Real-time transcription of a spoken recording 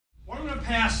to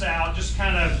pass out, just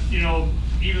kind of,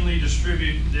 evenly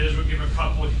distribute this. We'll give a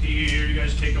couple here. You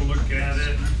guys take a look at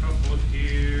it. And a couple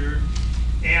here.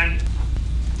 And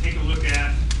take a look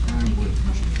at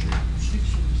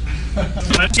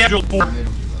scheduled for.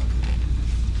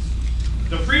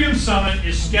 The Freedom Summit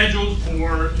is scheduled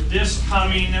for this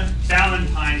coming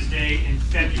Valentine's Day in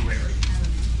February.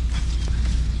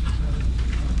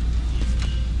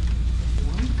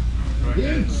 Go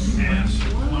ahead and pass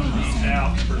one of these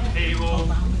out per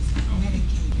table.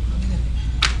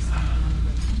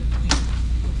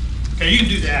 Okay, you can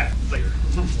do that later.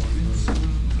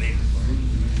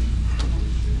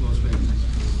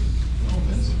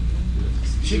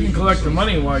 She can collect the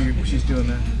money while she's doing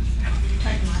that.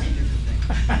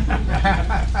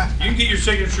 You can get your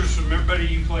signatures from everybody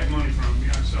you collect money from. You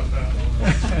got stuff out.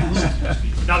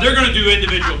 Now they're going to do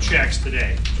individual checks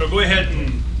today, so go ahead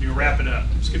and wrap it up.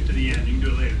 Skip to the end. You can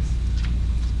do it later.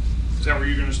 Is that where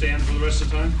you're going to stand for the rest of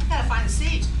the time? I gotta find a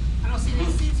seat. I don't see any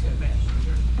seats here,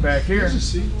 Back here. There's a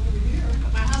seat over here.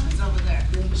 My husband's over there.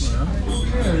 Well,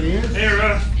 There he is. Hey,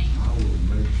 Russ.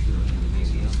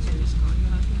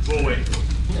 We'll wait.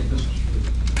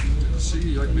 See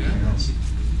you like me.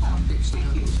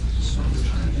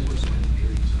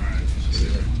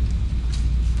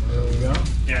 there we go.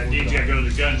 Yeah, DJ, I go to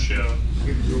the gun show.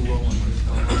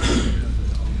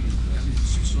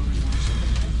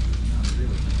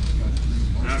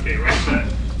 Okay, right set.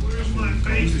 Where's my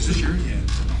face? Is this your hand?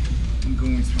 I'm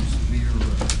going through severe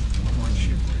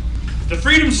hardship. The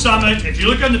Freedom Summit, if you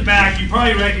look on the back, you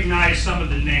probably recognize some of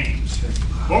the names.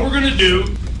 What we're going to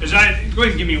do is, go ahead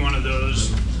and give me one of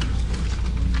those.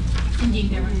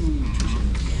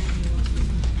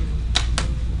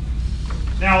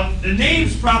 Now, the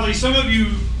names probably, some of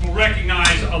you will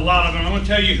recognize a lot of them. I'm going to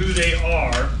tell you who they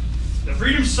are. The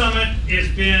Freedom Summit has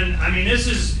been,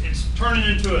 it's turning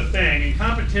into a thing. In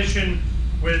competition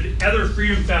with other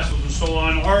freedom festivals and so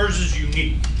on, ours is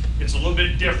unique. It's a little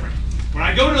bit different. When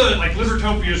I go to, like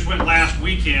Libertopia just went last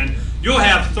weekend, you'll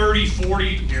have 30,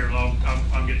 40, here,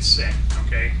 I'll get sick,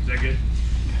 okay? Is that good?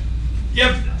 You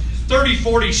have 30,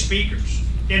 40 speakers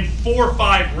in 4 or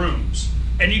 5 rooms.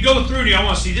 And you go through and I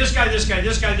want to see this guy, this guy,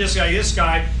 this guy, this guy, this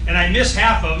guy, and I miss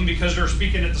half of them because they're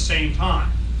speaking at the same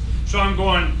time. So I'm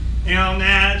going,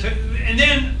 nah. And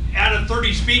then out of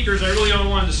 30 speakers, I really only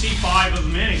wanted to see 5 of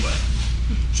them anyway.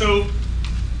 So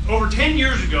over 10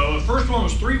 years ago, the first one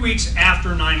was 3 weeks after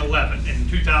 9/11 in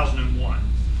 2001.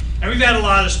 And we've had a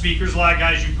lot of speakers, a lot of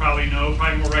guys you probably know,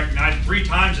 probably more recognized. 3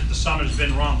 times at the summit has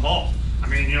been Ron Paul.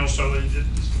 So it's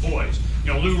the boys.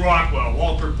 Lou Rockwell,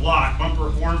 Walter Block, Bumper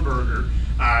Hornberger,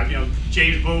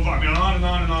 James Bova, on and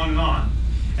on and on and on.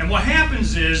 And what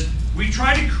happens is we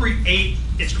try to create,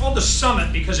 it's called the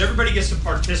summit because everybody gets to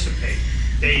participate.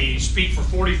 They speak for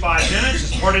 45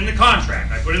 minutes. It's part in the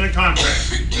contract. I put in the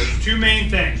contract. There's 2 main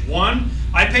things. One,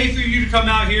 I pay for you to come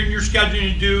out here and you're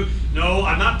scheduling to do. No,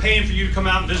 I'm not paying for you to come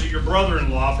out and visit your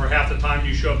brother-in-law for half the time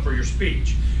you show up for your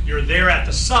speech. You're there at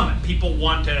the summit. People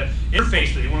want to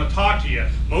interface with you. They want to talk to you.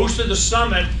 Most of the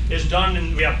summit is done,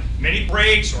 and we have many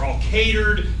breaks. They're all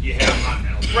catered. You have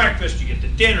continental breakfast. You get the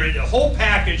dinner. The whole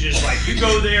package is like you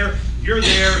go there, you're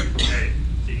there.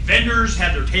 The vendors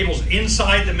have their tables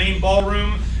inside the main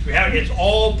ballroom. It's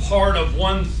all part of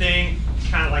one thing,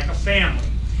 kind of like a family.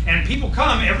 And people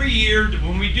come every year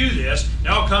when we do this.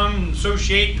 They'll come and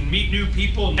associate and meet new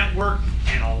people, network,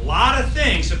 and a lot of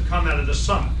things have come out of the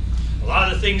summit. A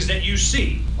lot of the things that you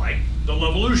see, like the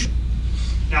Levolution.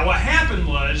 Now what happened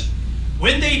was,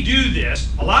 when they do this,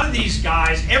 a lot of these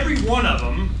guys, every one of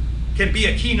them can be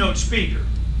a keynote speaker.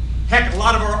 Heck, a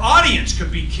lot of our audience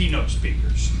could be keynote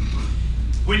speakers.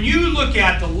 When you look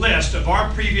at the list of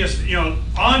our previous,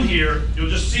 on here, you'll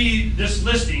just see this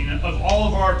listing of all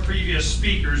of our previous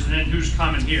speakers and then who's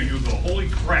coming here. And you'll go, holy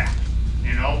crap,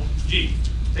 gee,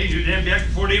 they knew them back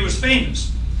before they was famous.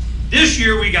 This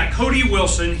year we got Cody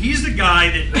Wilson. He's the guy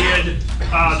that did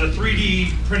the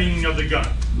 3D printing of the gun.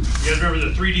 You guys remember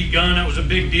the 3D gun? That was a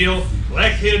big deal. Well,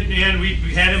 that kid, man, we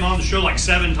had him on the show like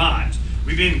 7 times.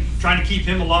 We've been trying to keep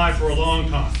him alive for a long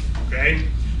time, okay?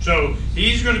 So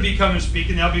he's going to be coming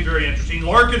speaking. That'll be very interesting.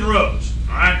 Larkin Rose,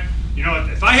 all right?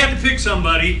 If I had to pick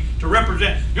somebody to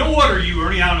represent, what are you,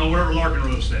 Ernie? I don't know, whatever Larkin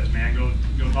Rose says, man. Go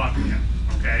talk to him,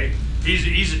 okay?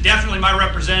 He's definitely my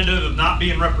representative of not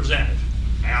being represented.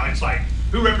 Now, it's like,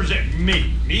 who represents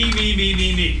me?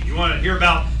 Me. You want to hear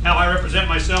about how I represent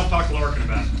myself? Talk to Larkin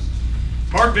about it.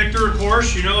 Mark Victor, of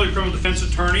course, the criminal defense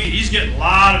attorney. He's getting a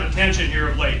lot of attention here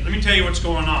of late. Let me tell you what's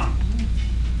going on.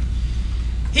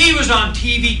 He was on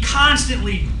TV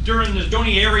constantly during the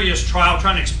Donny Arias trial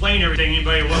trying to explain everything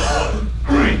anybody was.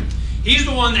 All right? He's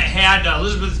the one that had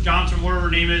Elizabeth Johnson, whatever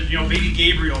her name is, Baby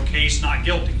Gabriel case, not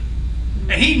guilty.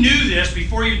 And he knew this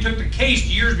before he took the case,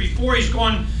 years before. He's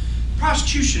going,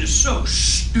 prosecution is so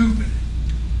stupid.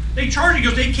 They charge, he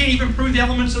goes, they can't even prove the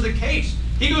elements of the case.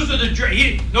 He goes to the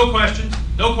jury, no questions,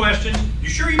 no questions. You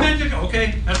sure you meant it?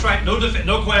 Okay, that's right, no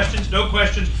questions, no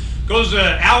questions. Goes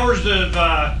hours of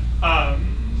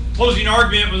closing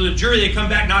argument with the jury, they come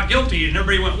back not guilty, and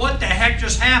everybody went, what the heck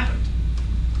just happened?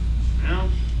 Well,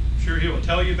 I'm sure he will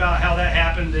tell you about how that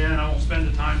happened, and I won't spend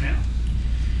the time now.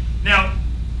 Now,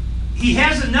 he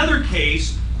has another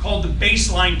case called the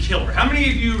baseline killer. How many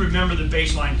of you remember the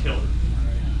baseline killer?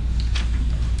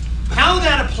 How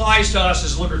that applies to us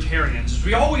as libertarians is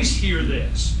we always hear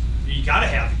this. You got to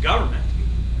have the government.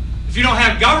 If you don't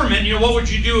have government, what would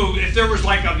you do if there was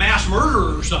like a mass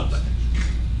murderer or something?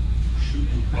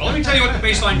 Well, let me tell you what the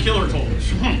baseline killer told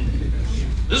us.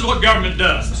 This is what government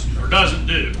does or doesn't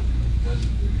do.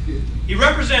 He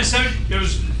represents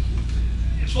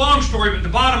it's a long story, but the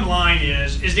bottom line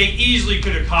is they easily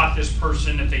could have caught this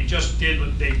person if they just did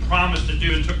what they promised to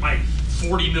do and took my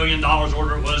 $40 million,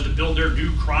 whatever it was, to build their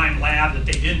new crime lab that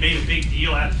they did, made a big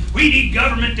deal out of. We need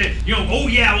government to,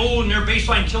 and their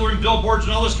baseline killer and billboards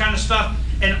and all this kind of stuff.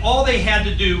 And all they had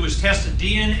to do was test the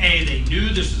DNA. They knew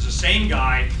this was the same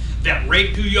guy that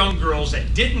raped 2 young girls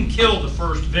that didn't kill the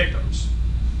first victims.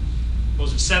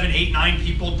 Was it 7, 8, 9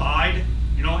 people died,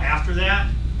 after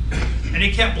that? And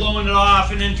he kept blowing it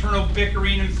off and internal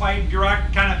bickering and fighting,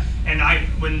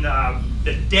 when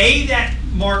the day that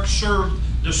Mark served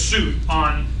the suit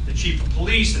on the chief of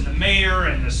police and the mayor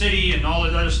and the city and all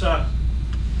that other stuff,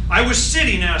 I was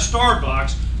sitting at a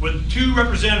Starbucks with 2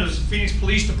 representatives of the Phoenix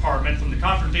Police Department from the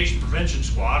Confrontation Prevention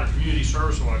Squad, or Community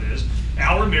Service, what it is.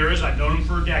 Al Ramirez, I've known him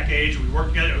for decades. We worked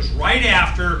together. It was right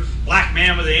after Black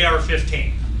Man with the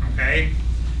AR-15, okay?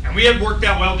 And we had worked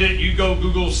out well, didn't you? Go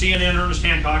Google CNN Ernest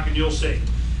Hancock and you'll see.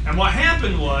 And what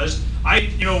happened was, I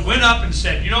went up and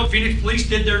said, Phoenix Police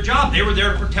did their job. They were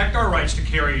there to protect our rights to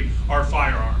carry our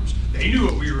firearms. They knew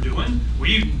what we were doing.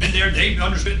 We've been there. They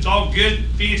understood it's all good.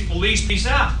 Phoenix Police, peace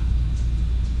out.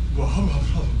 Well,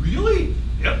 really?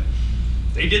 Yep.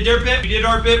 They did their bit. We did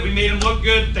our bit. We made them look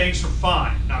good. Things are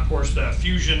fine. Now, of course, the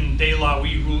Fusion De La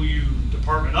We Rule You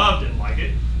Department of didn't like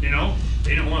it. They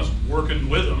didn't want us working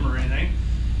with them or anything.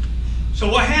 So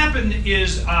what happened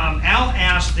is Al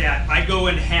asked that I go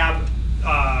and have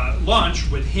lunch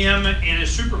with him and his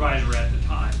supervisor at the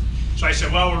time. So I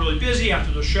said, well, we're really busy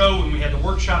after the show when we had the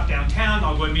workshop downtown.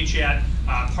 I'll go and meet you at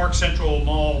Park Central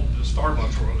Mall, the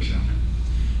Starbucks where it was down there.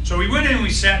 So we went in and we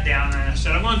sat down and I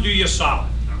said, I'm going to do you a solid,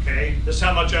 okay? This is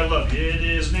how much I love you. It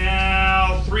is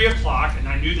now 3 o'clock and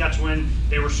I knew that's when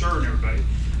they were serving everybody.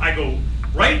 I go,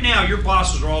 right now your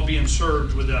bosses are all being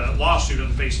served with a lawsuit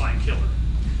on the baseline killer.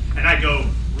 And I go,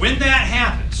 when that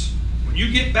happens, when you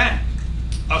get back,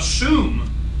 assume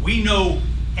we know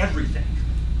everything.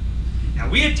 Now,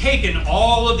 we had taken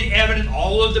all of the evidence,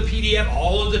 all of the PDF,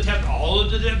 all of the test, all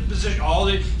of the deposition, all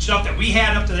the stuff that we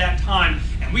had up to that time,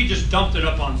 and we just dumped it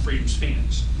up on Freedom's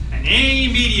Phoenix. And any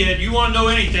media, if you want to know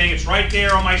anything, it's right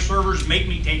there on my servers, make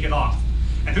me take it off.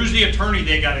 And who's the attorney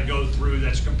they got to go through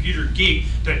that's a computer geek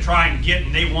to try and get,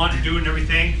 and they want to do and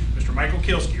everything? Mr. Michael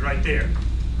Kilsky, right there.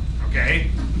 Okay?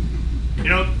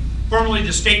 Formerly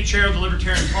the state chair of the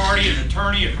Libertarian Party, an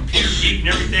attorney, a computer geek and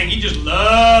everything. He just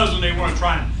loves when they want to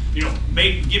try and,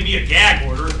 give me a gag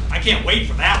order. I can't wait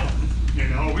for that one.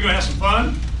 We're going to have some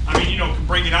fun. Bring it on,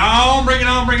 bring it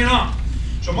on, bring it on.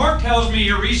 So Mark tells me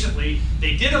here recently,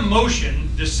 they did a motion,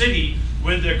 the city,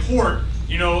 with the court,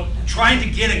 trying to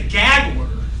get a gag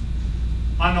order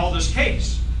on all this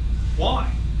case.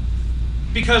 Why?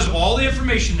 Because of all the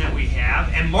information that we have,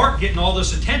 and Mark getting all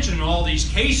this attention in all these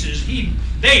cases,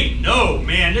 they know,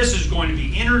 man, this is going to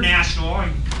be international.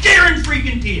 I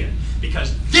guarantee you,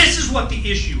 because this is what the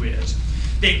issue is.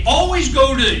 They always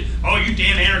go to, oh, you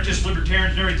damn anarchist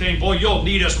libertarians and everything, boy, you'll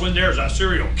need us when there's a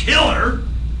serial killer.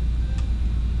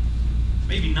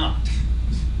 Maybe not.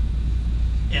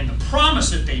 And the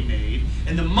promise that they made,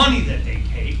 and the money that they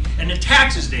take, and the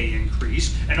taxes they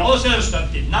increased, and all this other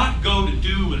stuff did not go to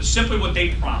do with simply what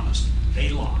they promised. They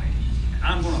lied. And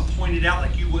I'm going to point it out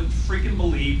like you wouldn't freaking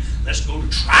believe. Let's go to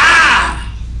trial.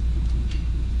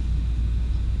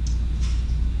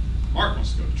 Mark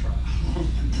wants to go to trial.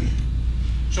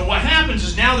 So what happens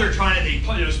is now they're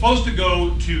supposed to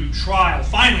go to trial,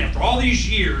 finally, after all these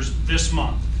years, this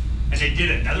month. And they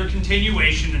did another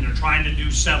continuation, and they're trying to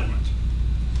do settlement.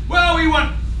 Well,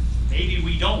 maybe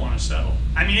we don't want to settle.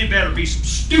 It better be some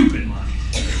stupid money,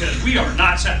 because we are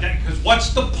not settling. Because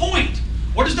what's the point?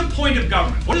 What is the point of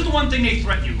government? What is the one thing they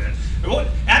threaten you with?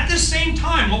 At this same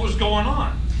time, what was going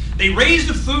on? They raised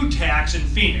the food tax in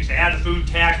Phoenix. They had a food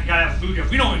tax. We got to have a food tax.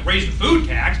 If we don't raise the food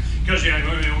tax because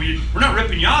we're not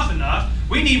ripping you off enough,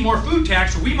 we need more food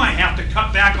tax, or we might have to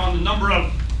cut back on the number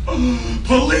of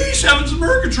police having some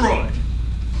Murgatroyd.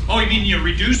 Oh, you mean you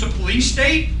reduce the police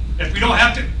state if we don't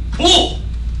have to? Cool.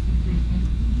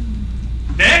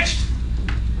 Next.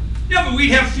 Yeah, but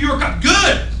we'd have fewer cops.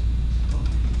 Good.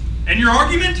 And your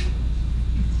argument?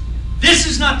 This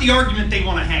is not the argument they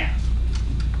want to have.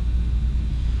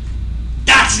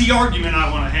 That's the argument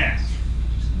I want to have.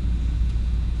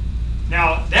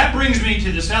 Now, that brings me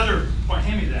to this other point.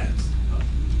 Hand me that.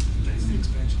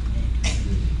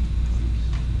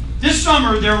 This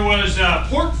summer, there was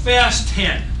Pork Fest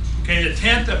 10. Okay, the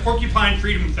 10th Porcupine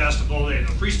Freedom Festival, the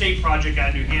Free State Project out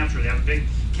of New Hampshire. They have a big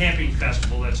camping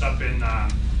festival that's up in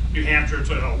New Hampshire. It's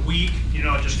a week,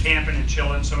 just camping and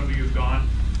chilling. Some of you have gone.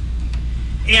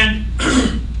 And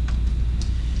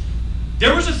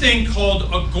there was a thing called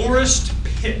Agorist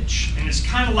Pitch, and it's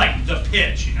kind of like the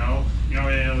pitch,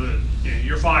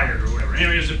 you're fired or whatever.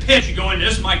 Anyway, there's a pitch. You go in,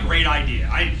 this is my great idea.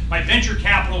 My venture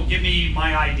capital, give me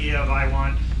my idea if I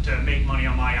want to make money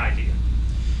on my idea.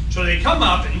 So they come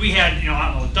up, and we had,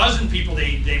 I don't know, a dozen people.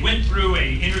 They went through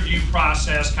a interview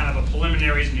process, kind of a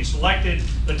preliminaries, and they selected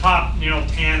the top,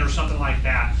 10 or something like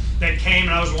that came,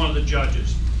 and I was one of the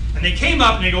judges. And they came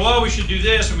up, and they go, oh, we should do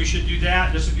this, and we should do that,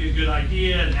 and this would be a good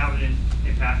idea, and how would it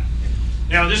impact?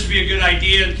 Now, this would be a good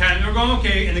idea, and they're going,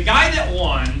 okay. And the guy that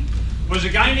won was a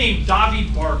guy named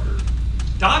Davi Barker.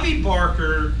 Davi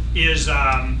Barker is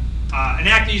an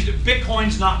activist.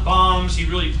 Bitcoin's not bombs. He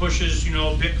really pushes,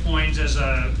 Bitcoins as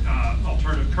a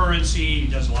alternative currency. He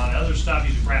does a lot of other stuff.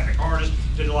 He's a graphic artist.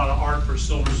 Did a lot of art for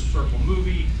Silver Circle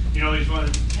movie. He's one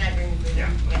of the, yeah.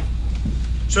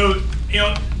 So,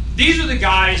 these are the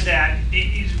guys that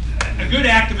he's a good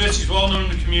activist. He's well known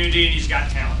in the community, and he's got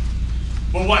talent.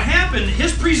 But what happened?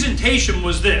 His presentation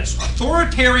was this: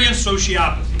 authoritarian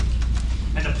sociopathy.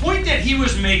 And the point that he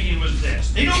was making was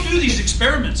this: they don't do these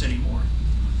experiments anymore.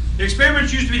 The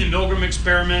experiments used to be the Milgram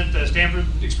experiment, the Stanford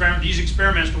experiment, these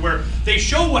experiments to where they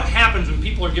show what happens when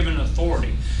people are given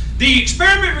authority. The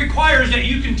experiment requires that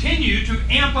you continue to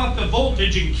amp up the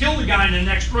voltage and kill the guy in the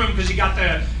next room because he got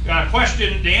the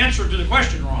the answer to the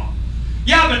question wrong.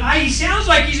 Yeah, but he sounds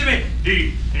like he's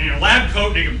the lab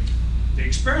coat. The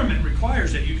experiment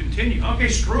requires that you continue. Okay,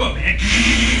 screw it, man.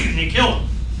 And they kill him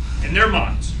in their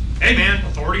minds. Hey, man,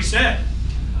 authority said.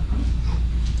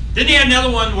 Then you had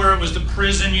another one where it was the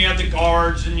prison. You had the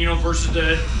guards and versus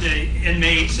the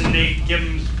inmates, and they give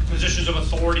them positions of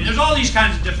authority. There's all these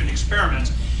kinds of different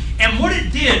experiments. And what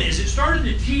it did is it started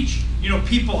to teach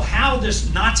people how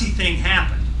this Nazi thing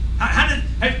happened.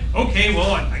 Okay,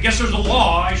 well, I guess there's a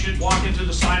law. I should walk into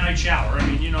the cyanide shower. I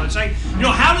mean, it's like,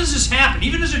 how does this happen?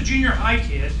 Even as a junior high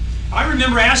kid, I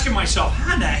remember asking myself,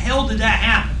 how the hell did that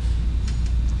happen?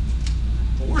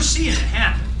 But we're seeing it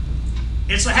happen.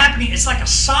 It's happening. It's like a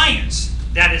science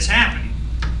that is happening.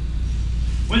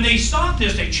 When they stopped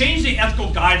this, they changed the ethical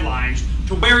guidelines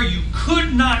to where you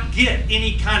could not get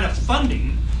any kind of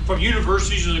funding from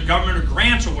universities or the government or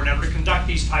grants or whatever to conduct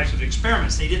these types of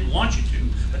experiments. They didn't want you to,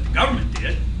 but the government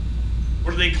did.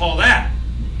 What do they call that?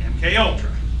 MK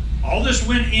Ultra. All this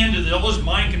went into all this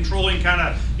mind-controlling kind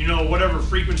of, whatever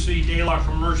frequency, daylight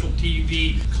commercial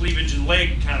TV, cleavage and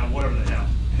leg kind of whatever the hell.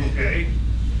 Okay?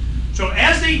 So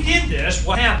as they did this,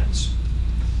 what happens?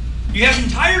 You have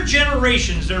entire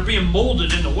generations that are being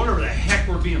molded into whatever the heck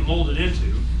we're being molded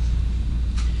into.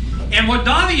 And what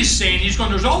Davi is saying, he's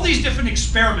going, there's all these different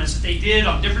experiments that they did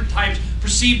on different types,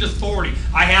 perceived authority.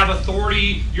 I have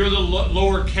authority, you're the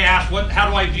lower caste, how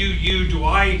do I view you? Do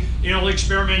I,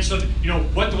 experiments of,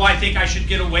 what do I think I should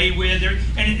get away with?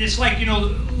 And it's like, a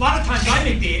lot of times I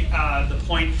make the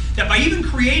point that by even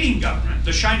creating government,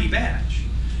 the shiny badge,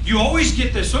 you always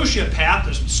get the sociopath,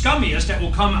 the scummiest that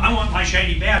will come, I want my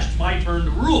shiny badge, it's my turn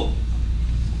to rule.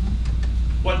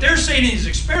 What they're saying in these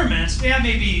experiments, may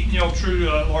be true to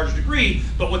a large degree,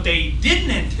 but what they didn't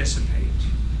anticipate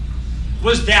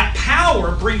was that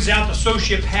power brings out the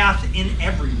sociopath in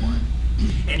everyone.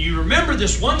 And you remember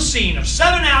this one scene of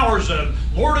 7 hours of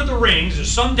Lord of the Rings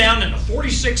is summed down into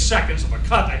 46 seconds of a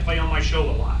cut I play on my show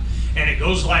a lot. And it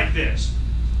goes like this.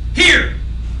 Here,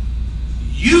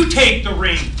 you take the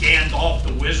ring, Gandalf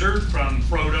the wizard from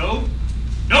Frodo.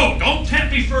 No, don't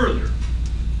tempt me further.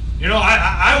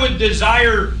 I would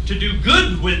desire to do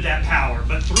good with that power,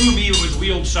 but through me it would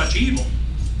wield such evil.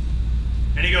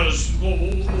 And he goes, well,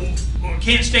 it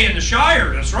can't stay in the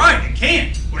Shire. That's right, it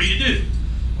can't. What do you do?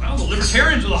 Well, the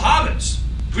libertarians are the hobbits.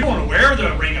 We don't want to wear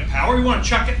the ring of power. We want to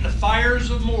chuck it in the fires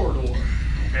of Mordor.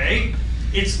 Okay?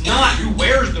 It's not who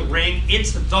wears the ring,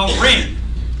 it's the ring.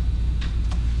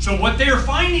 So what they are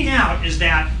finding out is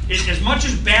that as much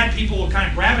as bad people will kind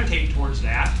of gravitate towards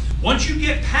that, once you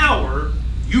get power,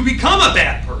 you become a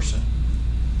bad person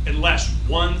unless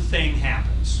one thing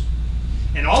happens.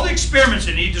 And all the experiments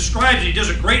that he describes, he does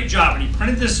a great job, and he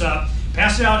printed this up,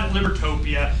 passed it out at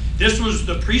Libertopia. This was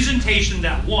the presentation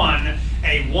that won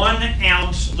a 1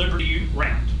 ounce Liberty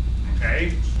round.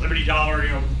 Okay, Liberty dollar,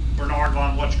 Bernard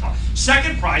von whatchamacallit.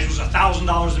 Second prize was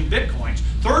 $1,000 in bitcoins.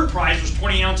 Third prize was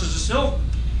 20 ounces of silver.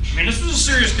 I mean, this was a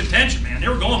serious contention, man. They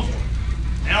were going for it.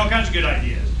 They had all kinds of good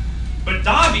ideas. But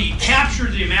Davi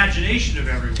captured the imagination of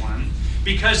everyone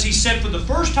because he said, for the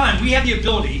first time, we have the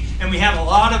ability, and we have a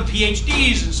lot of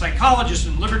PhDs and psychologists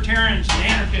and libertarians and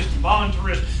anarchists and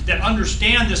voluntarists that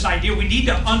understand this idea. We need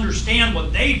to understand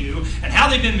what they do and how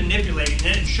they've been manipulating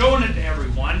it and showing it to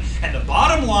everyone. And the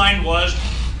bottom line was,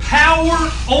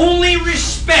 power only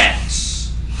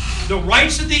respects the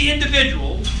rights of the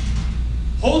individual,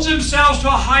 holds themselves to a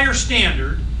higher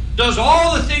standard, does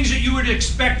all the things that you would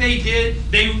expect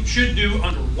they should do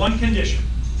under one condition: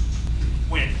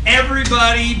 when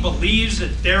everybody believes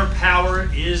that their power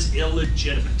is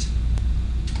illegitimate.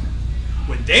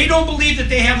 When they don't believe that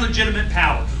they have legitimate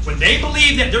power, when they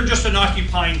believe that they're just an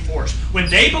occupying force, when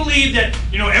they believe that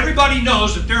everybody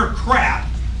knows that they're crap,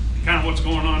 kind of what's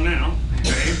going on now,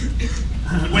 okay?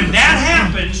 When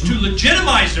that happens, to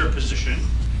legitimize their position,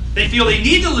 they feel they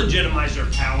need to legitimize their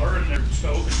power and their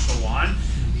scope and so on.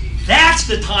 That's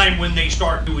the time when they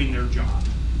start doing their job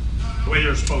the way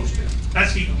they're supposed to.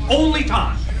 That's the only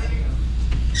time.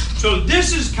 So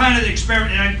this is kind of the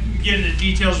experiment, and I can get into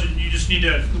details, and you just need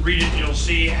to read it and you'll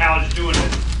see how it's doing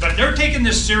it. But they're taking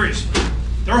this seriously.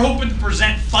 They're hoping to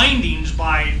present findings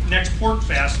by next Pork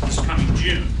Fest this coming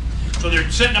June. So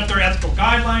they're setting up their ethical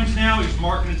guidelines now. He's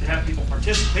marketing it to have people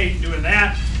participate in doing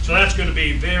that. So that's going to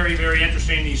be very, very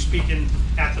interesting. He's speaking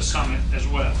at the summit as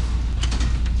well.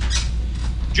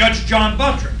 Judge John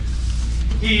Buttrick.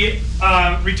 He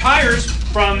retires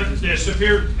from the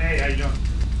Superior... Hey, how you doing?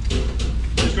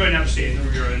 Just go ahead and have a seat. Then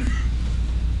we're in.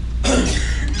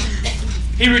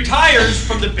 He retires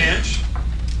from the bench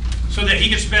so that he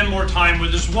can spend more time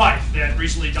with his wife that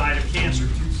recently died of cancer.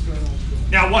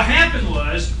 Now, what happened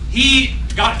was he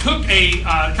took a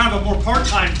kind of a more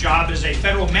part-time job as a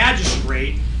federal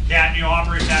magistrate that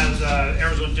operates out of the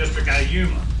Arizona district out of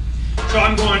Yuma. So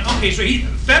I'm going, okay, so he's a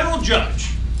federal judge.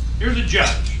 Here's a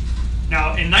judge.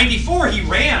 Now, in '94, he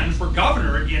ran for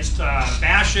governor against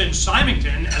Basha and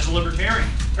Symington as a libertarian.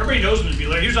 Everybody knows him as a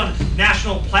libertarian. He was on the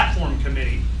National Platform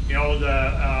Committee,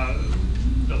 the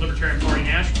Libertarian Party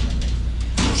National.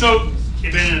 So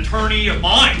he'd been an attorney of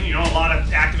mine, a lot of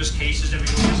activist cases that we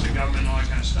go against the government and all that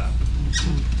kind of stuff.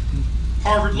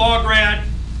 Harvard law grad,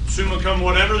 summa cum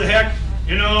whatever the heck,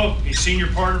 he's senior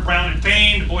partner Brown and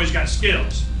Payne, the boy's got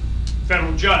skills.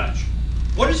 Federal judge.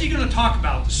 What is he going to talk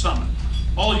about at the summit?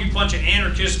 All you bunch of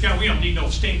anarchists, we don't need no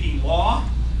stinking law.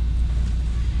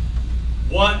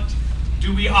 What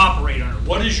do we operate under?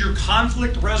 What is your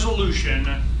conflict resolution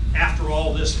after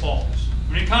all this falls?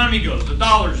 When the economy goes, the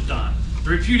dollar's done,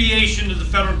 the repudiation of the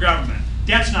federal government,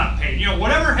 debt's not paid,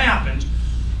 whatever happens,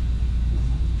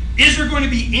 is there going to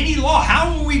be any law?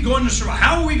 How are we going to survive?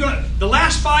 How are we going to... The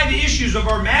last 5 issues of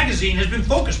our magazine has been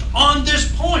focused on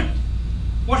this point.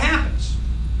 What happens?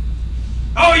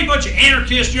 Oh, you bunch of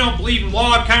anarchists, you don't believe in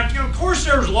law. Of course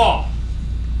there's law.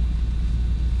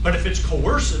 But if it's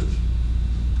coercive,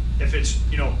 if it's,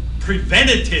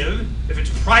 preventative, if it's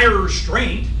prior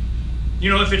restraint,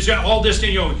 if it's all this,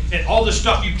 and all this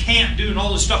stuff you can't do and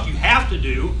all this stuff you have to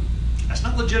do, that's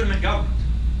not legitimate government.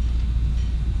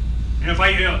 And if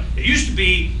it used to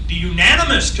be the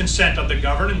unanimous consent of the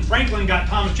governed, and Franklin got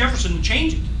Thomas Jefferson to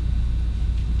change it.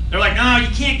 They're like, no, you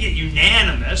can't get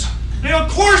unanimous.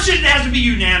 Of course it has to be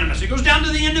unanimous. It goes down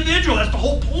to the individual. That's the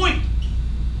whole point.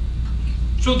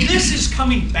 So this is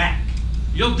coming back.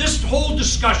 This whole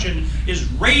discussion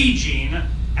is raging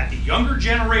at the younger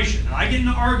generation. And I get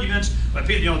into arguments, but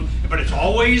it's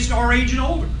always our age and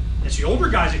older. It's the older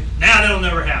guys that, that'll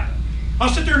never happen. I'll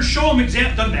sit there and show them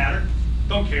examples. Doesn't matter.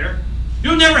 Don't care.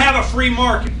 You'll never have a free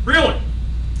market. Really.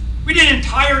 We did an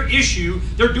entire issue.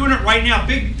 They're doing it right now.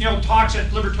 Big talks at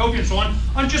Libertopia and so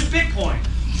on just Bitcoin.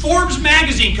 Forbes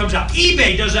magazine comes out.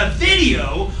 eBay does a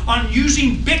video on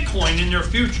using Bitcoin in their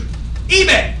future.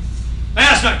 eBay.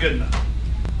 That's not good enough.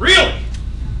 Really?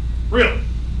 Really?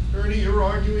 Ernie, you're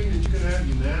arguing that you can have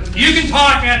unanimous? You can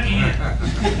talk at the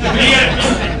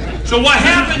end. So what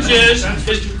happens is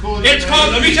it's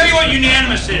called, let me tell you what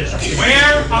unanimous is.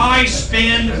 Where I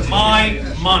spend my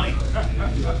money.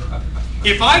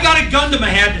 If I got a gun to my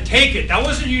head to take it, that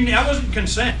wasn't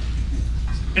consent.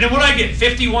 And then what I get,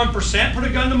 51% put a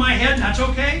gun to my head and that's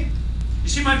okay? You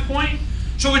see my point?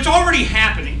 So it's already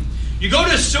happening. You go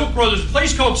to Silk Road, there's a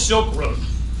place called Silk Road.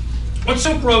 What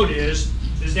Silk Road is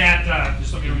that,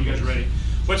 just let me know when you guys are ready.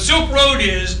 What Silk Road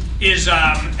is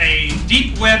a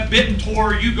deep web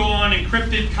BitTorrent. You go on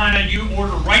encrypted kind of, you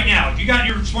order right now. If you got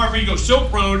your smartphone, you go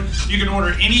Silk Road, you can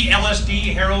order any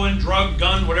LSD, heroin, drug,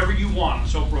 gun, whatever you want on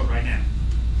Silk Road right now.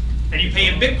 And you pay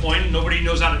in Bitcoin, and nobody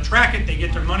knows how to track it. They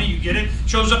get their money, you get it,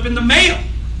 shows up in the mail.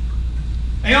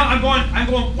 And, I'm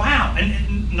going, wow,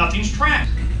 and nothing's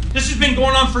tracked. This has been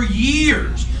going on for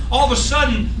years. All of a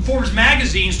sudden, Forbes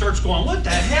magazine starts going, what the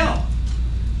hell?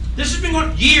 This has been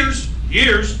going years.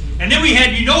 And then we had,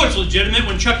 it's legitimate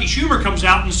when Chucky Schumer comes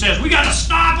out and says, we got to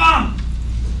stop them.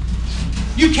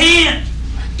 You can't.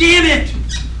 Damn it.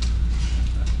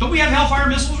 Don't we have Hellfire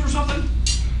missiles or something?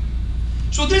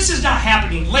 So this is not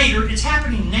happening later. It's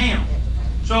happening now.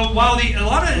 So while a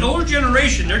lot of the older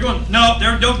generation, they're going, no,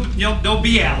 they'll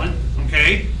be Alan,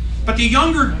 okay? But the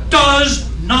younger does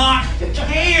not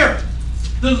care.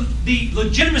 The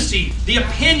legitimacy, the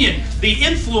opinion, the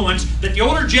influence that the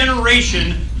older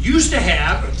generation used to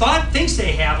have, or thinks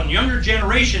they have on the younger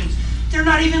generation, they're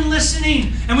not even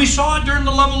listening. And we saw it during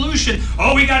the Levolution.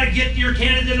 Oh, we got to get your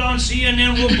candidate on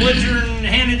CNN, Will Blitzer and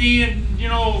Hannity and,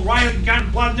 Riot and kind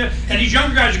of blah, blah. And these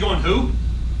younger guys are going, who?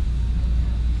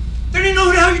 They didn't know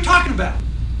who the hell you're talking about.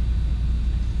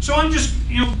 So I'm just,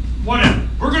 whatever.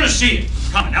 We're going to see it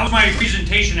coming. That was my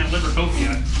presentation at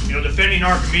Libertopia, defending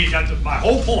Archimedes. That's my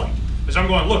whole point. Is I'm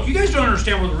going, look, you guys don't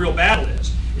understand where the real battle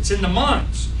is. It's in the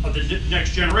minds of the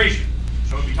next generation.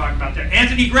 So we'll be talking about that.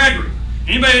 Anthony Gregory.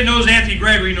 Anybody that knows Anthony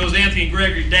Gregory knows Anthony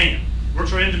Gregory Dan.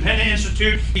 Works for an independent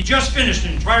institute. He just finished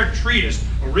an entire treatise,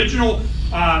 original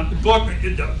book,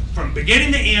 from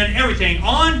beginning to end, everything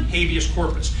on habeas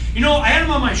corpus. I had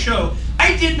him on my show.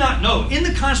 I did not know, in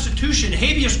the Constitution,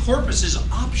 habeas corpus is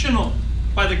optional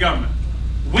by the government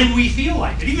when we feel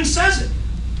like it. It even says it.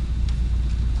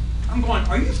 I'm going,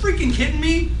 are you freaking kidding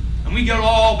me? And we get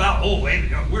all about, we're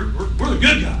the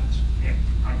good guys. Yeah,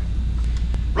 okay.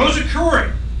 Rosa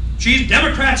Koire, she's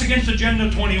Democrats Against Agenda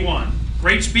 21.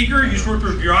 Great speaker, used to work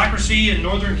for bureaucracy in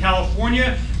Northern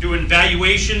California, doing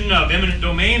valuation of eminent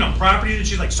domain on property. And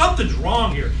she's like, something's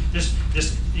wrong here. This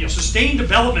sustained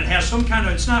development has some kind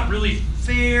of, it's not really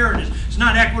fair, and it's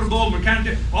not equitable. And we're kind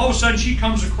of, all of a sudden she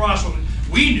comes across what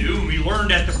we knew, and we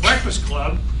learned at the Breakfast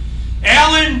Club.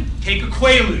 Alan, take a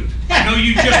Quaalude. I know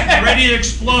you just ready to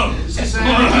explode.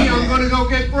 I'm going to go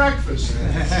get breakfast.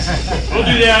 We'll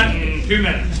do that in 2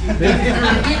 minutes. You're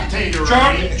a dictator.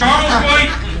 Charles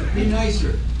Goyette. Be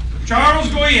nicer. Charles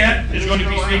Goyette is going to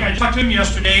be speaking. I talked to him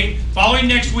yesterday. Following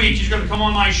next week, he's going to come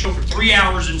on my show for 3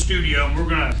 hours in studio, and we're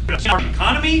going to talk the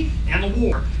economy and the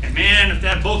war. And man, if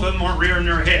both of them aren't rearing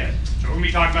their head. So we're going to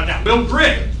be talking about that. Will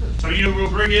Grigg. So you know who Will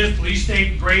Grigg is. Police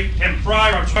State, great. Tim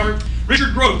Fry, Rob Hubbard.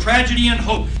 Richard Grove, Tragedy and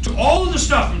Hope. Took all of the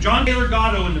stuff from John Taylor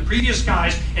Gatto and the previous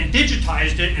guys and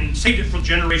digitized it and saved it for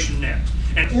Generation Next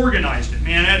and organized it.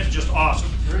 Man, that's just awesome.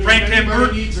 Frank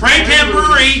Tamburri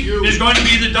is going to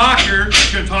be the doctor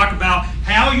that's going to talk about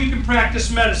how you can practice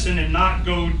medicine and not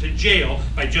go to jail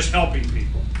by just helping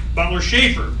people. Butler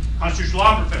Schaefer, constitutional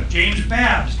law professor. James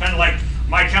Babb is kind of like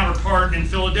my counterpart in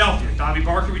Philadelphia. Dobby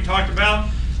Barker we talked about.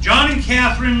 John and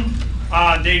Catherine,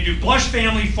 they do Blush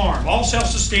Family Farm, all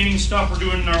self-sustaining stuff. We're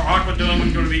doing our Aquadome.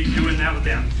 We're going to be doing that with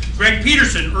them. Greg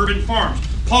Peterson, Urban Farms.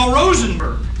 Paul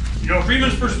Rosenberg,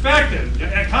 Freeman's Perspective,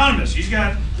 economist. He's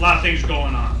got a lot of things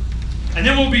going on. And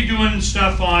then we'll be doing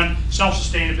stuff on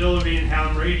self-sustainability and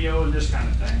ham radio and this kind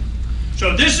of thing.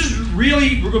 So this is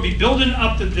really, we're going to be building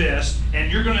up to this,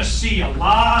 and you're going to see a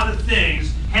lot of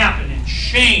things happen and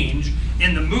change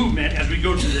in the movement as we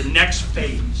go to the next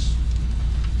phase.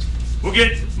 We'll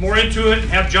get more into it and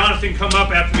have Jonathan come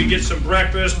up after we get some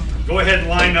breakfast. Go ahead and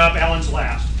line up. Alan's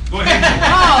last. Go ahead.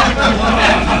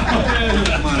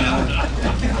 Come on, Alan.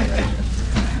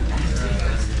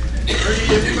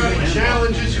 Everybody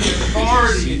challenges your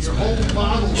authority, your whole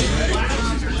model.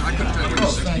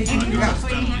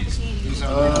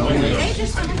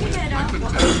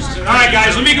 All right,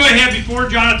 guys, let me go ahead before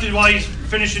Jonathan, while he's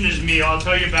finishing his meal, I'll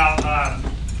tell you about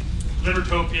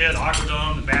Libertopia, the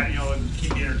Aquadome, the bat, and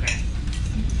keep you entertained.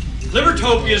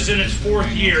 Libertopia is in its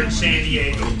 4th year in San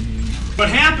Diego. What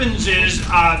happens is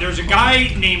there's a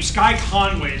guy named Sky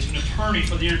Conway. It's an attorney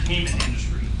for the entertainment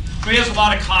industry. So he has a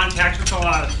lot of contacts with a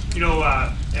lot of,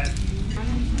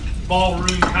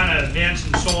 ballroom kind of events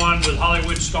and so on with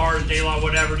Hollywood stars, De La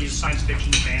whatever. He's a science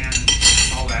fiction fan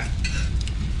and all that.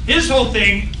 His whole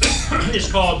thing is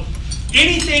called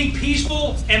Anything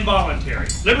Peaceful and Voluntary.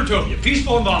 Libertopia,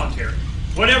 peaceful and voluntary.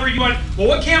 Whatever you want. Well,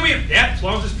 what can we have? Yeah, as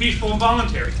long as it's peaceful and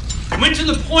voluntary. It went to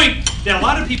the point that a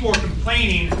lot of people were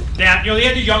complaining that, they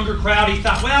had the younger crowd. He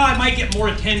thought, well, I might get more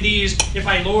attendees if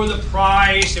I lower the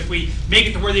price, if we make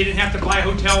it to where they didn't have to buy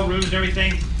hotel rooms and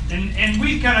everything. And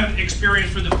we've kind of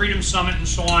experienced with the Freedom Summit and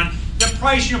so on, the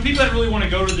price, people that really want to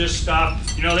go to this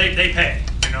stuff, they pay,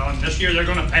 and this year they're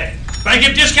going to pay. But I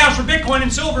give discounts for Bitcoin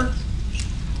and silver.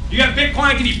 You got Bitcoin,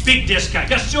 I give you big discount.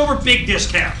 You got silver, big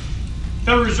discount.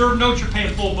 Federal Reserve notes, you're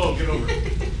paying full boat. Get over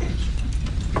it.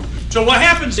 So what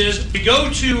happens is, we go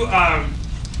to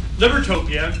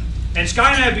Libertopia, and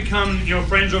Sky and I have become,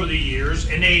 friends over the years,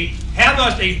 and they have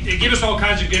us, they give us all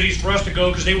kinds of goodies for us to go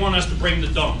because they want us to bring the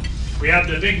dome. We have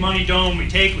the big money dome, we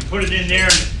put it in there,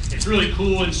 and it's really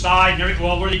cool inside and everything.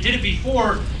 Well, where they did it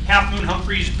before, Half Moon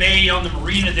Humphreys Bay on the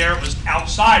marina there, it was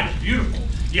outside, it was beautiful.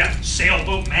 You got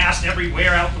sailboat masts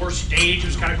everywhere, outdoor stage, it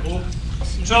was kind of cool.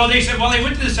 So they said, well, they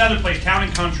went to this other place, Town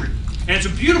and Country, and it's a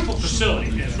beautiful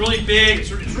facility. It's really big,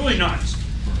 it's really nice.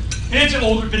 And it's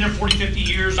older, been there 40, 50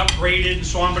 years, upgraded and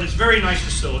so on, but it's a very nice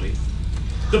facility.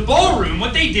 The ballroom,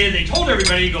 what they did, they told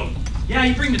everybody, you go, yeah,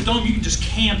 you bring the dome, you can just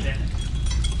camp in it.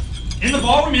 In the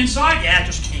ballroom inside, yeah,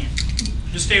 just camp.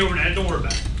 Just stay overnight, don't worry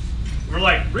about it. We're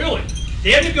like, really?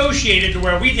 They had negotiated to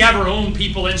where we'd have our own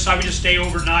people inside, we just stay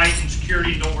overnight, and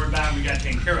security, don't worry about it, we got to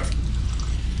take care of it.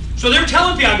 So they're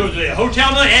telling people, I go to the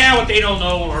hotel, yeah, what they don't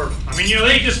know, or,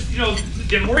 they just,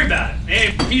 didn't worry about it.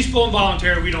 Hey, peaceful and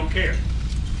voluntary, we don't care.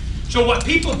 So what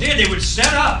people did, they would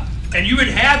set up, and you would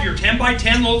have your 10 by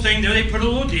 10 little thing there, they put a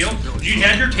little deal, you'd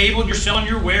have your table, and you're selling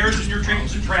your wares, and your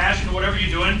trinkets and trash, and whatever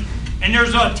you're doing, and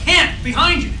there's a tent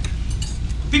behind you.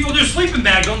 People do sleeping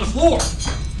bags on the floor.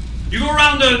 You go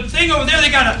around the thing over there, they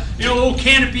got a little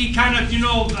canopy kind of,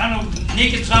 I don't know,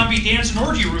 naked zombie dancing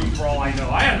orgy room for all I know.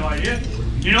 I have no idea.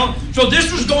 So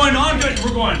this was going on,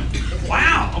 we're going,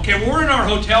 wow, okay, well, we're in our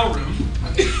hotel room.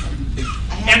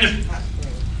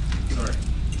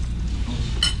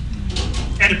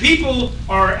 And the people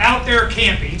are out there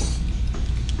camping,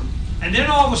 and then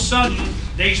all of a sudden,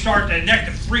 they start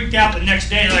to freaked out the next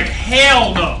day. They're like,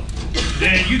 hell no.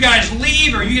 Then you guys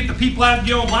leave, or you get the people out,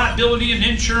 liability and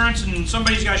insurance, and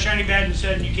somebody's got a shiny badge and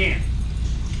said you can't.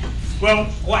 Well,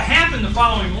 what happened the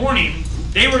following morning,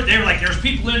 they were like, there's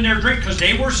people in there drinking because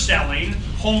they were selling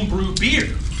homebrew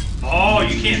beer. Oh,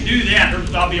 you can't do that.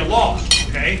 There'll be a loss,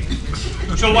 okay?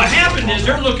 So what happened is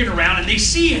they're looking around and they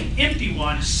see an empty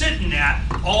one sitting at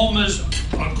Alma's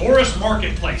Agorist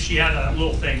Marketplace. She had a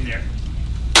little thing there.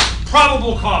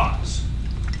 Probable cause.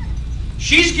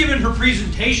 She's given her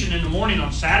presentation in the morning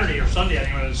on Saturday or Sunday, I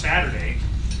think it was Saturday.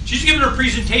 She's giving her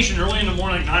presentation early in the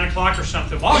morning, like 9 o'clock or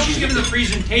something. While she's giving the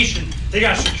presentation, they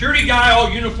got a security guy all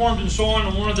uniformed and so on,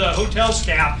 and one of the hotel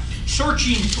staff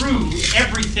searching through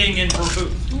everything in her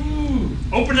booth.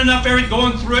 Opening up everything,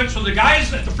 going through it. So the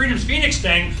guys at the Freedom's Phoenix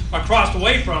thing across the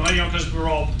way from it, because we're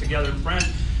all together and friends,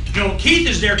 Keith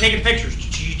is there taking pictures.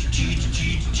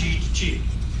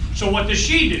 So what does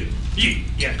she do? You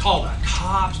call the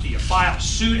cops? Do you file a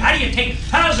suit? How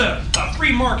does a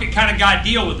free market kind of guy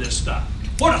deal with this stuff?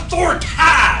 What authority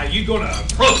are you going to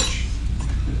approach?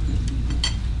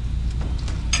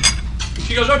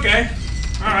 She goes, okay,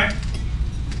 all right.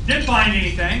 Didn't find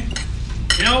anything.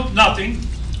 Nothing.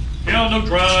 No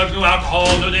drugs, no alcohol,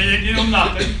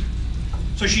 nothing.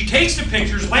 So she takes the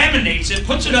pictures, laminates it,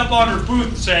 puts it up on her booth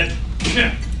and said,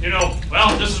 well,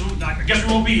 I guess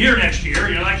we won't be here next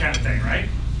year, that kind of thing, right?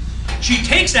 She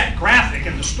takes that graphic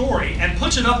and the story and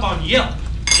puts it up on Yelp.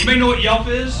 Anybody know what Yelp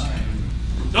is?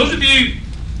 Those of you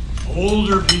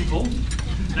older people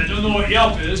that don't know what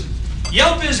Yelp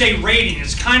is a rating.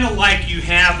 It's kind of like you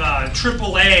have a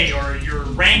AAA or your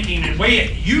ranking and the way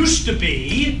it used to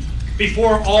be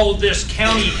before all of this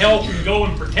county help and go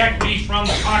and protect me from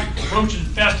the cockroach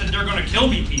infested, they're going to kill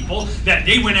me people, that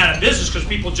they went out of business because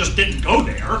people just didn't go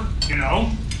there,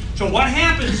 So what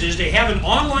happens is they have an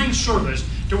online service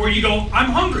to where you go, I'm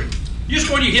hungry. You just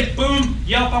go and you hit boom,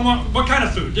 Yelp, I want, what kind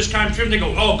of food? This kind of food. They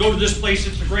go, oh, go to this place,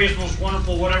 it's the greatest, most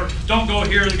wonderful, whatever. Don't go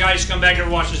here, the guy just come back and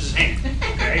washes his hand,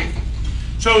 okay?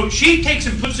 So she takes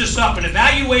and puts this up, an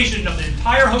evaluation of the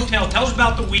entire hotel, tells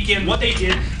about the weekend, what they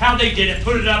did, how they did it,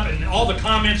 put it up, and all the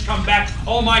comments come back,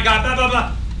 oh my God, blah, blah,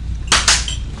 blah.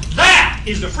 That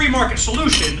is the free market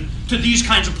solution to these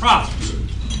kinds of problems.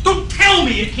 Don't tell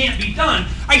me it can't be done.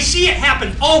 I see it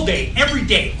happen all day, every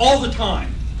day, all the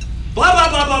time. Blah, blah,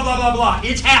 blah, blah, blah, blah, blah.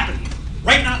 It's happening.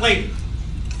 Right, not later.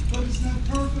 But it's not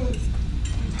perfect.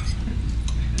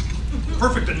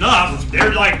 Perfect enough.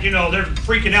 They're like, they're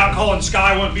freaking out, calling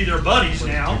Sky, want to be their buddies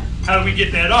now. How do we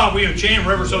get that off? We have changed,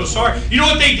 we're ever so sorry. You know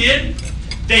what they did?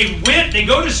 They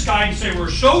go to Sky and say, we're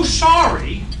so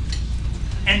sorry,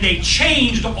 and they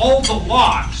changed all the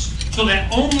locks so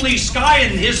that only Sky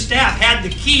and his staff had the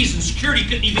keys and security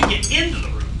couldn't even get into the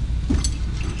room.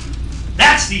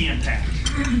 That's the impact.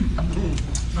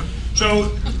 So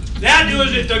that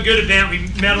was a good event. We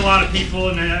met a lot of people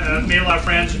and made a lot of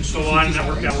friends and so on, and that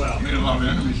worked out well.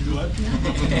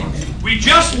 We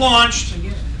just launched.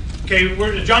 Okay,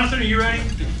 Jonathan, are you ready?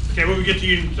 Okay, we'll get to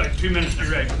you in like 2 minutes. You're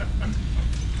ready.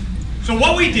 So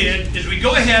what we did is we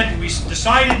go ahead and we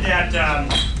decided that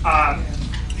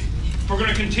we're going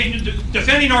to continue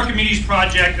defending Archimedes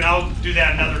project, and I'll do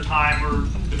that another time. We're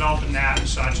developing that and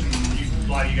such, and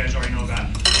a lot of you guys already know that.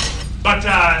 But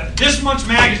this month's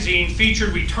magazine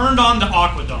featured, we turned on the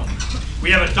Aquadome.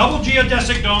 We have a double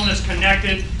geodesic dome that's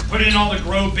connected, put in all the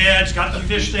grow beds, got the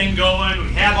fish thing going,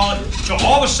 we have all it. So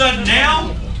all of a sudden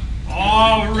now,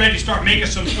 we're ready to start making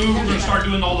some food. We're going to start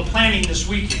doing all the planning this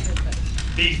weekend.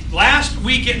 The last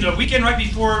weekend, the weekend right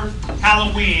before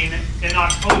Halloween in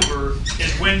October,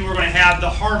 is when we're going to have the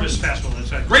Harvest Festival.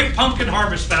 It's a great pumpkin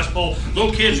harvest festival.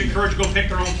 Little kids encouraged to go pick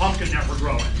their own pumpkin that we're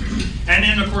growing. And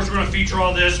then, of course, we're going to feature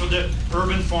all this with the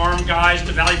urban farm guys,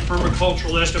 the valley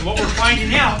permaculturalists. And what we're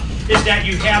finding out is that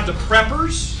you have the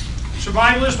preppers,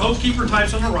 survivalist, housekeeper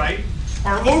types on the right,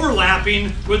 are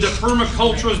overlapping with the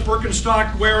permaculturist,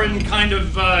 Birkenstock wearing kind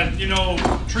of,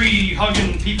 tree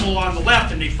hugging people on the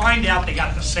left, and they find out they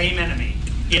got the same enemy.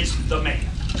 It's the man.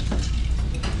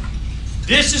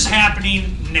 This is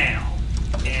happening now,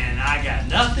 and I got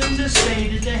nothing to say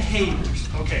to the haters.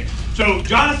 Okay, so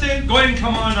Jonathan, go ahead and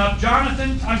come on up.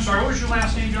 Jonathan, I'm sorry, what was your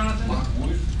last name, Jonathan?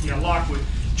 Lockwood. Yeah, Lockwood.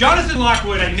 Jonathan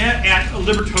Lockwood, I met at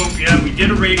Libertopia. We did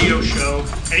a radio show,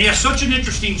 and he has such an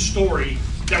interesting story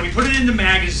that we put it in the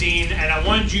magazine, and I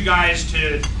wanted you guys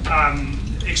to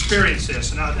experience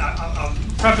this. And I'll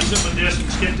preface it with this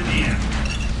and skip to the end.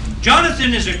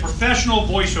 Jonathan is a professional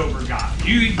voiceover guy.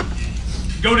 You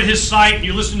go to his site and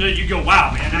you listen to it, you go,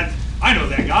 wow, man, I know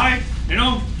that guy, you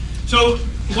know? So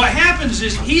what happens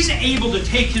is he's able to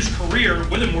take his career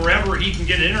with him wherever he can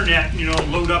get an internet,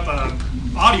 load up a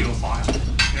audio file.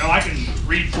 I can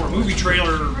read for a movie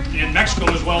trailer in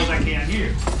Mexico as well as I can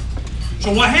here.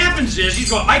 So what happens is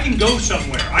he's going, I can go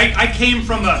somewhere. I came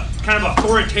from a kind of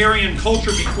authoritarian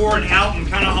culture before and out and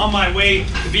kind of on my way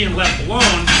to being left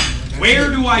alone.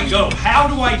 Where do I go? How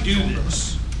do I do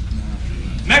this?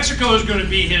 Mexico is going to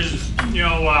be his,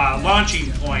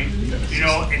 launching point,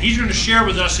 and he's going to share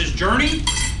with us his journey,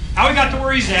 how he got to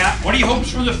where he's at, what he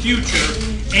hopes for the future,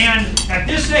 and at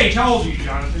this age, how old are you,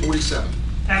 Jonathan? 47.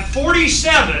 At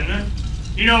 47,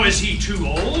 is he too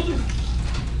old?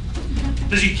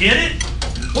 Does he get it?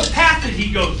 What path did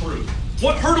he go through?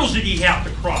 What hurdles did he have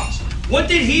to cross? What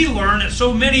did he learn that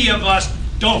so many of us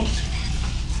don't?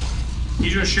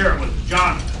 He's going to share it with us.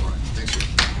 Jonathan. All right, thanks.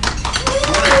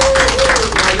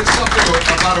 I did something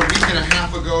about a week and a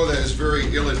half ago that is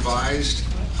very ill-advised.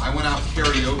 I went out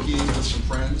karaoke with some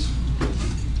friends,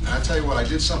 and I tell you what, I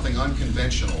did something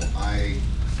unconventional. I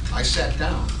sat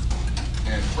down,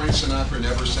 and Frank Sinatra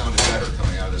never sounded better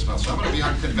coming out of his mouth. So I'm going to be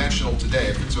unconventional today,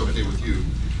 if it's okay with you.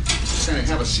 Just kind of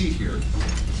have a seat here,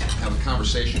 have a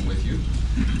conversation with you.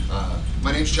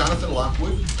 My name's Jonathan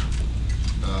Lockwood.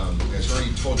 As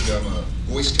already told you, I'm a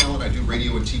voice talent. I do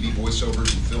radio and TV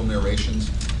voiceovers and film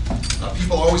narrations.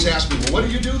 People always ask me, well, what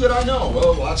do you do that I know?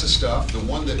 Well, lots of stuff. The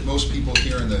one that most people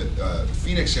here in the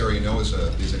Phoenix area know is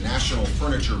a national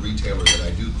furniture retailer that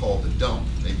I do called The Dump.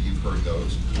 Maybe you've heard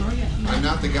those. Oh, yeah. I'm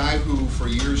not the guy who, for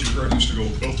years, you heard used to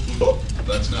go,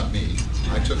 that's not me.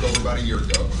 I took over about a year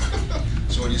ago.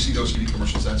 So when you see those TV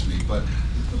commercials, that's me. But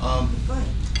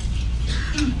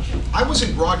I was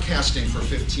in broadcasting for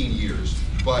 15 years,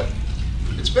 but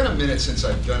it's been a minute since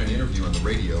I've done an interview on the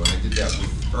radio, and I did that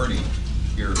with Ernie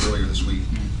here earlier this week.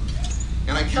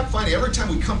 And I kept finding every time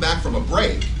we come back from a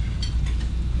break,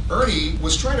 Ernie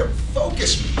was trying to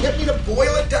focus me, get me to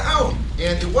boil it down.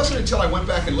 And it wasn't until I went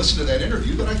back and listened to that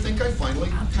interview that I think I finally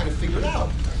kind of figured out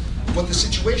what the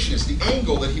situation is, the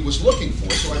angle that he was looking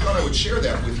for. So I thought I would share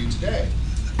that with you today.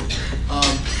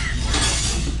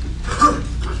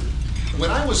 When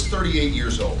I was 38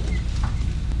 years old,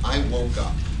 I woke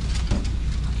up.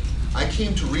 I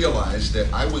came to realize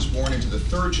that I was born into the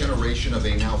third generation of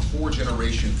a now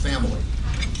four-generation family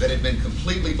that had been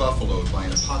completely buffaloed by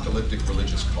an apocalyptic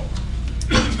religious cult.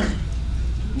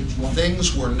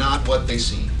 Things were not what they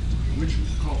seemed.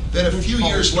 Then a few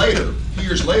years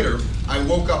later, I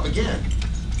woke up again.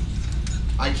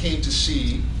 I came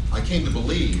to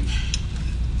believe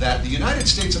that the United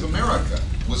States of America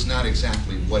was not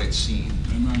exactly what it seemed.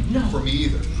 For me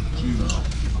either.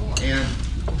 And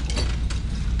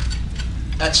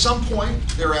at some point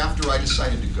thereafter, I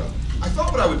decided to go. I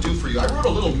thought what I would do for you, I wrote a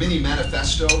little mini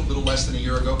manifesto a little less than a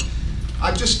year ago.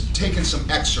 I've just taken some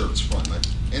excerpts from it,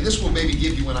 and this will maybe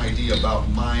give you an idea about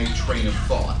my train of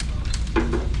thought.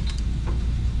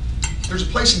 There's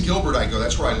a place in Gilbert I go,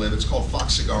 that's where I live, it's called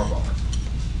Fox Cigar Bar.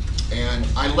 And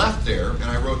I left there and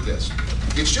I wrote this.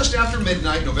 It's just after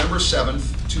midnight, November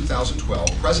 7th,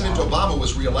 2012. President Obama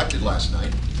was reelected last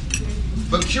night.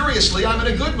 But curiously, I'm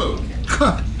in a good mood.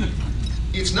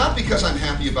 It's not because I'm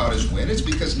happy about his win, it's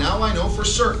because now I know for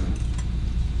certain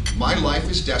my life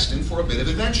is destined for a bit of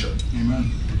adventure.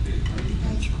 Amen.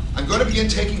 I'm going to begin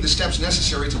taking the steps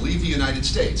necessary to leave the United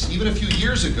States. Even a few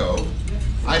years ago,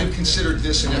 I'd have considered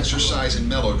this an exercise in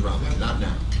melodrama, not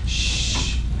now.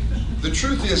 Shh. The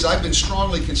truth is, I've been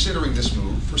strongly considering this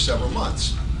move for several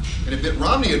months. And if Mitt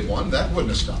Romney had won, that wouldn't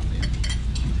have stopped me.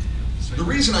 The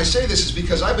reason I say this is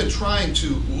because I've been trying to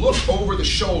look over the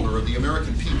shoulder of the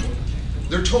American people.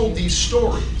 They're told these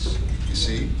stories, you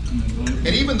see? And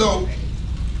even though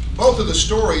both of the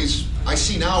stories I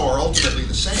see now are ultimately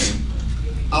the same,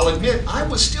 I'll admit I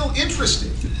was still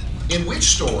interested in which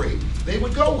story they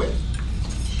would go with.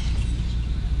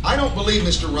 I don't believe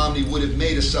Mr. Romney would have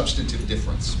made a substantive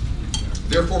difference.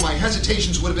 Therefore, my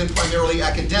hesitations would have been primarily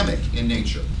academic in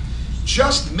nature.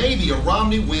 Just maybe a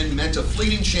Romney win meant a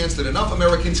fleeting chance that enough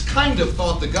Americans kind of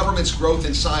thought the government's growth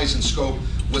in size and scope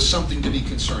was something to be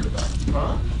concerned about.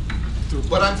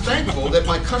 But I'm thankful that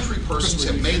my country persons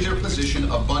have made their position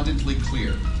abundantly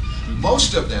clear.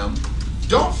 Most of them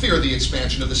don't fear the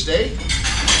expansion of the state.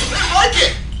 They like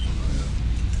it.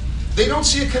 They don't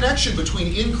see a connection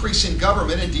between increasing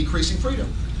government and decreasing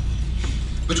freedom,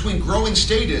 between growing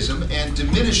statism and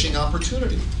diminishing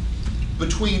opportunity,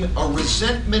 between a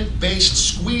resentment-based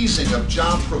squeezing of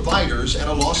job providers and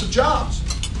a loss of jobs,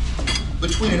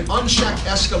 between an unchecked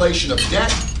escalation of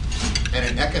debt and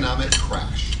an economic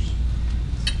crash.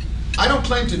 I don't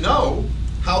claim to know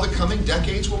how the coming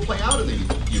decades will play out in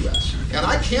the U.S., and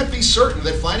I can't be certain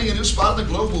that finding a new spot on the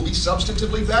globe will be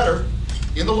substantively better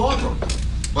in the long run.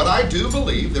 But I do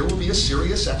believe there will be a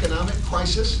serious economic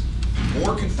crisis,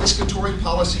 more confiscatory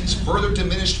policies, further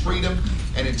diminished freedom,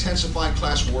 and intensified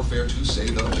class warfare, to say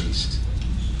the least.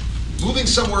 Moving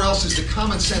somewhere else is the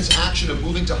common sense action of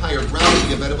moving to higher ground in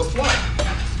the event of a flood.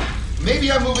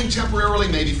 Maybe I'm moving temporarily,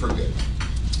 maybe for good.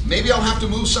 Maybe I'll have to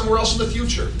move somewhere else in the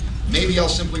future. Maybe I'll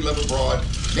simply live abroad.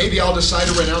 Maybe I'll decide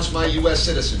to renounce my U.S.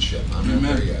 citizenship. I'm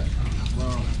not there yet.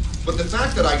 But the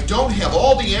fact that I don't have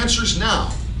all the answers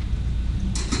now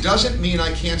doesn't mean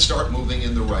I can't start moving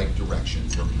in the right direction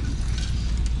for me.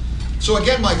 So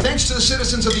again, my thanks to the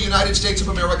citizens of the United States of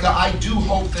America. I do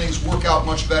hope things work out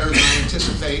much better than I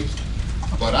anticipate,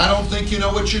 but I don't think you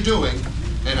know what you're doing,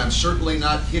 and I'm certainly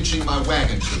not hitching my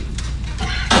wagon to you.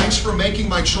 Thanks for making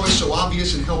my choice so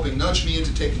obvious and helping nudge me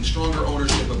into taking stronger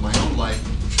ownership of my own life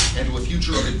and to a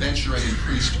future of adventure and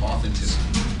increased authenticity.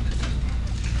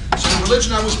 So the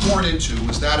religion I was born into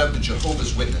was that of the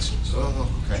Jehovah's Witnesses.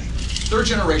 Okay. Third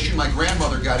generation, my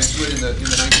grandmother got into it in the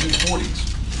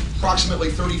 1940s. Approximately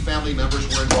 30 family members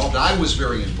were involved. I was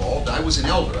very involved. I was an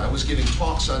elder. I was giving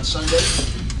talks on Sunday.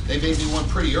 They made me one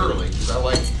pretty early because I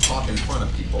like talking in front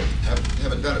of people.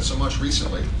 Haven't done it so much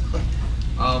recently.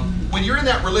 When you're in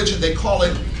that religion, they call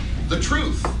it the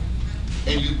truth.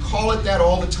 And you call it that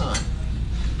all the time.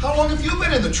 How long have you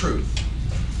been in the truth?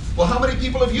 Well, how many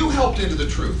people have you helped into the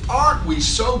truth? Aren't we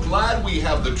so glad we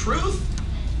have the truth?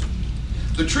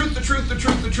 The truth, the truth, the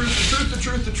truth, the truth, the truth, the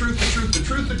truth, the truth, the truth, the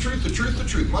truth, the truth, the truth, the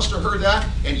truth. Must have heard that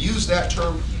and used that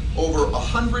term over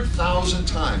 100,000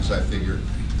 times, I figured,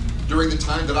 during the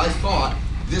time that I thought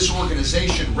this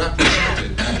organization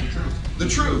represented the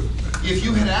truth. If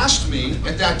you had asked me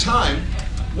at that time,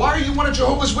 why are you one of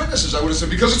Jehovah's Witnesses? I would have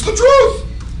said, because it's the truth.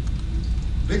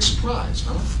 Big surprise,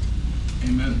 huh?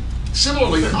 Amen.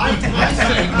 Similarly, I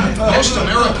think most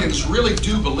Americans really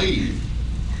do believe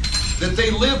that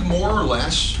they live more or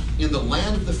less in the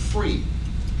land of the free,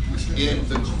 in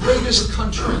the greatest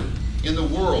country in the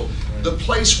world, the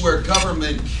place where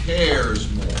government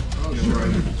cares more.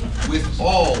 With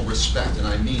all respect, and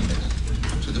I mean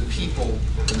that, to the people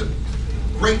and the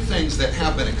great things that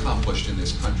have been accomplished in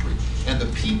this country, and the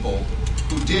people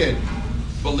who did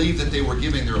believe that they were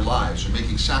giving their lives or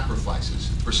making sacrifices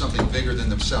for something bigger than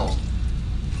themselves.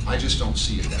 I just don't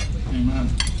see it that way. Amen.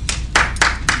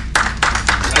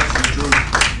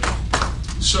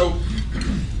 So,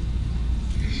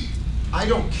 I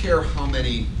don't care how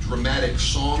many dramatic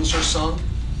songs are sung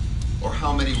or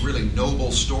how many really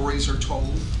noble stories are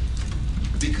told,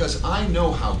 because I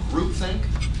know how groupthink,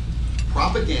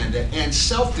 propaganda, and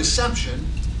self-deception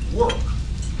work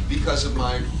because of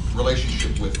my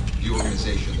relationship with the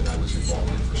organization that I was involved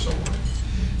in for so long.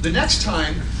 The next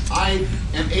time I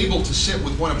am able to sit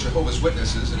with one of Jehovah's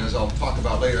Witnesses, and as I'll talk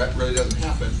about later, that really doesn't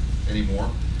happen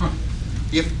anymore.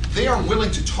 If they are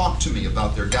willing to talk to me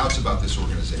about their doubts about this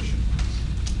organization,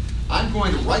 I'm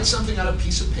going to write something on a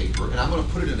piece of paper, and I'm going to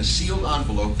put it in a sealed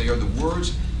envelope. They are the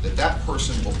words that that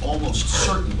person will almost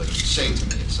certainly say to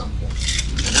me at some point.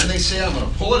 And then they say, I'm going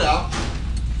to pull it out.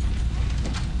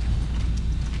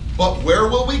 But where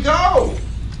will we go?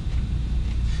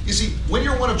 You see, when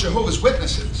you're one of Jehovah's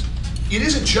Witnesses, it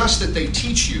isn't just that they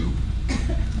teach you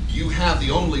you have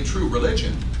the only true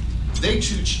religion. They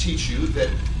teach you that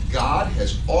God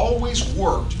has always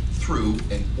worked through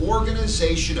an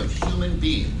organization of human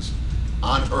beings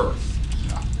on earth.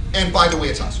 And by the way,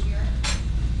 it's us.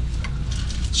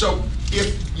 So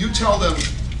if you tell them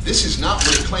this is not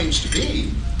what it claims to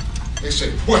be, they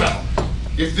say, well,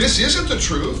 if this isn't the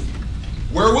truth,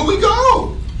 where will we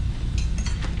go?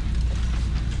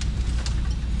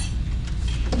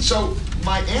 So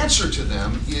my answer to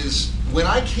them is, when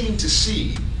I came to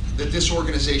see that this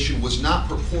organization was not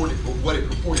what it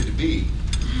purported to be,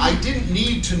 I didn't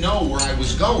need to know where I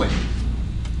was going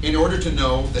in order to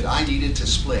know that I needed to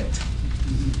split.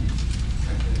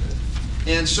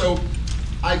 And so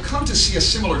I've come to see a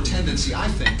similar tendency, I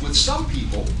think, with some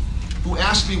people who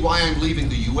ask me why I'm leaving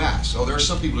the U.S. Oh, there are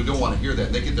some people who don't want to hear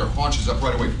that. They get their haunches up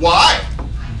right away. Why?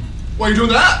 Why are you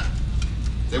doing that?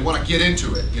 They want to get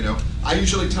into it, you know. I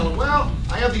usually tell them, well,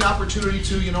 I have the opportunity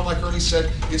to, you know, like Ernie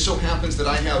said, it so happens that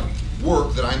I have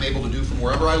work that I'm able to do from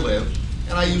wherever I live,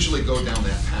 and I usually go down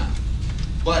that path.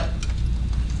 But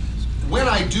when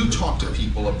I do talk to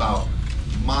people about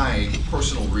my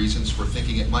personal reasons for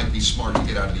thinking it might be smart to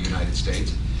get out of the United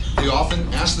States, they often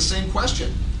ask the same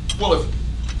question. Well,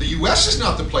 if the U.S. is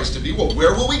not the place to be, well,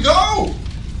 where will we go?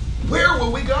 Where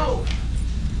will we go?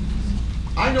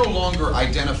 I no longer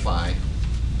identify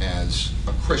as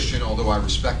a Christian, although I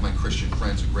respect my Christian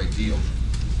friends a great deal.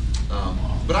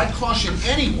 But I caution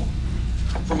anyone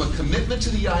from a commitment to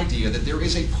the idea that there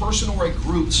is a person or a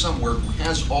group somewhere who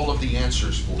has all of the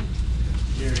answers for you.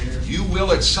 Here, here. You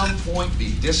will at some point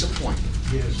be disappointed.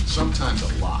 Yes. Sometimes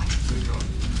a lot. Good God.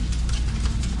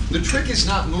 The trick is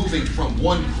not moving from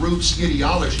one group's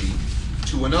ideology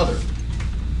to another.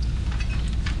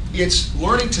 It's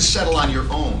learning to settle on your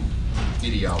own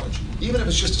ideology, even if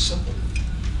it's just a simple one.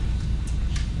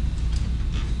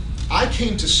 I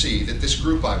came to see that this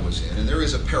group I was in, and there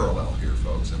is a parallel here,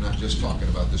 folks. I'm not just talking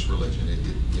about this religion.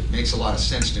 It makes a lot of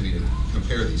sense to me to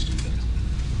compare these two things.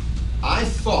 I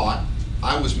thought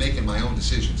I was making my own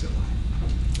decisions in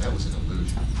life. That was an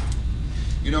illusion.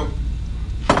 You know,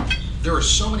 there are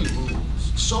so many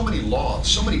rules, so many laws,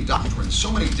 so many doctrines, so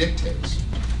many dictates.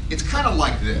 It's kind of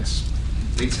like this.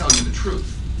 They tell you the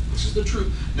truth. This is the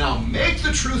truth. Now make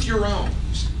the truth your own.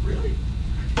 You say, really?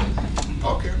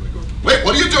 Okay, I'm going to go. Wait,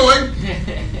 what are you doing?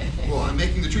 Well, I'm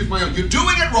making the truth my own. You're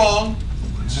doing it wrong.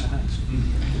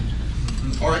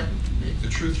 All right, make the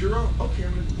truth your own. Okay,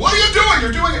 I'm going to. What are you doing?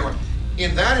 You're doing it wrong.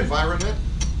 In that environment,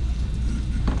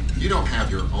 you don't have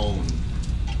your own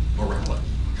morality.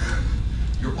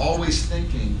 You're always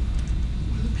thinking,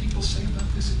 what do the people say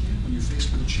about this again when you're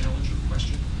faced with a challenge or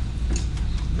question?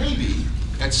 Maybe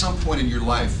at some point in your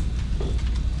life,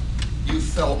 you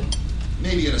felt,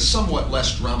 maybe in a somewhat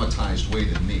less dramatized way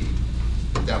than me,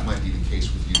 that might be the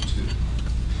case with you too.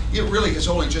 It really has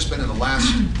only just been in the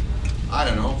last, I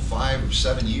don't know, 5 or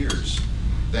 7 years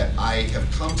that I have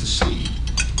come to see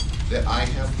that I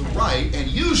have the right and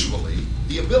usually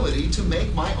the ability to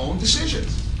make my own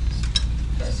decisions.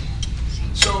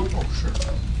 So,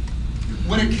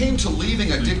 when it came to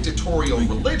leaving a dictatorial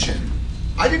religion,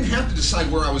 I didn't have to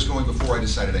decide where I was going before I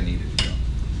decided I needed to go.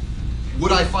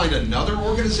 Would I find another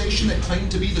organization that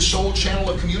claimed to be the sole channel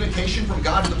of communication from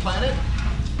God to the planet?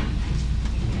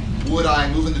 Would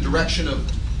I move in the direction of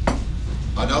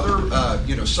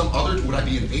another, some other, would I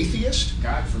be an atheist?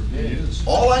 God forbid.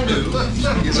 All I knew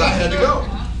is I had to go.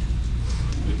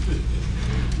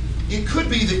 It could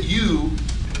be that you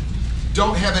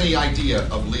don't have any idea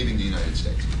of leaving the United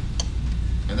States,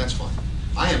 and that's fine.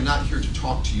 I am not here to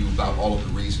talk to you about all of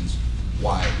the reasons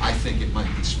why I think it might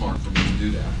be smart for me to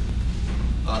do that.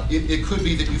 It could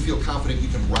be that you feel confident you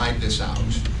can ride this out,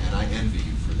 and I envy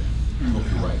you for that. I hope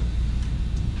you're right.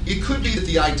 It could be that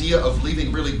the idea of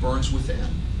leaving really burns within,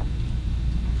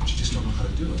 but you just don't know how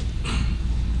to do it.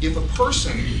 If a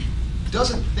person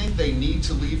doesn't think they need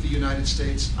to leave the United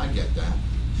States, I get that.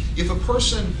 If a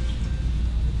person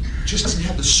just doesn't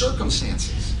have the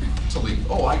circumstances to leave,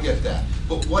 oh, I get that.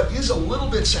 But what is a little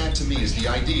bit sad to me is the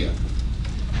idea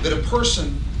that a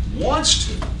person wants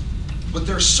to, but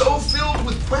they're so filled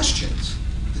with questions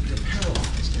that they're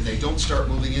paralyzed and they don't start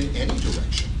moving in any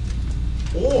direction.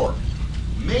 Or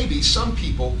maybe some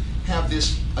people have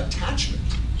this attachment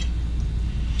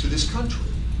to this country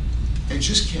and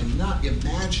just cannot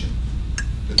imagine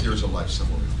that there's a life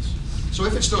somewhere else. So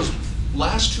if it's those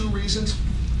last two reasons,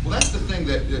 well, that's the thing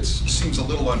that seems a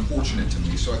little unfortunate to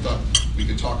me, so I thought we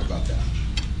could talk about that.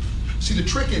 See, the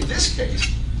trick in this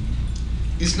case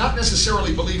is not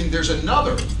necessarily believing there's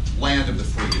another land of the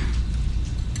free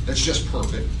that's just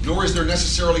perfect, nor is there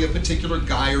necessarily a particular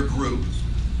guy or group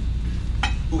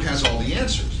who has all the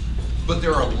answers. But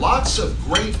there are lots of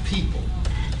great people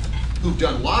who've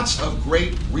done lots of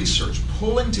great research,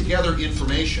 pulling together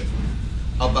information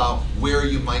about where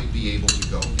you might be able to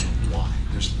go and why.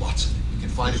 There's lots of it. You can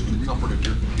find it from the comfort of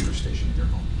your computer station in your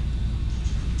home.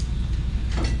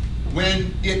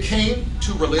 When it came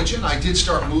to religion, I did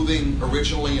start moving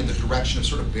originally in the direction of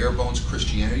sort of bare bones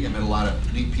Christianity. I met a lot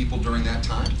of neat people during that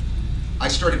time. I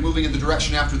started moving in the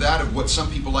direction after that of what some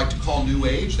people like to call New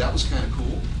Age. That was kind of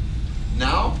cool.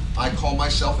 Now, I call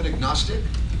myself an agnostic.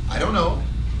 I don't know.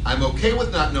 I'm okay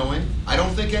with not knowing. I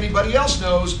don't think anybody else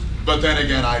knows, but then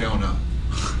again, I don't know.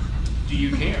 Do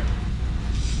you care?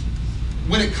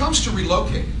 When it comes to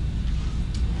relocating,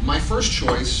 my first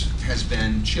choice has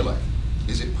been Chile.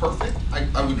 Is it perfect?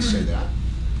 I wouldn't say that.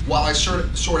 While I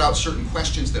sort out certain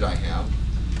questions that I have,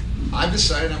 I've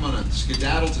decided I'm going to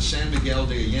skedaddle to San Miguel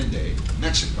de Allende,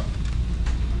 Mexico.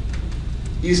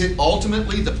 Is it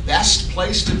ultimately the best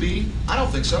place to be? I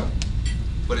don't think so.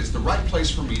 But it's the right place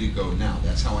for me to go now.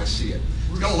 That's how I see it.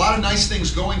 It's got a lot of nice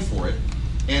things going for it,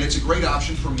 and it's a great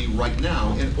option for me right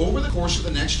now. And over the course of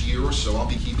the next year or so, I'll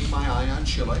be keeping my eye on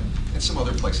Chile and some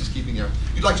other places, keeping there.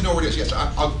 You'd like to know where it is? Yes,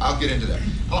 I'll get into that.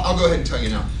 I'll go ahead and tell you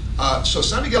now. So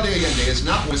San Miguel de Allende is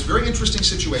not it's a very interesting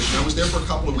situation. I was there for a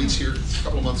couple of weeks here, a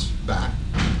couple of months back,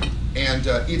 and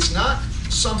it's not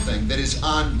something that is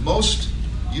on most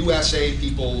USA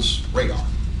people's radar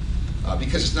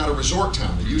because it's not a resort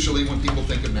town. And usually when people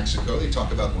think of Mexico, they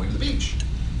talk about going to the beach.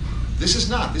 This is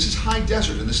not. This is high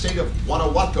desert in the state of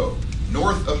Guanajuato,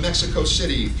 north of Mexico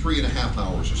City, 3.5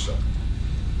 hours or so.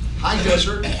 High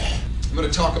desert. I'm going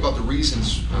to talk about the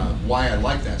reasons why I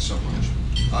like that so much.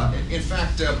 In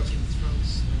fact,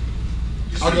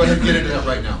 I'll go ahead and get into that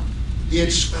right now.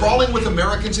 It's crawling with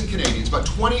Americans and Canadians. About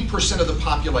 20% of the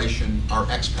population are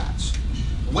expats.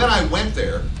 When I went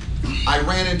there, I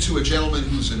ran into a gentleman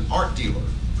who's an art dealer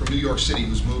from New York City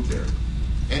who's moved there.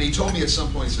 And he told me at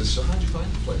some point, he says, so how'd you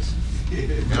find the place?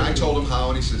 And I told him how,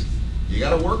 and he says, you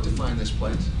got to work to find this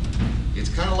place. It's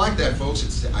kind of like that,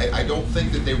 folks. I don't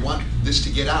think that they want this to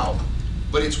get out,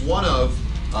 but it's one of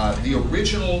the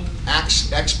original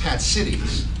expat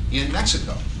cities in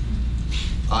Mexico.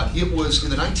 It was in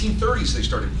the 1930s they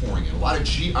started pouring in. A lot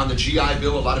of on the GI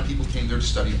Bill, a lot of people came there to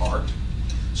study art.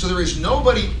 So there is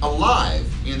nobody alive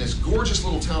in this gorgeous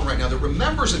little town right now that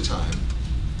remembers a time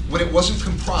when it wasn't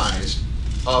comprised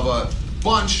of a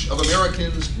bunch of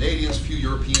Americans, Canadians, a few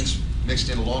Europeans mixed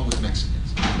in along with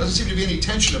Mexicans. Doesn't seem to be any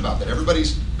tension about that.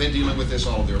 Everybody's been dealing with this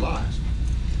all of their lives.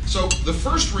 So the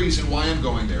first reason why I'm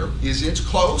going there is it's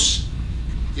close.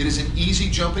 It is an easy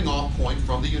jumping off point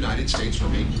from the United States for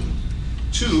me.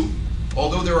 Two,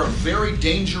 although there are very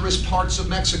dangerous parts of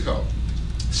Mexico,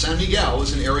 San Miguel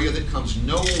is an area that comes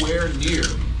nowhere near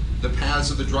the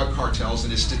paths of the drug cartels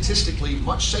and is statistically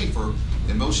much safer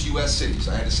than most U.S. cities.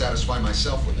 I had to satisfy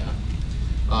myself with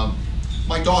that.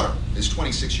 My daughter is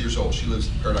 26 years old. She lives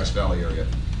in the Paradise Valley area.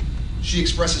 She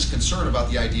expresses concern about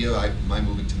the idea of my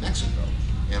moving to Mexico.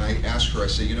 And I asked her, I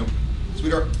say, you know,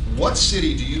 sweetheart, what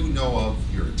city do you know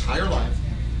of your entire life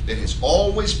that has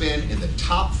always been in the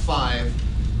top 5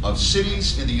 of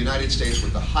cities in the United States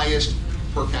with the highest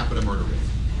per capita murder rate?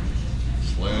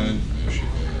 Flint, Michigan.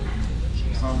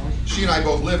 She and I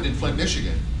both lived in Flint,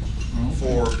 Michigan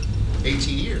for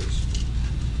 18 years.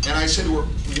 And I said to her,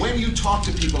 when you talk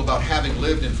to people about having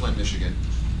lived in Flint, Michigan,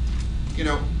 you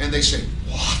know, and they say,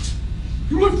 what?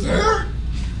 You lived there?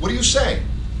 What do you say?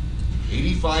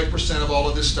 85% of all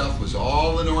of this stuff was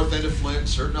all in the north end of Flint,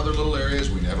 certain other little areas.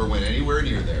 We never went anywhere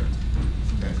near there.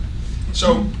 Okay?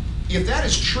 So if that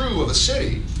is true of a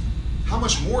city, how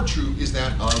much more true is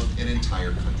that of an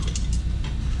entire country?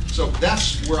 So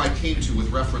that's where I came to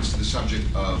with reference to the subject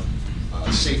of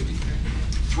safety.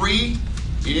 3,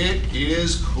 it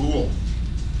is cool.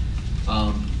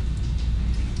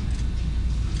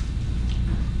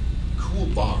 Cool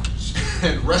bars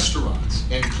and restaurants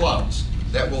and clubs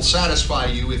that will satisfy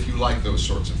you if you like those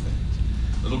sorts of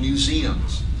things. Little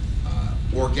museums,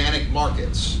 organic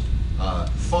markets,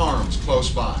 farms close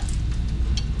by.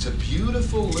 It's a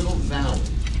beautiful little valley,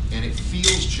 and it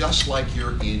feels just like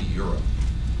you're in Europe.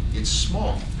 It's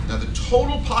small. Now the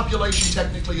total population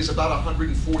technically is about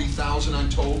 140,000, I'm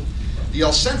told, The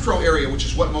El Centro area, which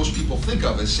is what most people think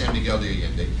of as San Miguel de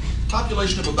Allende,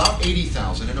 population of about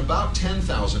 80,000, and about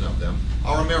 10,000 of them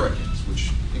are Americans,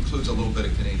 which includes a little bit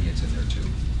of Canadians in there too.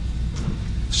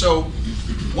 So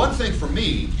one thing for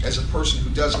me, as a person who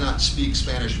does not speak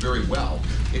Spanish very well,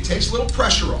 it takes a little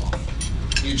pressure off.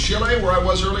 In Chile, where I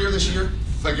was earlier this year,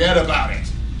 forget about it,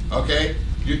 okay?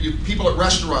 People at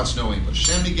restaurants know English.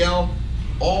 San Miguel,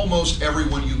 almost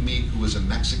everyone you meet who is a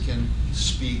Mexican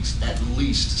speaks at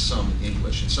least some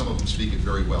English, and some of them speak it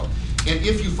very well. And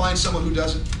if you find someone who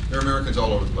doesn't, there are Americans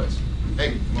all over the place.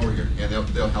 Hey, come over here, and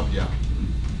they'll help you out.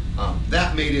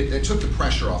 That took the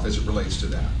pressure off as it relates to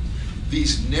that.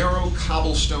 These narrow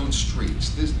cobblestone streets,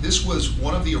 this was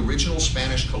one of the original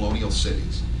Spanish colonial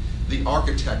cities. The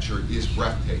architecture is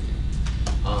breathtaking.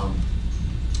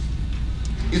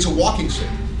 It's a walking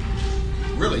city.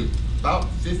 Really, about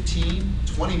 15,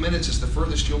 20 minutes is the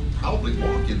furthest you'll probably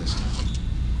walk in this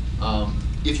town.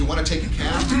 If you want to take a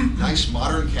cab, nice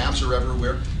modern cabs are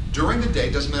everywhere. During the day,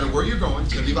 doesn't matter where you're going,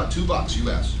 it's going to be about $2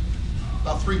 US.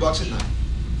 About $3 at night.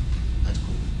 That's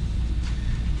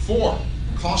cool. 4,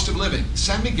 cost of living.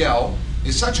 San Miguel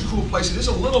is such a cool place. It is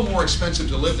a little more expensive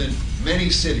to live than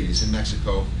many cities in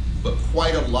Mexico, but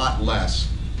quite a lot less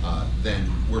than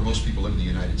where most people live in the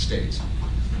United States.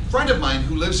 A friend of mine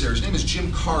who lives there, his name is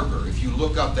Jim Carger. If you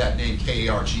look up that name,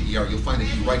 K-A-R-G-E-R, you'll find that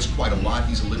he writes quite a lot.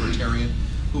 He's a libertarian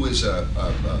who is an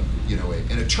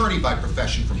attorney by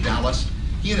profession from Dallas.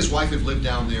 He and his wife have lived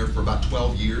down there for about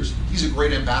 12 years. He's a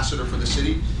great ambassador for the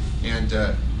city, and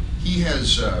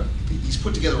he's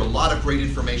put together a lot of great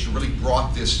information, really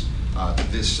brought this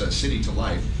city to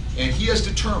life. And he has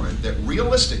determined that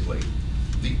realistically,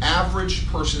 the average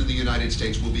person in the United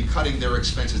States will be cutting their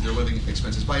expenses, their living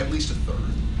expenses, by at least a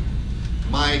third.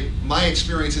 My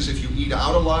experience is if you eat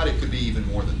out a lot, it could be even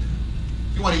more than that.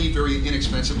 If you want to eat very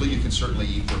inexpensively, you can certainly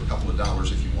eat for a couple of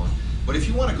dollars if you want. But if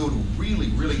you want to go to really,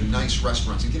 really nice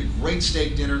restaurants and get a great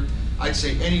steak dinner, I'd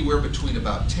say anywhere between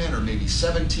about $10 or maybe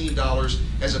 $17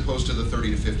 as opposed to the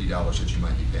 $30 to $50 that you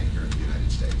might be paying here in the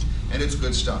United States. And it's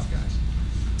good stuff, guys.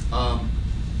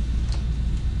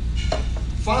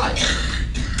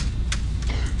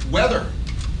 5, weather.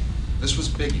 This was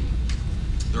biggie.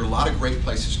 There are a lot of great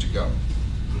places to go,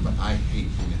 but I hate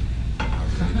humidity. I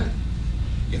really do.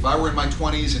 If I were in my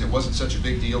 20s and it wasn't such a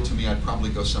big deal to me, I'd probably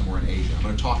go somewhere in Asia. I'm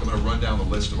going to run down the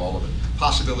list of all of the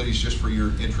possibilities just for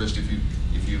your interest if you've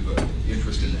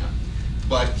interest in that.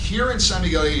 But here in San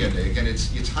Miguel de Allende, again,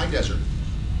 it's high desert.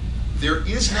 There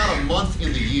is not a month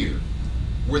in the year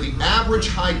where the average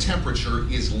high temperature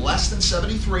is less than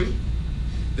 73.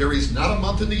 There is not a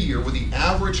month in the year where the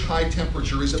average high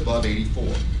temperature is above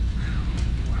 84.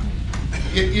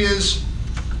 It is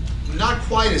not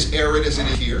quite as arid as it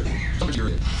is here,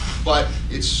 but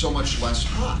it's so much less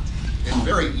hot. It's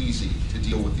very easy to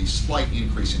deal with the slight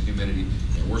increase in humidity,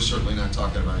 and we're certainly not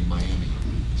talking about Miami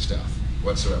stuff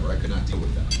whatsoever. I could not deal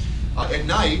with that. At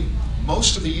night,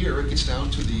 most of the year, it gets down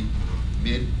to the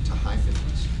mid to high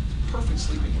 50s. Perfect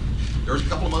sleeping weather. There's a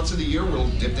couple of months of the year where it'll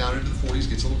dip down into the 40s,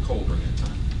 gets a little colder in that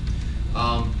time.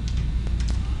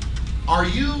 Are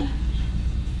you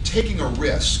taking a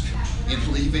risk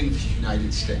in leaving the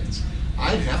United States?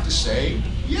 I'd have to say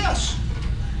yes.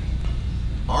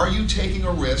 Are you taking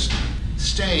a risk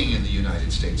staying in the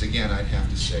United States? Again, I'd have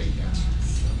to say yes.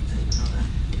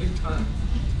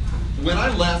 When I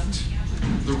left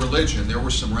the religion, there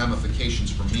were some ramifications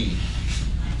for me.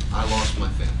 I lost my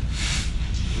family.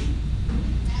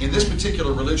 In this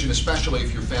particular religion, especially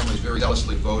if your family is very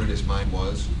zealously devoted as mine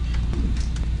was,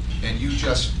 and you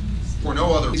just, for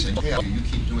no other reason, you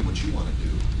keep doing what you want to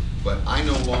do. But I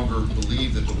no longer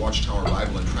believe that the Watchtower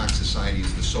Bible and Tract Society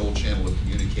is the sole channel of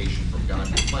communication from God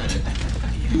to the planet.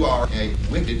 You are a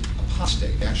wicked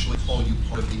apostate. They actually call you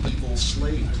part of the evil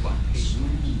slave class.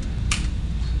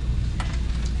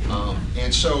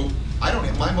 And so, I don't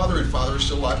have, my mother and father are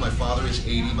still alive. My father is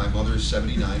 80, my mother is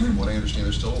 79. From what I understand,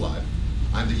 they're still alive.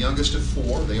 I'm the youngest of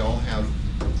 4. They all have,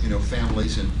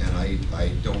 families, and I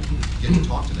don't get to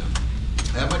talk to them.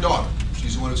 I have my daughter.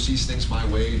 She's the one who sees things my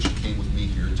way, and she came with me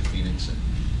here to Phoenix, and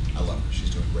I love her. She's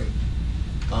doing great.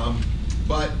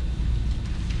 But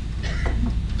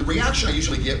the reaction I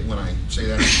usually get when I say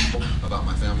that to people about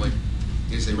my family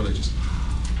is they really just,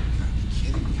 oh, you gotta be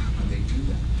kidding me, how can they do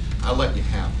that? I'll let you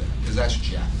have that, because that's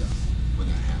jacked up when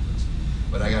that happens.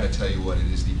 But I gotta tell you what, it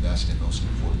is the best and most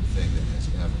important thing that has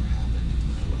ever happened in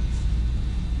my life.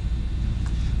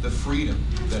 The freedom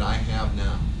that I have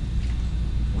now,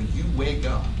 when you wake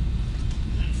up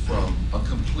from a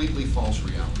completely false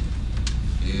reality,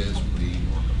 is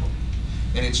remarkable.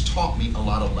 And it's taught me a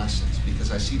lot of lessons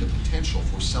because I see the potential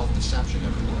for self-deception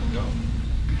everywhere I go.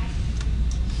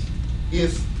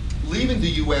 If leaving the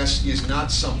U.S. is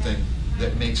not something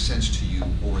that makes sense to you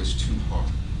or is too hard,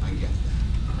 I get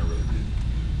that. I really do.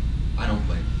 I don't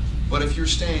blame you. But if you're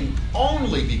staying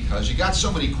only because you got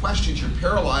so many questions, you're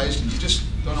paralyzed, and you just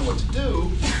don't know what to do,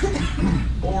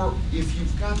 or if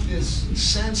you've got this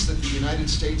sense that the United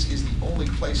States is the only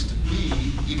place to be,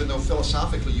 even though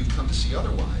philosophically you've come to see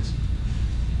otherwise,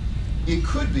 it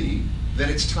could be that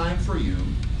it's time for you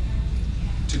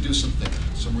to do some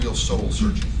thinking, some real soul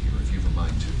searching here, if you've a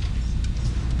mind to.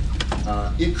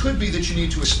 It could be that you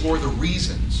need to explore the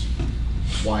reasons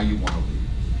why you want to leave,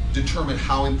 determine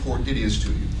how important it is to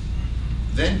you,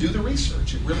 then do the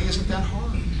research. It really isn't that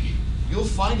hard. You'll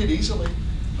find it easily.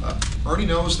 Ernie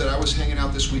knows that I was hanging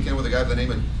out this weekend with a guy by the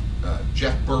name of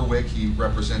Jeff Berwick. He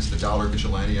represents the Dollar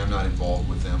Vigilante. I'm not involved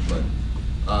with them, but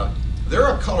they're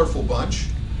a colorful bunch.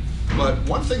 But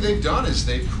one thing they've done is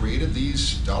they've created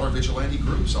these Dollar Vigilante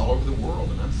groups all over the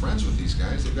world, and I'm friends with these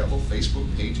guys. They've got little Facebook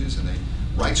pages, and they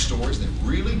write stories. They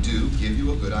really do give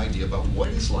you a good idea about what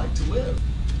it's like to live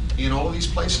in all of these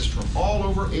places, from all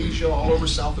over Asia, all over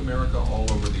South America, all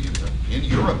over in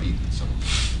Europe even.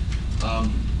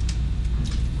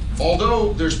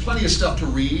 Although there's plenty of stuff to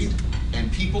read and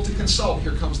people to consult,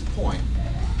 here comes the point.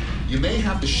 You may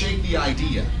have to shake the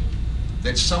idea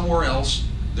that somewhere else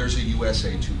there's a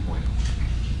USA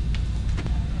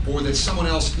 2.0, or that someone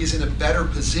else is in a better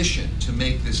position to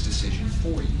make this decision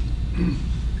for you.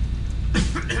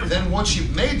 Then once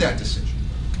you've made that decision,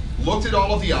 looked at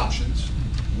all of the options,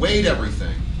 weighed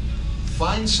everything,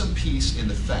 find some peace in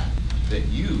the fact that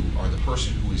you are the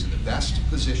person who is in the best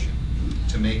position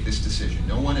to make this decision.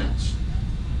 No one else.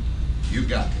 You've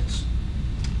got this.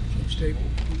 You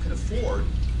can afford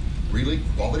really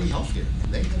quality health care.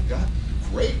 They have got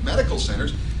great medical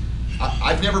centers.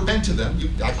 I've never been to them.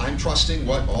 I'm trusting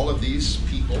what all of these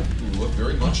people who look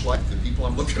very much like the people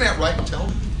I'm looking at right now tell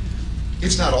me.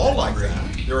 It's not all like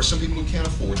that. There are some people who can't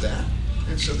afford that.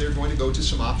 And so they're going to go to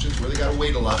some options where they got to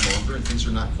wait a lot longer and things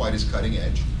are not quite as cutting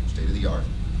edge, state of the art.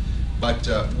 But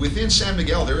within San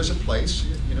Miguel, there is a place,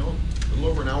 a little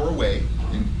over an hour away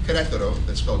in Querétaro,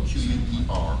 that's spelled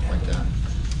Q-U-E-R, like that.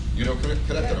 You know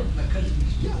Querétaro?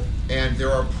 Yeah. And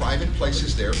there are private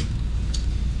places there.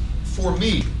 For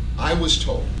me, I was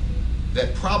told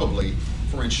that probably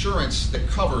for insurance that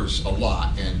covers a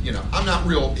lot, and I'm not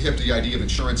real hip to the idea of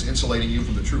insurance insulating you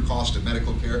from the true cost of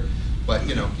medical care, but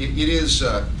it is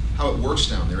how it works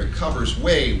down there. It covers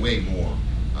way, way more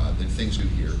than things do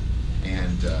here.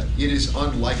 And it is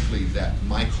unlikely that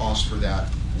my cost for that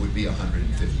would be $150 a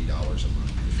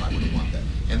month if I would want that.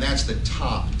 And that's the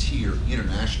top tier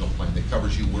international plan that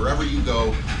covers you wherever you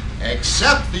go,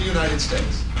 except the United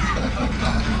States.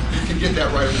 You can get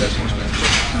that right over that source benefit.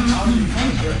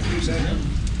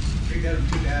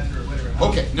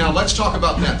 Okay, now let's talk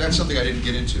about that. That's something I didn't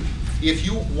get into. If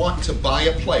you want to buy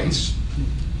a place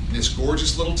in this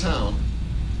gorgeous little town,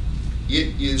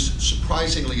 it is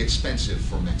surprisingly expensive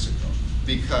for Mexico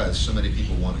because so many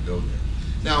people want to go there.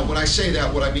 Now, when I say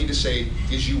that, what I mean to say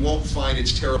is you won't find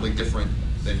it's terribly different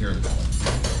than here in the Valley.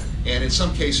 And in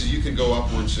some cases, you can go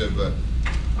upwards of $250,000,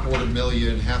 $500,000, $1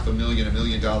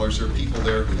 million. There are people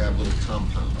there who have little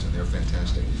compounds, and they're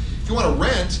fantastic. If you want to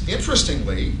rent,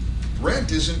 interestingly,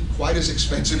 rent isn't quite as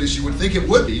expensive as you would think it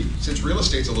would be, since real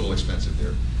estate's a little expensive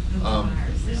there.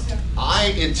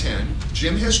 I intend,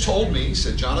 Jim has told me, he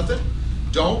said, Jonathan,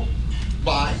 don't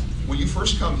buy when you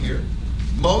first come here.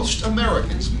 Most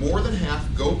Americans, more than half,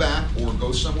 go back or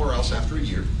go somewhere else after a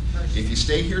year. If you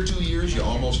stay here 2 years, you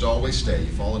almost always stay.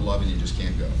 You fall in love and you just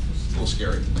can't go. It's a little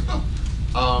scary.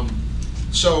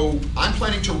 So I'm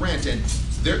planning to rent, and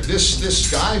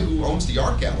this guy who owns the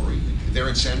art gallery there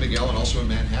in San Miguel and also in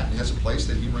Manhattan has a place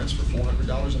that he rents for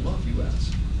 $400 a month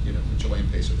U.S. Chilean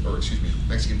pesos, or excuse me,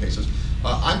 Mexican pesos.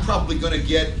 I'm probably going to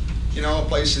get a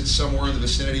place that's somewhere in the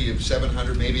vicinity of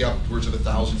 $700, maybe upwards of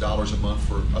 $1,000 a month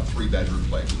for a 3-bedroom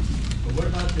place. But what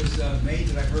about this maid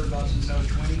that I've heard about since I was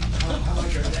 20? How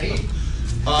much are they?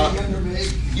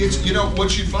 It's,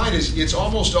 what you find is it's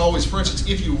almost always, for instance,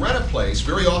 if you rent a place,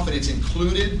 very often it's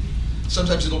included.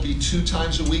 Sometimes it'll be 2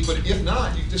 times a week, but if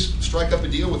not, you just strike up a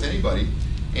deal with anybody.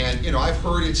 And I've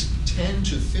heard it's $10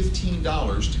 to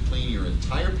 $15 to clean your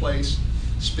entire place,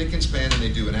 spick and span, and they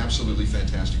do an absolutely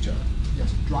fantastic job.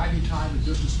 Yes, driving time and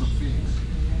distance from Phoenix.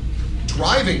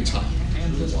 Driving time.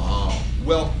 Wow.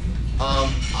 Well,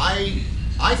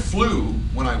 I flew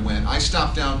when I went. I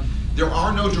stopped down. There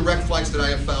are no direct flights that I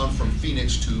have found from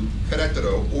Phoenix to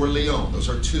Querétaro or León. Those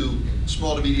are 2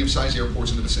 small to medium-sized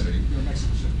airports in the vicinity. You're in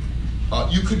Mexico City.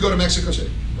 You could go to Mexico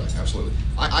City. Right, absolutely.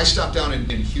 I stopped down in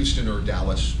Houston or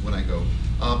Dallas when I go.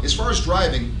 As far as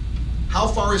driving, how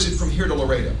far is it from here to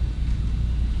Laredo?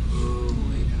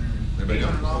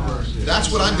 Everybody know?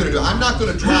 That's what I'm gonna do. I'm not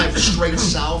gonna drive straight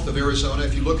south of Arizona.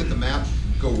 If you look at the map,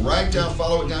 go right down,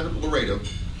 follow it down to Laredo.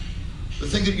 The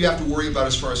thing that you have to worry about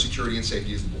as far as security and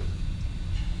safety is the border.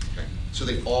 Okay? So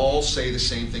they all say the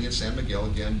same thing in San Miguel.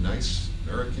 Again, nice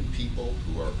American people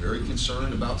who are very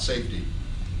concerned about safety.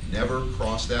 Never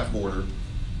cross that border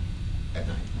at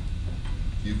night.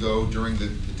 You go during the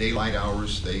daylight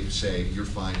hours, they say you're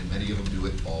fine, and many of them do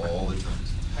it all the time.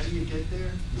 How do you get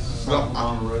there?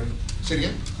 Well, say it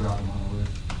again? South of Monterey.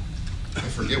 I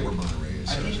forget where Monterey is.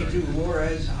 I think you do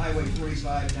Juarez, Highway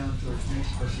 45 down towards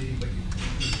Mexico City, but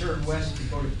you turn west to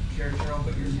go to Carretero,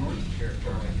 but you're north of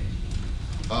Carretero,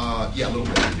 I think. Yeah, a little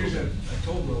bit. There's a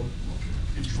toll road.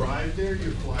 You drive there,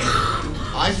 you fly there?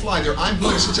 I fly there. I'm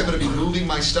going, since I'm going to be moving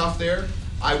my stuff there,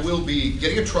 I will be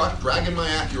getting a truck, dragging my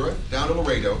Acura down to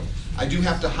Laredo. I do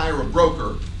have to hire a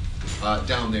broker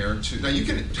down there to, now you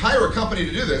can hire a company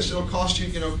to do this. It'll cost you,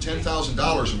 $10,000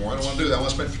 or more. I don't want to do that. I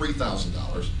want to spend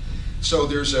 $3,000. So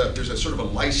there's a sort of a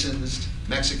licensed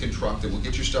Mexican truck that will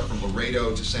get your stuff from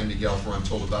Laredo to San Miguel for, I'm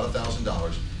told, about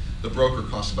 $1,000. The broker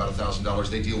costs about $1,000.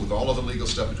 They deal with all of the legal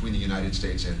stuff between the United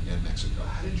States and Mexico.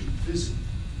 How did you visit?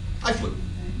 I flew.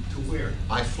 To where?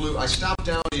 I stopped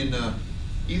down in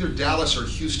either Dallas or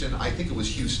Houston. I think it was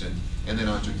Houston, and then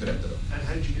on to Querétaro. And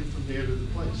how did you get from there to the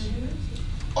place?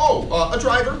 Oh, a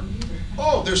driver.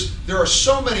 Oh, there are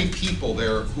so many people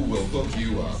there who will hook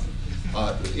you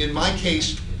up. In my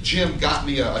case, Jim got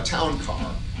me a town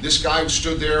car. This guy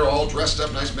stood there all dressed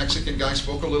up, nice Mexican guy,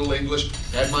 spoke a little English,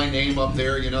 had my name up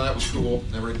there, that was cool.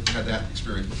 Never had that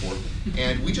experience before.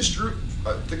 And we just drew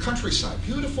the countryside,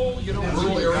 beautiful,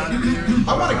 rural area.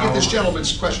 I want to get this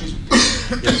gentleman's question.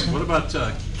 Yes. What about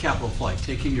capital flight?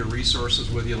 Taking your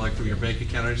resources with you, like from your bank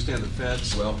account? I understand the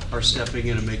feds are stepping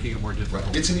in and making it more difficult.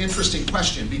 Right. It's an interesting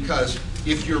question because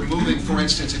if you're moving, for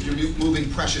instance, if you're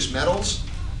moving precious metals,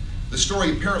 the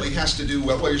story apparently has to do,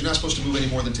 well, you're not supposed to move any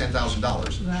more than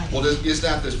 $10,000. Right. Well, is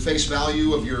that the face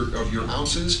value of your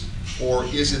ounces, or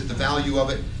is it the value of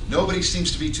it? Nobody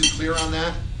seems to be too clear on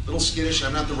that. A little skittish, and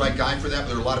I'm not the right guy for that, but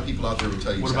there are a lot of people out there who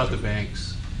tell you What exactly. about the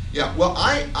banks? Yeah, well,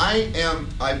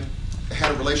 I've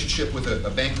had a relationship with a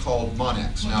bank called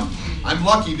Monex. Now, I'm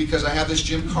lucky because I have this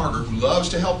Jim Carter who loves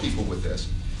to help people with this,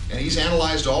 and he's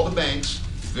analyzed all the banks,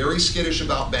 very skittish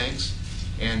about banks.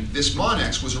 And this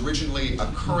Monex was originally a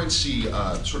currency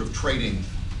sort of trading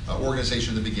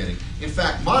organization in the beginning. In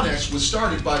fact, Monex was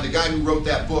started by the guy who wrote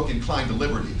that book, Inclined to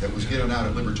Liberty, that was given out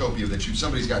at Libertopia that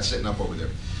somebody's got sitting up over there.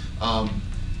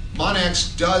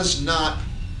 Monex does not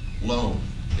loan.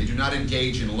 They do not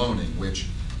engage in loaning, which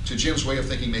to Jim's way of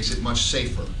thinking makes it much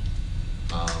safer.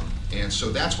 And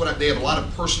so that's what they have a lot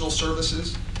of personal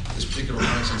services, this particular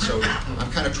Monex, and so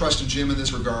I'm kind of trusting Jim in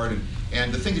this regard.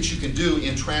 And the thing that you can do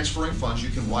in transferring funds, you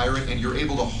can wire it, and you're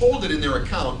able to hold it in their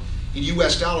account in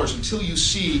U.S. dollars until you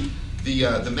see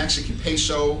the Mexican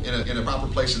peso in a proper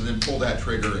place, and then pull that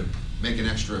trigger and make an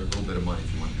extra little bit of money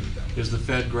if you want to do it that way. Is the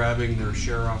Fed grabbing their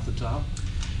share off the top?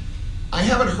 I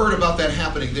haven't heard about that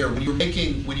happening there. When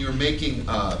you're making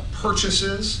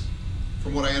purchases,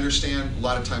 from what I understand, a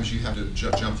lot of times you have to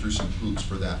jump through some hoops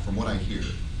for that, from what I hear.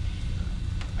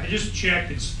 I just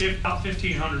checked, it's about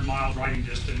 1,500 miles riding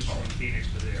distance from Phoenix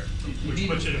to there, which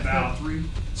puts it about.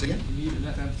 Say again? You need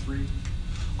an FM3?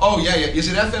 Oh, yeah.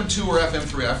 Is it FM2 or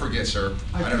FM3? I forget, sir.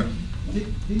 I don't know.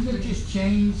 Didn't it just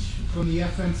change from the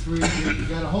FM3? You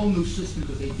got a whole new system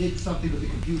because they did something with the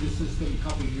computer system a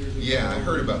couple of years ago. Yeah, I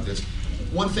heard about this.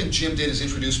 One thing Jim did is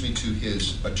introduce me to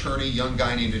his attorney, young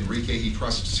guy named Enrique. He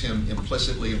trusts him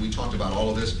implicitly, and we talked about all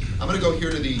of this. I'm going to go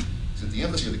here to the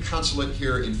embassy or the consulate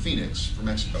here in Phoenix for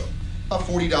Mexico. About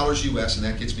 $40 US, and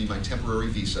that gets me my temporary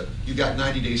visa. You've got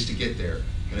 90 days to get there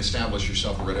and establish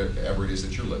yourself wherever it is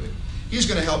that you're living. He's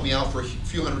going to help me out for a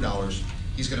few $100s.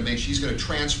 He's going to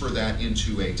transfer that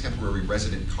into a temporary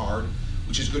resident card,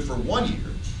 which is good for 1 year.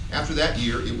 After that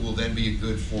year, it will then be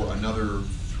good for another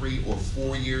 3 or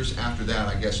 4 years. After that,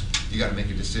 I guess you got to make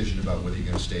a decision about whether you're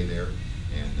going to stay there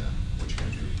and what you're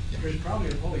going to do. Yeah. There's probably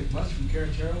a public bus from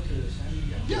Carretero to San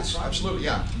Miguel. Yes, absolutely.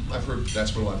 Yeah, I've heard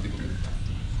that's what a lot of people do.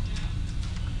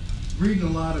 Reading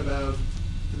a lot about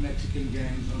the Mexican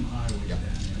gangs on the highways Yeah. down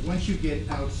there. Once you get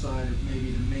outside of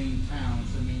maybe the main towns,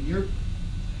 I mean, you're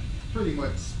pretty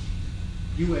much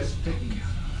U.S. picking.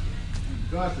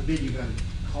 And God forbid you got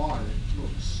a car that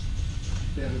looks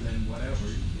better than whatever.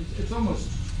 It's almost.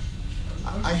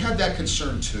 I had that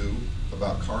concern too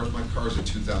about cars. My car's a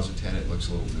 2010. It looks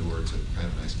a little newer. It's a kind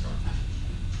of nice car.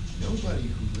 Nobody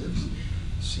who lives there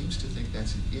seems to think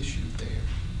that's an issue there.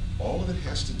 All of it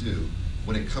has to do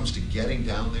when it comes to getting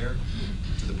down there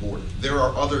to the border. There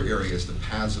are other areas, the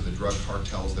paths of the drug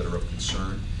cartels, that are of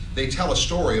concern. they tell a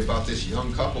story about this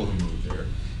young couple who moved there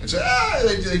and said,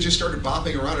 they just started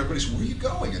bopping around. Everybody said, where are you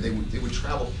going? And they would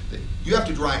travel. You have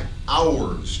to drive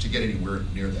hours to get anywhere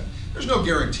near that. There's no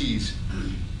guarantees,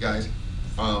 guys.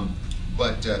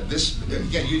 But this,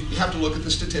 again, you have to look at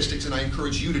the statistics, and I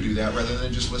encourage you to do that rather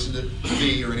than just listen to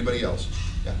me or anybody else.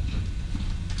 Yeah.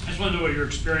 I just want to know what your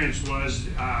experience was.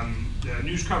 The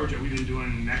news coverage that we've been doing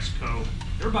in Mexico,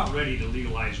 they're about ready to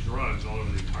legalize drugs all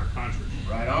over the entire country.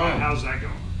 Right on. How's that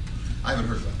going? I haven't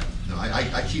heard about that. No,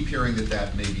 I keep hearing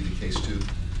that may be the case too.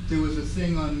 There was a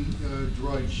thing on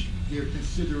Drudge, they're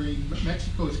considering,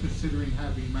 Mexico is considering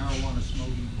having marijuana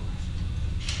smoking parks.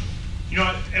 You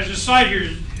know, as a side here,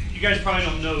 you guys probably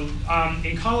don't know,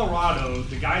 in Colorado,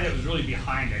 the guy that was really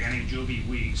behind it, a guy named Joe B.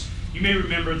 Weeks, you may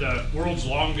remember the world's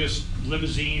longest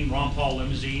limousine, Ron Paul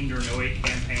limousine during the 08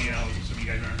 campaign. I don't know if some of you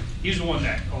guys remember. He's the one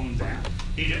that owned that.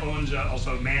 He owns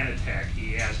also Manatech.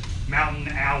 He has Mountain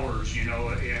Hours, you know,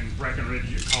 in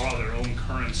Breckenridge, Colorado, their own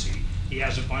currency. He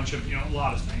has a bunch of, you know, a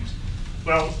lot of things.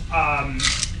 Well,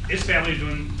 his family is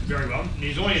doing very well, and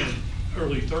he's only in his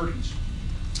early 30s.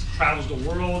 Travels the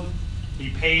world. He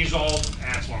pays all.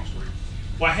 That's a long story.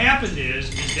 What happened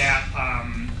is that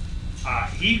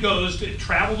he goes to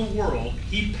travel the world.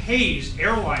 He pays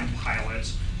airline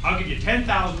pilots. I'll give you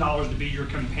 $10,000 to be your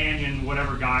companion,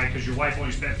 whatever guy, because your wife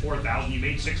only spent $4,000. You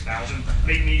made $6,000.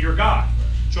 Make me your guy.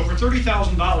 So for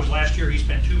 $30,000 last year, he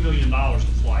spent $2 million to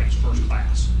fly his first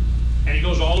class. And he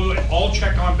goes all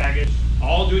checked on baggage,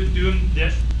 all doing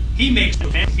this. He makes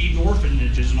feeding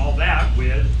orphanages and all that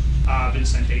with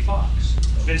Vicente Fox.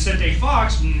 Vicente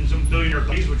Fox and some billionaire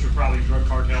buddies, which are probably drug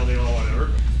cartel, they all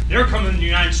whatever. They're coming to the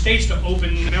United States to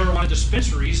open marijuana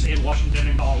dispensaries in Washington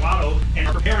and Colorado and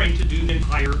are preparing to do the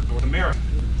entire North America.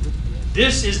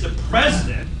 This is the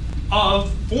president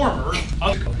of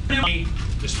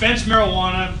dispense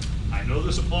marijuana. I know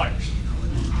the suppliers.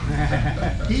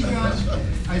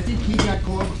 I think he got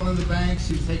caught with one of the banks.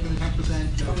 He's taking the 10%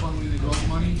 funneling the drug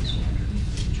money.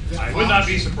 I would not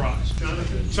be surprised.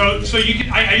 So you can.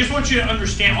 I just want you to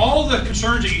understand all the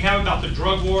concerns that you have about the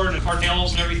drug war and the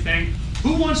cartels and everything.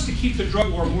 Who wants to keep the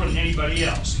drug war more than anybody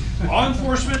else? Law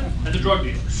enforcement and the drug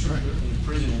dealers.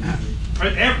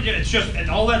 It's just, and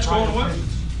all that's going away.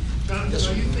 Jonathan,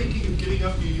 are you thinking of getting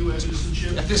up your U.S.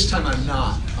 citizenship? At this time, I'm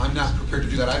not. I'm not prepared to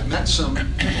do that. I've met some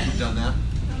people who've done that.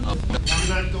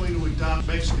 You're not going to adopt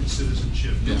Mexican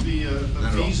citizenship. Yeah. It'll be a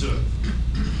visa.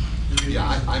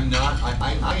 Yeah, I'm not.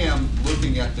 I am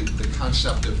looking at the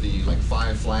concept of the like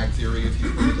 5 flag theory, if you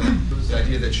heard that. The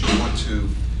idea that you want to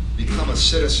become a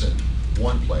citizen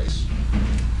one place,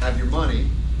 have your money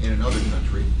in another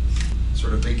country,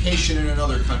 sort of vacation in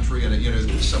another country, and you know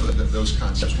some of those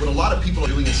concepts. What a lot of people are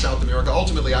doing in South America.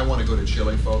 Ultimately, I want to go to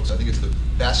Chile, folks. I think it's the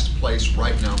best place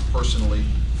right now, personally,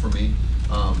 for me.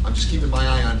 I'm just keeping my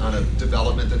eye on a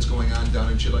development that's going on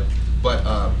down in Chile. But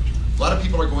a lot of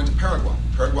people are going to Paraguay.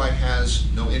 Paraguay has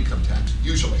no income tax,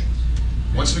 usually.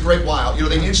 Once in a great while, you know,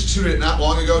 they instituted it not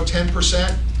long ago,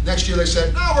 10%. Next year they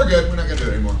said, no, we're good, we're not going to do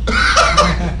it anymore.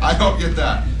 I don't get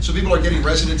that. So people are getting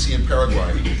residency in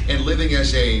Paraguay and living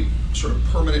as a sort of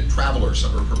permanent traveler,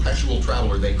 or perpetual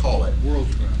traveler, they call it. World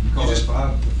travel. You call it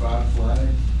the 5 flag?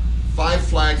 5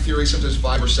 flag theory, sometimes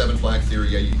 5 or 7 flag theory.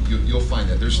 Yeah, you'll find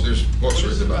that. There's books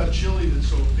What is it written about Chile that's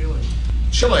so appealing?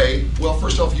 Chile, well,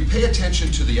 first off, you pay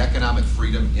attention to the Economic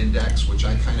Freedom Index, which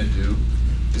I kind of do.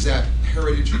 Is that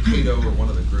Heritage or Cato or one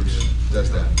of the groups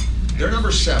does that? They're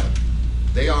number 7.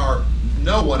 They are,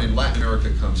 no one in Latin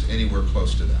America comes anywhere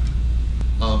close to that.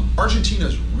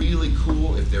 Argentina's really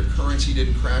cool if their currency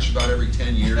didn't crash about every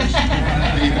 10 years.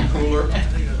 It'd be even cooler.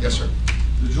 Yes, sir.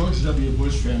 The George W.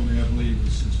 Bush family, I believe,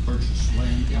 has purchased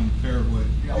land in Paraguay.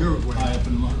 Uruguay. High up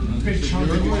in the mountains. Big chunk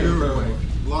of Uruguay.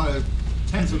 A lot of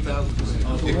tens of thousands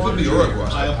of It could be Uruguay.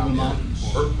 High up in the mountains.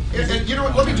 And you know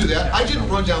what? Let me do that. I didn't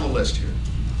run down the list here.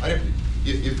 I didn't.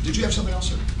 Did you have something else,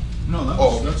 sir? No,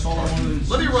 that's all I wanted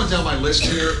to Let me run down my list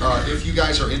here. If you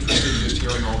guys are interested in just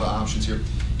hearing all the options here.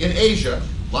 In Asia,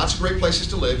 lots of great places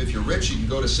to live. If you're rich, you can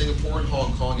go to Singapore and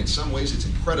Hong Kong. In some ways, it's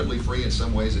incredibly free. In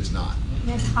some ways, it's not.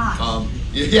 It's hot.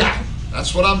 Yeah,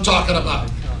 that's what I'm talking about.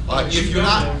 If you're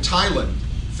not, Thailand,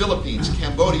 Philippines,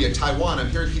 Cambodia, Taiwan. I'm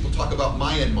hearing people talk about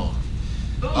Myanmar.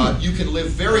 You can live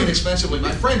very inexpensively.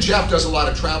 My friend Jeff does a lot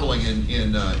of traveling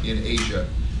in Asia,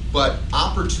 but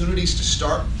opportunities to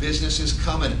start businesses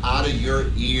coming out of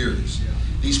your ears.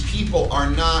 These people are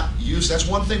not used. That's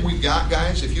one thing we've got,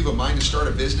 guys. If you have a mind to start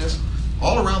a business,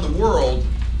 all around the world,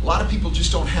 a lot of people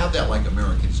just don't have that like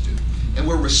Americans do. And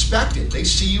we're respected. They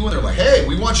see you and they're like, hey,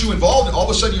 we want you involved. And all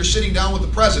of a sudden you're sitting down with the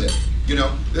president. You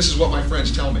know, this is what my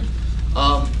friends tell me.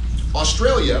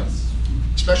 Australia,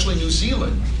 especially New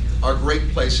Zealand, are great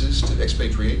places to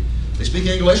expatriate. They speak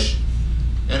English,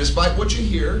 and despite what you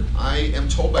hear, I am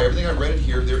told by everything I read and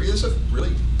hear, there is a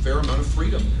really fair amount of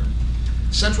freedom there.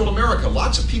 Central America,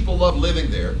 lots of people love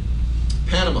living there.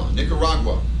 Panama,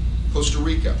 Nicaragua, Costa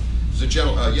Rica. There's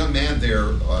a young man there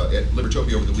at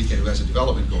Libertopia over the weekend who has a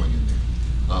development going in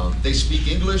there. They speak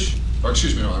English, or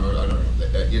excuse me, no, I don't know.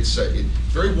 It's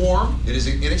very warm. It is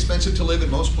inexpensive to live in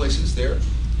most places there,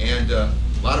 and a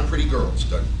lot of pretty girls,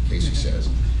 Doug Casey says.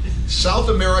 South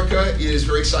America is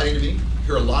very exciting to me. I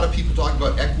hear a lot of people talk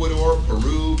about Ecuador,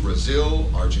 Peru, Brazil,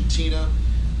 Argentina.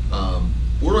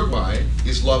 Uruguay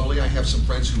is lovely. I have some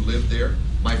friends who live there.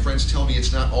 My friends tell me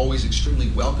it's not always extremely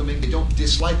welcoming. They don't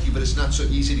dislike you, but it's not so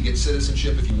easy to get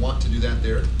citizenship if you want to do that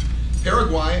there.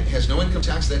 Paraguay has no income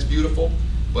tax. That's beautiful,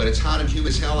 but it's hot and humid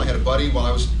as hell. I had a buddy while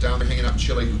I was down there hanging out in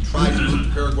Chile who tried to move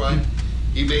to Paraguay.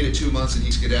 He made it 2 months and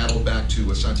he skedaddled back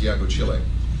to Santiago, Chile.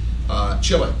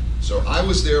 Chile. So I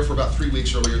was there for about 3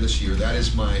 weeks earlier this year. That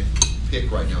is my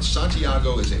pick right now.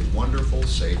 Santiago is a wonderful,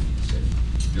 safe city.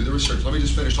 Do the research. Let me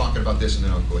just finish talking about this and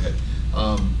then I'll go ahead.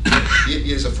 It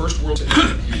is a first world city.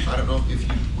 I don't know if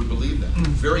you would believe that.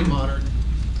 Very modern,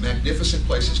 magnificent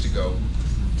places to go.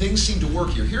 Things seem to work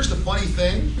here. Here's the funny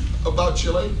thing about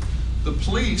Chile. The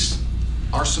police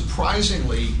are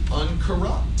surprisingly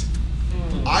uncorrupt.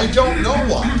 I don't know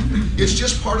why. It's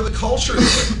just part of the culture.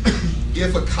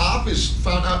 If a cop is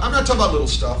found out, I'm not talking about little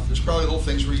stuff. There's probably little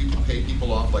things where you can pay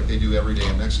people off like they do every day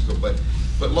in Mexico.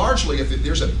 But largely, if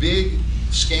there's a big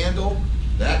scandal,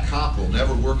 that cop will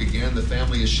never work again. The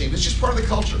family is shamed. It's just part of the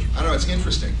culture. I don't know. It's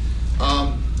interesting.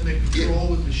 And they patrol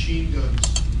with machine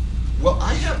guns. Well,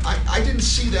 I didn't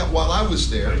see that while I was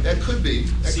there. That could be.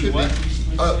 That See could what?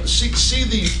 be. See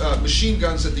the machine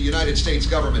guns that the United States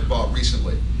government bought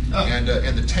recently, and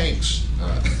the tanks.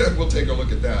 We'll take a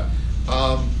look at that.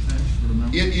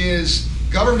 It is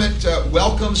government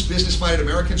welcomes business-minded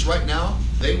Americans right now.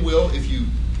 They will, if you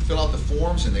fill out the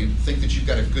forms and they think that you've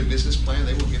got a good business plan,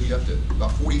 they will give you up to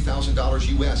about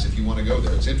 $40,000 US if you want to go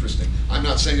there. It's interesting. I'm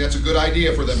not saying that's a good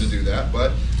idea for them to do that,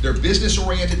 but they're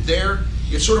business-oriented there.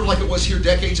 It's sort of like it was here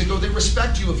decades ago. They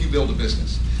respect you if you build a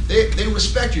business. They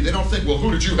respect you. They don't think, well,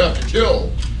 who did you have to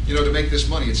kill, to make this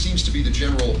money? It seems to be the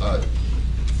general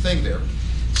thing there.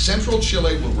 Central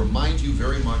Chile will remind you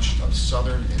very much of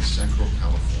southern and central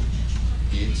California.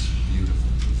 It's beautiful.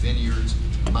 Vineyards,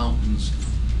 mountains,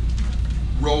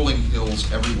 rolling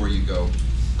hills everywhere you go.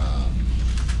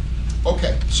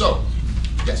 Okay, so,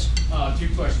 yes?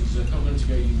 2 questions. A couple minutes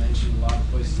ago you mentioned a lot of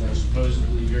places that are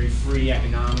supposedly very free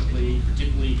economically,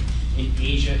 particularly in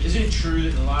Asia. Isn't it true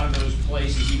that in a lot of those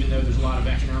places, even though there's a lot of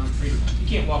economic freedom, you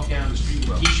can't walk down the street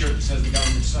with a t-shirt that says the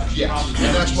government sucks? Yes,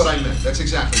 and that's what I meant. That's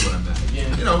exactly what I meant.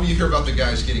 Yeah. You hear about the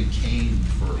guys getting caned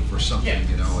for something,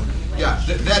 Yeah.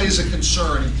 that is a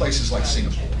concern in places like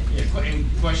Singapore. Yeah, and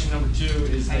question number 2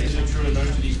 is that is it true in most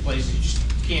of these places you just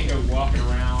can't go walking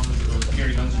around or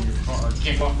carry guns in your car, or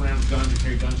can't walk around with guns or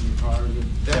carry guns in your car?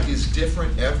 That is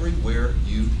different everywhere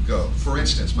you go. For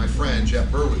instance, my friend Jeff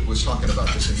Berwick was talking about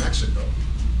this in Mexico.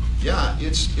 Yeah,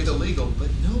 it's illegal, but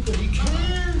nobody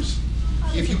cares.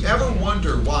 If you ever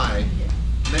wonder why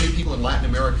many people in Latin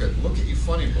America look at you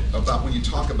funny about when you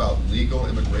talk about legal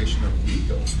immigration or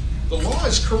legal, the law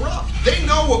is corrupt. They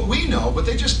know what we know, but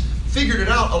they just figured it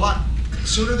out a lot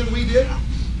sooner than we did.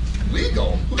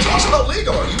 Legal? Who talks about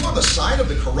legal? Are you on the side of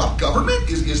the corrupt government?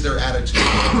 Is their attitude?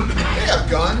 They have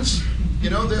guns. They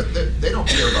don't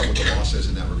care about what the law says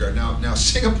in that regard. Now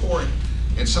Singapore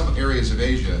and some areas of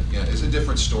Asia is a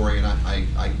different story, and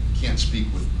I can't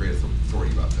speak with great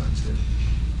authority about guns there.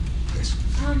 Yes.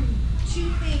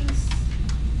 2 things.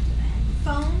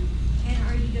 Phone, and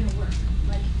are you going to work?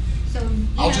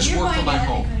 I'll just work from my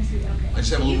home. Okay. I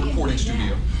just have a little recording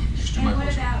studio. Just do And my what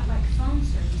voice. about phone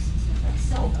service and stuff, like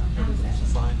cell phone? How is that?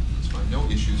 It's fine. It's fine. No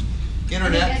issues. Does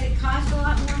Internet. it cost a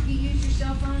lot more if you use your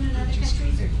cell phone in other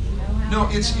countries, or do you know how? No,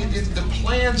 the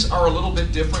plans are a little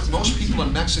bit different. Most people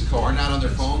in Mexico are not on their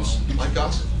phones like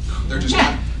us. They're just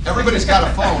not. Everybody's got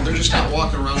a phone. They're just not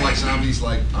walking around like zombies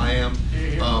like I am.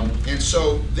 And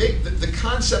so the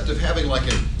concept of having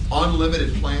like an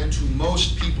unlimited plan to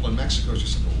most people in Mexico is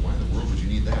just like, well, why in the world would you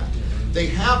need that? They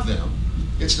have them.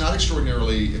 It's not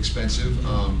extraordinarily expensive.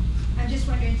 I'm just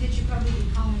wondering, since you probably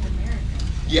be calling America.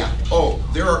 Yeah. Oh,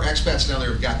 there are expats down there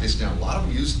who've got this down. A lot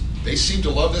of them they seem to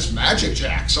love this Magic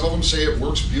Jack. Some of them say it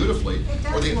works beautifully. It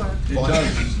does work. It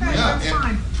does. Yeah, That's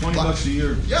fine. $20 a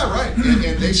year. Yeah, right.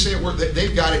 And they say it works.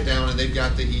 They've got it down, and they've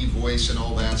got the e-voice and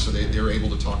all that, so they're able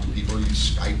to talk to people or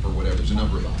use Skype or whatever. There's a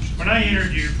number of options. When I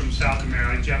interviewed from South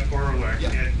America, Jeff Borwick,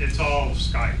 Yeah. it's all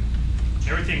Skype.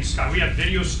 Everything's Skype. We have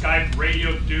video, Skype,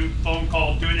 radio, do phone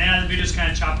call, doing that. The video's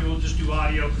kind of choppy. We'll just do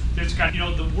audio. It's kind of, you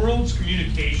know, the world's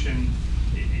communication.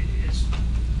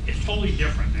 It's totally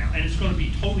different now, and it's going to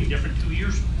be totally different 2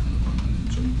 years from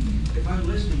now. If I'm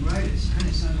listening right, it kind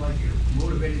of sounds like you're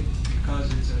motivated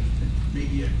because it's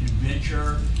maybe an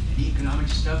adventure, economic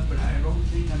stuff, but I don't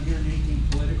think I'm hearing anything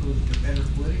political, better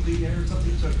politically there or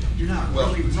something, so you're not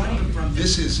really running from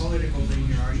this political thing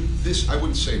here, are you? I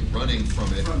wouldn't say running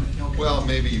from it. Okay. Well,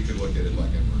 maybe you could look at it like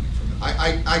I'm running from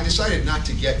it. I decided not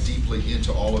to get deeply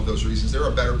into all of those reasons. There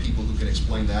are better people who can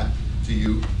explain that to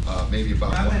you, maybe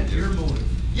about I what meant to do. your motive.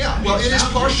 Yeah, well, it is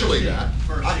sounds partially interesting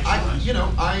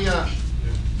that.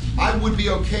 I would be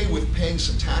okay with paying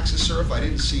some taxes, sir, if I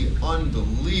didn't see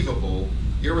unbelievable,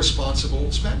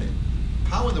 irresponsible spending.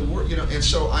 How in the world, you know? And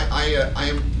so I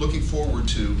am looking forward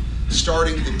to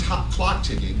starting the top clock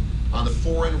ticking on the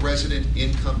foreign resident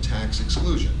income tax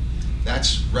exclusion.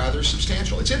 That's rather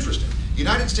substantial. It's interesting. The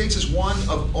United States is one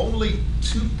of only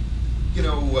two,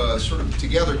 sort of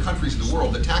together countries in the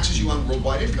world that taxes you on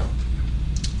worldwide income.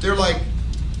 They're like,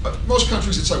 most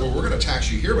countries it's like, well, we're going to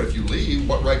tax you here, but if you leave,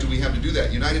 what right do we have to do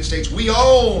that? United States, we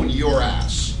own your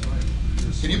ass.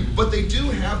 But they do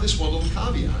have this one little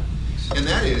caveat, and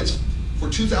that is,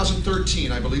 for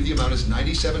 2013, I believe the amount is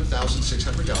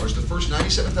 $97,600. The first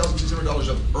 $97,600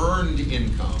 of earned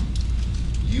income,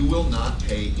 you will not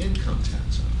pay income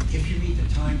tax on. If you meet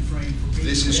the time frame for being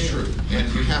This is there. true, and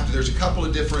you have to. There's a couple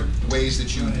of different ways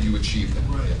that you achieve that.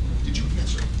 Right. Yeah. Did you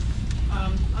answer? I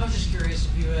was just curious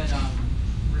if you had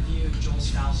reviewed Joel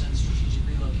Skousen's strategic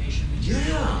relocation material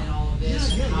Yeah. and all of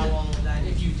this, Yeah, and how yeah. all of that,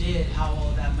 if you did, how all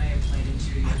of that may have played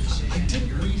into your decision. I didn't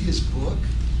and read his book.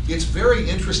 It's very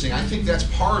interesting. I think that's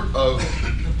part of.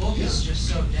 The book is just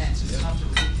so dense, it's tough to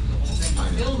read through the whole thing. I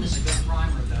The know. film is a good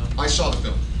primer, though. I saw the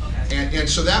film. Okay. And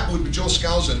so that would, Joel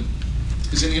Skousen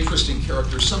is an interesting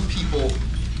character. Some people,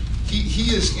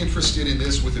 he is interested in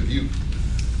this with a view,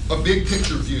 a big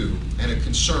picture view, and a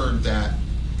concern that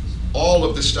all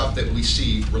of the stuff that we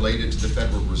see related to the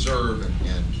Federal Reserve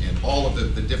and all of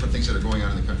the different things that are going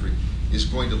on in the country is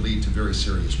going to lead to very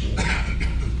serious war.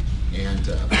 And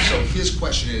so his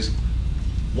question is,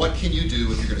 what can you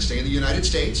do if you're going to stay in the United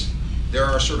States? There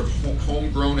are sort of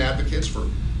homegrown advocates for,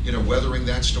 weathering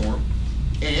that storm.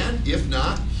 And if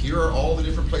not, here are all the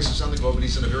different places on the globe, and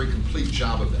he's done a very complete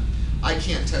job of that. I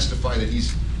can't testify that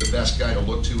he's the best guy to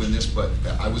look to in this, but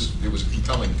it was a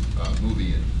compelling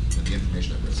movie and the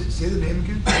information I read. Say the name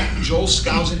again? Joel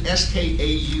Skousen,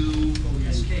 S-K-A-U.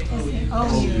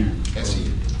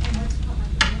 S-E-U.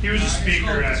 He was a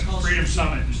speaker at Freedom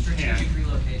Summit in Japan. Strategic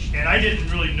relocation. And I didn't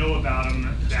really know about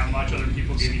him that much. Other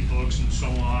people gave me books and so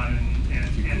on.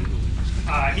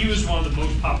 And he was one of the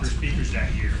most popular speakers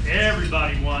that year.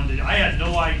 Everybody wanted. I had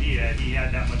no idea he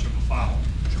had that much of a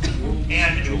following.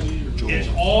 And it's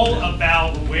all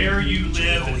about where you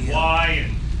live and why,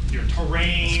 and your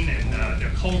terrain and the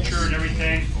culture and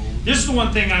everything. This is the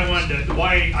one thing I wanted to.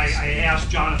 Why I asked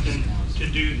Jonathan to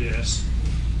do this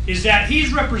is that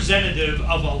he's representative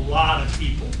of a lot of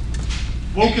people.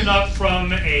 Woken up from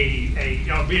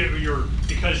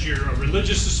because you're a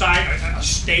religious society, a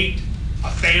state, a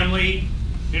family,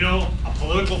 a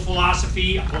political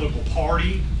philosophy, a political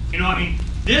party.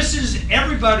 This is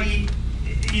everybody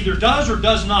either does or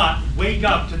does not wake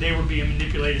up to they were being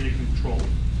manipulated and controlled.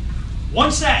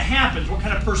 Once that happens, what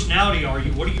kind of personality are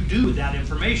you? What do you do with that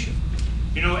information?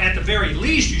 At the very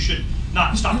least, you should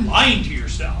not stop lying to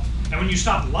yourself. And when you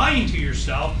stop lying to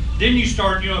yourself, then you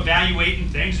start, evaluating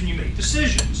things and you make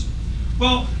decisions.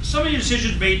 Well, some of your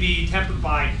decisions may be tempered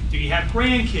by, do you have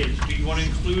grandkids? Do you want to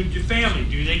include your family?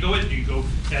 Do you go,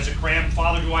 as a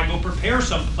grandfather, do I go prepare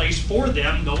some place for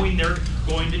them knowing they're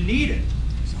going to need it?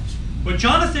 What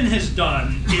Jonathan has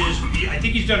done is, I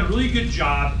think he's done a really good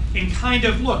job in kind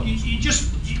of, look,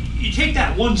 you take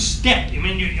that one step. You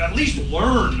at least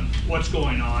learn what's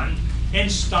going on and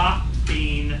stop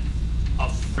being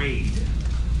afraid.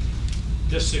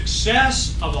 The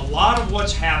success of a lot of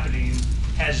what's happening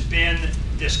has been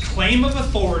this claim of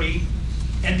authority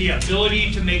and the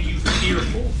ability to make you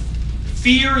fearful.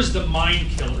 Fear is the mind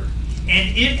killer,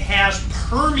 and it has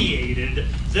permeated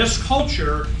this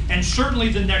culture and certainly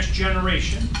the next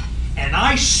generation. And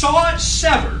I saw it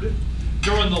severed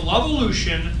during the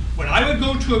Lovolution when I would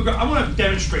go to I want to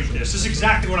demonstrate this. This is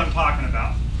exactly what I'm talking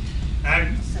about.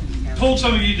 I've told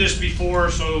some of you this before,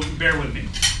 so bear with me.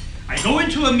 I go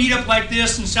into a meetup like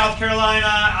this in South Carolina,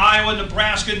 Iowa,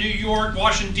 Nebraska, New York,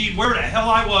 Washington, D.C., wherever the hell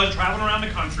I was, traveling around the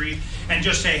country, and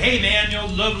just say, hey man,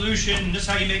 Lovolution, this is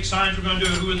how you make signs, we're going to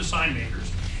do it, who are the sign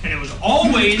makers? And it was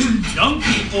always young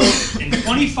people in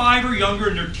 25 or younger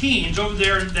in their teens over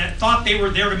there that thought they were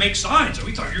there to make signs. So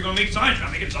we thought you were going to make signs. You're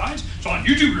not making signs. So on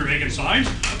YouTube you're making signs.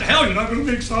 What the hell? You're not going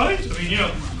to make signs? I mean,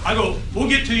 I go, we'll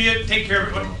get to you, take care of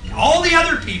it. But all the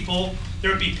other people, there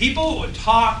would be people who would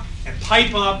talk and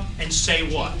pipe up and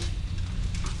say what?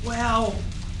 Well,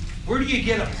 where do you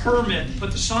get a permit to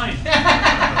put the sign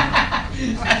up?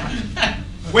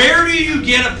 Where do you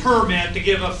get a permit to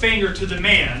give a finger to the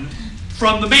man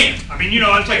from the man? I mean,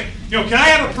 it's like, can I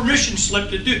have a permission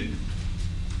slip to do?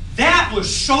 That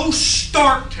was so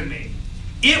stark to me.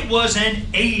 It was an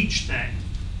age thing.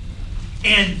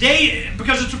 And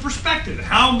because it's a perspective,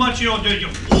 how much,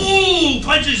 ooh,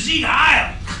 punch a Sieg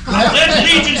Heil.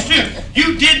 Pledge allegiance to.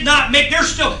 You did not make, there's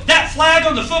still, that flag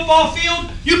on the football field,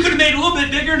 you could have made it a little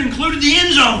bit bigger and included the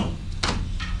end zone.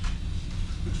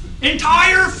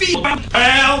 Entire field.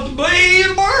 Proud to be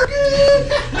in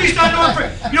market. At least I know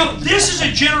it. This is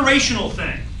a generational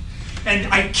thing.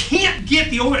 And I can't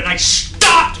get and I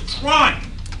stopped trying.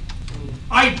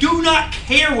 I do not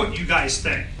care what you guys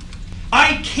think.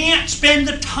 I can't spend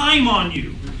the time on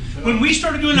you. When we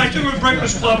started doing that, I took over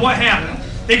Breakfast Club, what happened?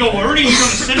 They go, well, Ernie, you're going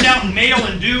to send out and mail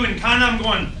and do, and kind of, I'm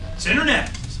going, it's internet.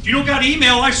 If you don't got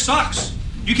email, life sucks.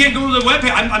 You can't go to the webpage.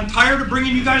 I'm tired of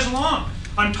bringing you guys along.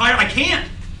 I'm tired. I can't.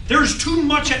 There's too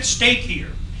much at stake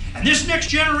here. And this next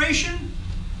generation,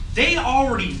 they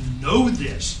already know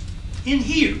this in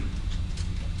here.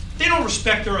 They don't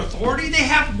respect their authority.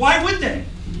 Why would they?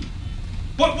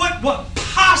 What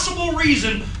possible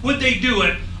reason would they do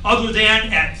it other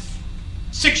than at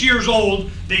 6 years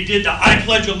old, they did the I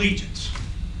Pledge Allegiance?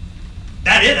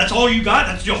 That it? That's all you got?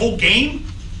 That's your whole game?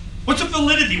 What's the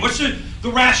validity? What's the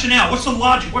rationale? What's the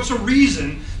logic? What's the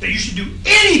reason that you should do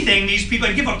anything these people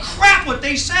and give a crap what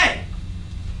they say?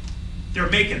 They're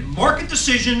making market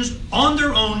decisions on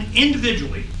their own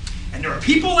individually. And there are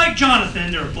people like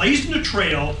Jonathan that are blazing the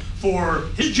trail for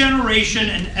his generation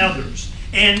and others.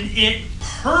 And it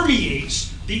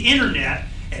permeates the internet,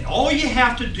 and all you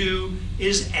have to do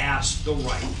is ask the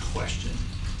right question.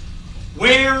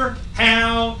 Where,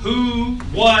 how, who,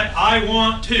 what, I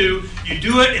want to. You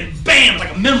do it and bam,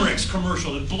 like a Memorex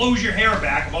commercial that blows your hair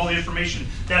back of all the information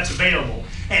that's available.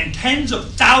 And tens of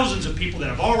thousands of people that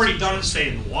have already done it say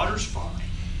the water's fine.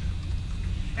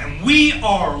 And we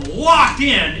are locked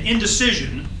in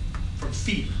indecision from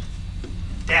fear,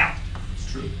 doubt.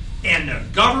 It's true. And the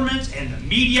governments and the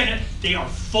media, they are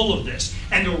full of this.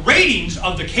 And the ratings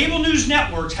of the cable news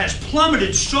networks has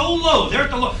plummeted so low. They're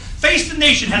at the low. Face the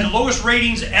Nation had the lowest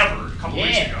ratings ever a couple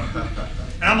weeks ago.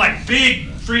 And I'm like, big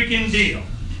freaking deal.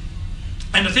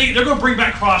 And the thing, they're going to bring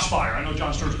back Crossfire. I know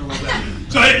John Stewart's going to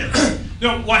love that.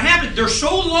 So, what happened, they're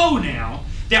so low now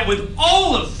that with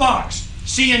all of Fox,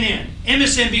 CNN,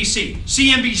 MSNBC,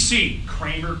 CNBC,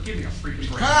 Kramer, give me a freaking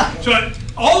break. So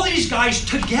all these guys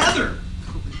together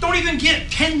don't even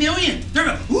get 10 million. They're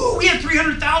going, ooh, we had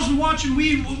 300,000 watching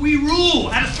We Rule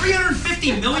out of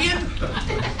 350 million?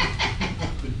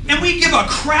 And we give a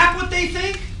crap what they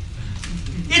think?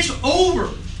 It's over.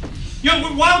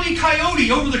 Wile E. Coyote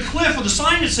over the cliff with a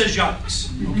sign that says yikes.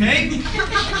 Okay?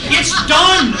 It's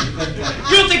done.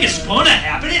 You don't think it's going to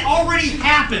happen. It already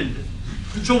happened.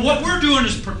 So what we're doing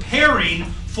is preparing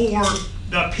for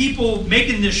the people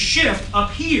making this shift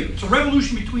up here. It's a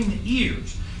revolution between the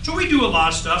ears. So we do a lot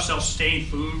of stuff, self-sustained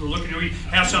food. We're looking, we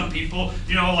have some people,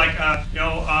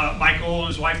 Michael and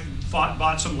his wife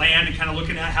bought some land and kind of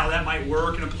looking at how that might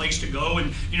work and a place to go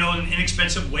and, in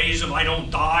inexpensive ways of I don't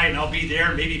die and I'll be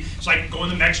there. Maybe it's like going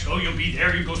to Mexico, you'll be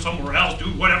there, you go somewhere else, do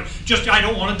whatever. Just I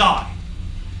don't want to die.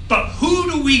 But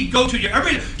who do we go to?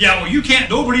 Everybody, yeah, well, you can't,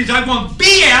 nobody's, I want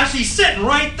BS, he's sitting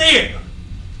right there.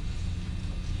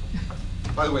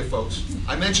 By the way, folks,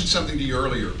 I mentioned something to you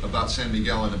earlier about San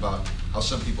Miguel and about how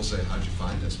some people say, how'd you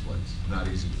find this place? Not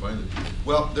easy to find it.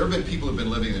 Well, there have been people who have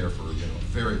been living there for,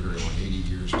 very, very long, 80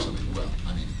 years or something. Well,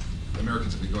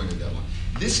 Americans have been going there that long.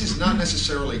 This is not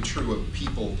necessarily true of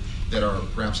people that are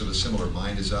perhaps of a similar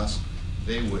mind as us.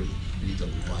 They would be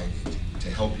delighted to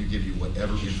help you, give you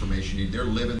whatever information you need. They're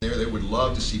living there. They would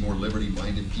love to see more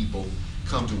liberty-minded people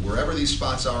come to wherever these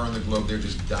spots are on the globe. They're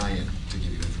just dying to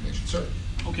give you information. Sir?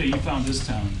 Okay, you found this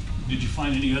town. Did you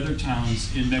find any other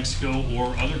towns in Mexico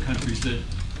or other countries that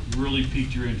really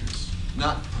piqued your interest?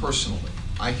 Not personally.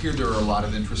 I hear there are a lot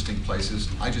of interesting places.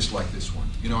 I just like this one.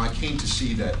 I came to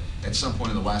see that at some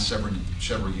point in the last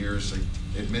several years,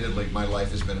 admittedly, my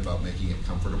life has been about making it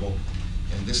comfortable.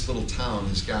 And this little town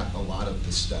has got a lot of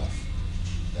the stuff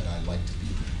that I like to be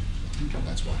there. Okay.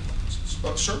 That's why I like this.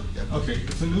 Oh, sir? Yeah. Okay,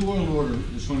 if the New World Order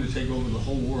is going to take over the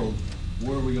whole world,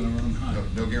 where are we going to run high?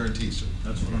 No guarantee, sir.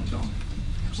 That's what I'm telling you.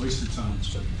 Wasted time.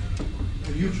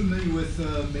 Are you familiar with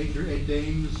Major Ed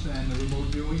Dames and the remote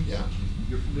viewing? Yeah.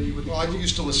 You're familiar with the Well, I kill?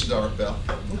 used to listen to Art Bell.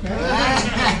 Okay.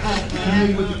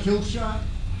 Familiar with the kill shot?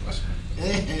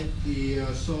 The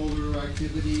solar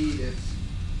activity that's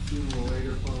sooner or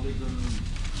later probably gonna,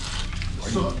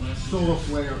 solar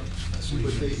flare.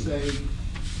 But they say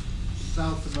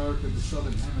South America, the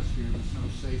southern hemisphere, there's no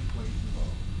safe place.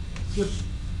 Just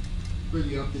bring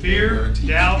you up to date. Fear,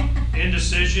 doubt,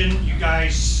 indecision, you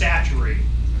guys saturate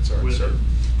That's all right, with sir.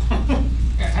 it.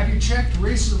 Have you checked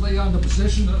recently on the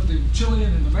position of the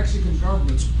Chilean and the Mexican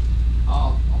government's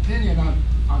opinion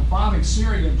on bombing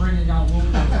Syria and bringing out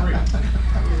World War III?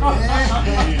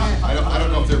 I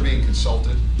don't know if they're being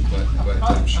consulted, but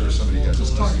I'm sure somebody has.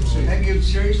 Have you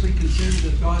seriously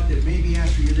considered the thought that maybe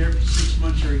after you're there for 6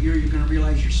 months or a year, you're gonna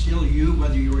realize you're still you,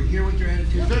 whether you were here with your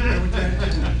attitude, or there with your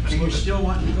attitude, and you're still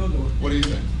wanting to go there? What do you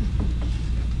think?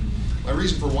 My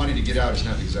reason for wanting to get out is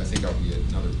not because I think I'll be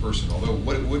another person, although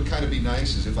what it would kind of be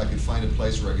nice is if I could find a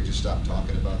place where I could just stop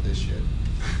talking about this shit.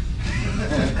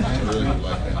 I really would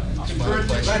like that. Find a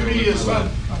place where I live my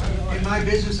life. In my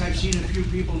business, I've seen a few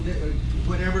people,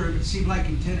 whatever, it seemed like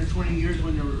in 10 or 20 years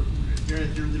when they're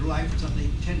at their life or something,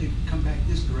 they tend to come back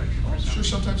this direction or something. Sure,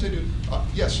 sometimes they do.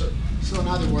 Yes, sir. So in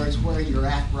other words, where you're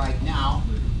at right now,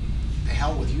 the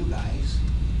hell with you guys,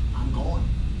 I'm going.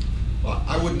 Well,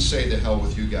 I wouldn't say the hell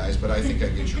with you guys, but I think I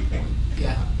get your point.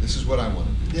 Yeah. This is what I want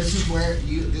to do. This is where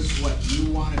this is what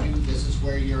you want to do, this is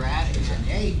where you're at, and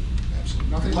hey, Absolutely.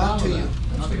 nothing wrong to you.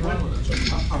 Nothing wrong with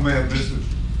it. I may have missed it.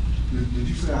 Did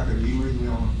you say I could illegally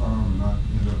on the farm and not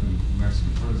end up in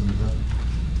Mexican prison? Is that?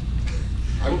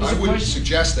 I wouldn't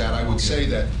suggest that. I would say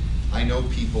that I know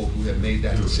people who have made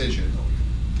that decision,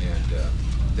 and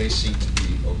they seem to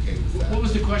be okay with that. What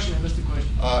was the question? I missed the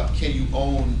question. Can you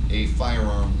own a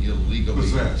firearm illegally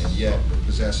Possess. and yet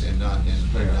possess and not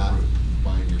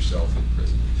find yourself in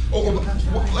prison?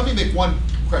 Let me make one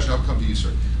question. I'll come to you,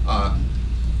 sir.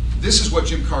 This is what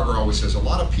Jim Carger always says. A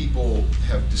lot of people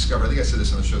have discovered, I think I said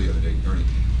this on the show the other day, Ernie,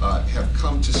 have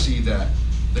come to see that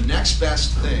the next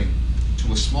best thing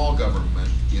to a small government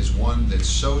is one that's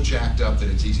so jacked up that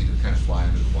it's easy to kind of fly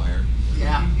under the wire.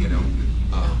 Yeah. You know,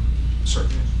 sir.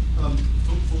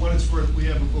 For what it's worth, we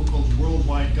have a book called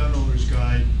Worldwide Gun Owner's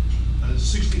Guide.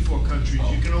 64 countries.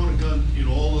 You can own a gun in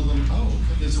all of them. Oh,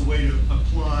 okay. There's a way to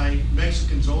apply.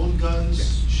 Mexicans own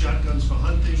guns, shotguns for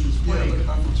hunting. There's plenty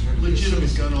of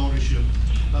legitimate gun ownership.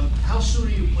 How soon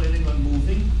are you planning on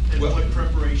moving? And what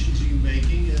preparations are you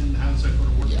making? And how's that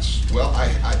going to work? Yes. Well, I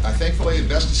thankfully, the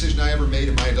best decision I ever made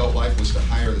in my adult life was to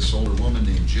hire this older woman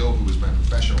named Jill, who was my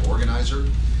professional organizer.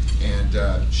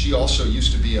 And she also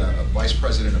used to be a vice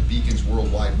president of Beacons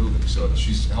Worldwide Moving, so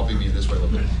she's helping me in this way a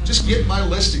little bit. Just get my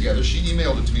list together. She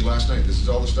emailed it to me last night. This is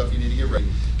all the stuff you need to get ready.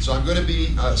 So I'm going to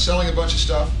be selling a bunch of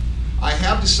stuff. I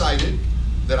have decided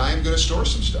that I am going to store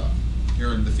some stuff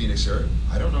here in the Phoenix area.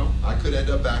 I don't know. I could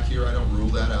end up back here. I don't rule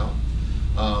that out.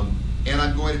 And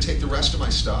I'm going to take the rest of my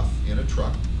stuff in a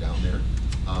truck down there.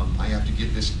 I have to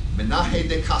get this Menaje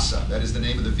de Casa. That is the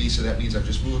name of the visa. That means I've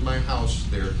just moved my house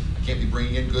there. I can't be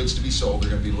bringing in goods to be sold.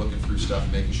 They're going to be looking through stuff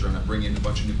and making sure I'm not bringing in a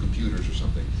bunch of new computers or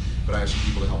something. But I have some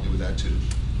people to help me with that too.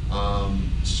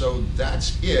 So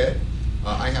that's it.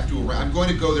 I'm going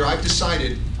to go there. I've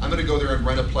decided I'm going to go there and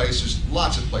rent a place. There's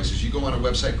lots of places. You go on a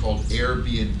website called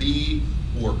Airbnb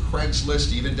or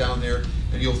Craigslist, even down there,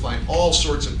 and you'll find all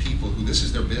sorts of people who this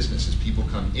is their business. Is people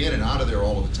come in and out of there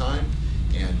all of the time.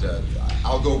 And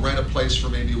I'll go rent a place for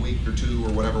maybe a week or two or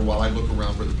whatever while I look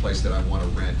around for the place that I want to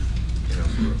rent, you know,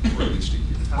 for at least a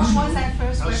year. When was that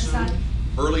first website?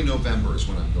 Early November is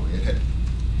when I'm going.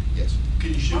 Yes.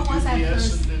 Can you ship What was that UPS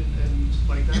first? and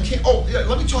like that? You can't. Oh, yeah.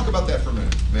 Let me talk about that for a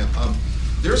minute, ma'am.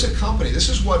 There's a company. This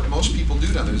is what most people do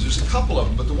down there. There's a couple of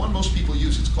them, but the one most people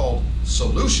use, it's called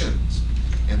Solutions,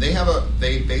 and they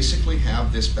basically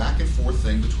have this back and forth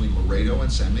thing between Laredo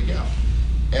and San Miguel.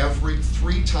 Every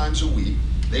 3 times a week,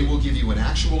 they will give you an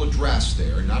actual address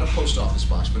there, not a post office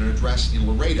box, but an address in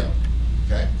Laredo.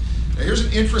 Okay. Now here's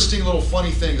an interesting little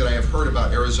funny thing that I have heard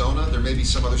about Arizona. There may be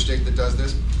some other state that does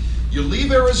this. You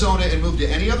leave Arizona and move to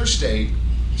any other state.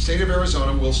 The state of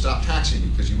Arizona will stop taxing you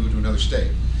because you moved to another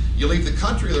state. You leave the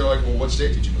country, they're like, well, what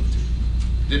state did you move to?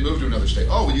 Didn't move to another state.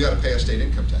 Oh, well, you got to pay a state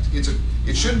income tax.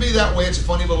 It shouldn't be that way. It's a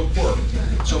funny little quirk.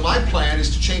 So my plan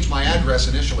is to change my address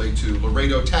initially to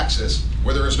Laredo, Texas,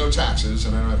 where there is no taxes,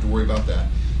 and I don't have to worry about that.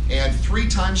 And 3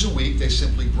 times a week, they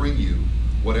simply bring you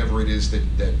whatever it is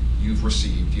that you've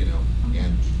received, you know.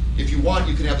 And if you want,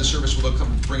 you can have the service where they'll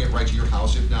come bring it right to your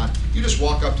house. If not, you just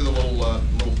walk up to the little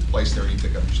place there and you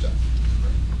pick up your stuff.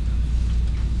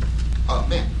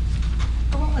 Ma'am.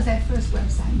 What was that first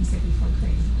website you said before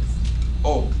Craigslist?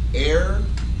 Oh,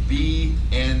 Airbnb.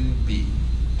 BNB.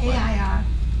 AIR.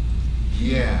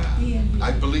 Yeah. BNB.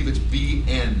 I believe it's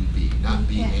BNB, not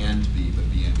B and B, but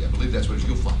BNB. I believe that's what it is.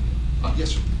 You'll find it.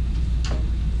 Yes, sir. I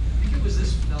think it was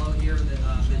this fellow here that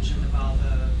mentioned about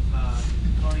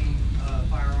owning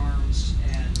firearms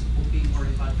and being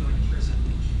worried about going to prison.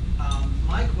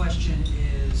 My question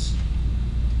is,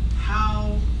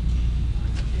 how,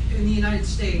 in the United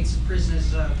States, prison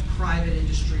is a private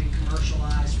industry,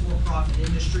 commercialized, for-profit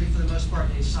industry for the most part.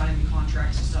 They sign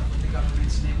contracts and stuff with the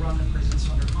governments, and they run the prisons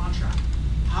under contract.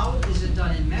 How is it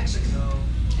done in Mexico?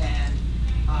 And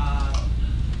I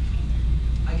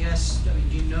guess, I mean,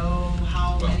 do you know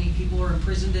how many people are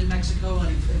imprisoned in Mexico?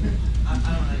 And I don't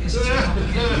know, I guess it's a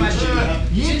complicated question.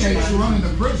 The inmates running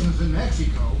the prisons in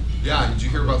Mexico. Yeah, did you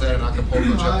hear about that in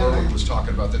Acapulco? Jeff Berwick was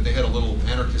talking about that. They had a little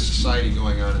anarchist society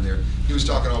going on in there. He was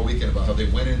talking all weekend about how they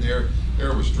went in there.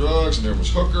 There was drugs, and there was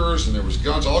hookers, and there was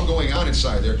guns, all going on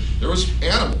inside there. There was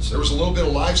animals. There was a little bit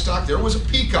of livestock. There was a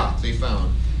peacock they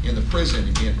found in the prison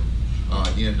in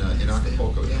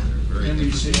Acapulco down there. Very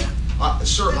interesting.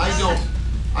 Sir, I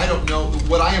don't know.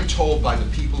 What I am told by the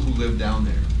people who live down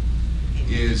there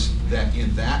is that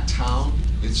in that town,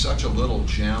 it's such a little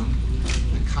gem.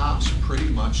 The cops pretty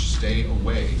much stay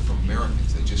away from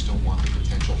Americans. They just don't want the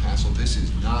potential hassle. This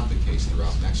is not the case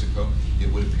throughout Mexico. It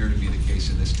would appear to be the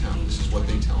case in this town. This is what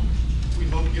they tell me. We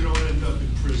hope you don't end up in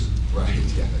prison. Right,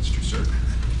 yeah, that's true, sir.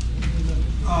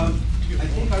 I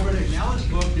think I read a Nell's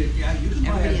book that, yeah, you can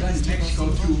buy a gun in Mexico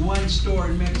through one store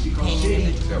in Mexico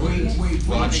City.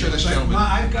 Well, I'm sure this gentleman.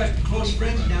 I've got close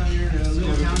friends down there in a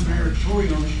little town there,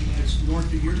 Torreon, that's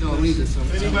north of your place.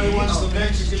 If anybody wants the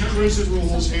Mexican prison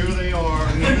rules, here they are.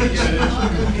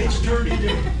 It's turned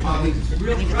into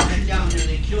real corruption down there.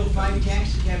 They kill 5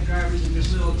 taxi cab drivers in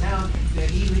this little town that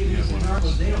illegals and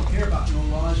narcos. They don't care about no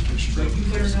laws, but you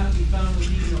better not be found with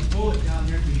even a bullet down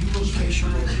there, because you will spend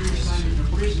serious time in the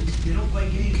prison. You don't play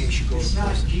games. It's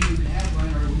not G you can have one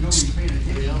or nobody's paying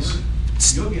attention.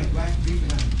 You'll be a black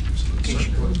people.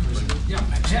 Yeah,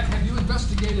 have you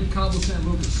investigated Cabo San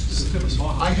Lucas?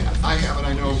 I have, and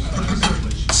I know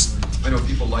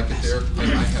people like it there. I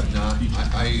have not.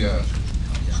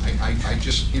 I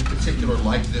just in particular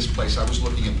like this place. I was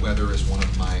looking at weather as one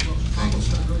of my things.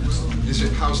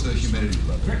 How's the humidity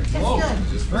level? Low.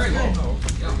 Very low.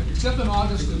 Yeah. Except in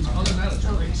August, and other than that,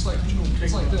 it's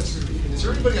like this. Is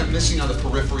there anybody I'm missing on the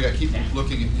periphery? I keep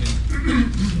looking at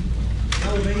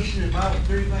Elevation about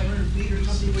 3,500 feet or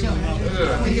something. I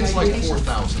think it's like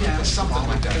 4,000, something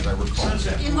like that, as I recall.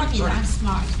 You're lucky that I'm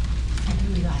smart. I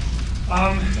really like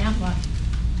it. Damn lucky.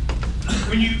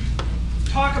 When you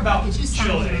talk about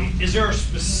Chile, is there a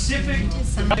specific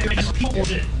people, is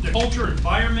it the culture,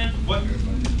 environment? What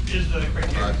is the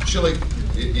criteria? Chile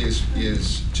is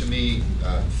to me,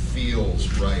 feels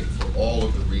right for all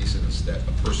of the reasons that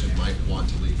a person might want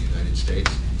to leave the United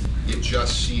States. It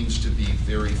just seems to be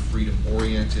very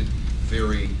freedom-oriented,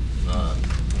 very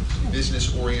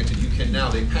business-oriented. You can now,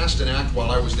 they passed an act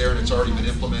while I was there and it's already been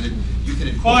implemented. You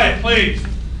can Quiet, please.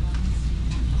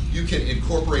 You can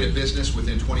incorporate a business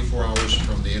within 24 hours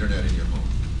from the internet in your home.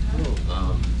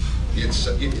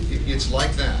 It's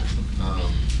like that.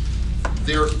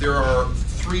 There are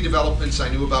 3 developments I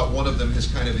knew about. One of them has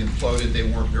kind of imploded. They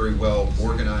weren't very well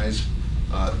organized.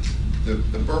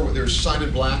 There's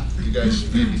Simon Black. You guys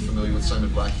may be familiar with Simon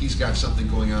Black. He's got something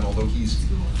going on, although he's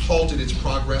halted its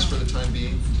progress for the time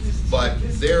being. But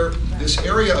this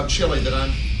area of Chile that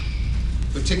I'm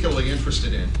particularly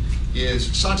interested in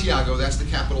is Santiago. That's the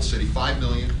capital city, 5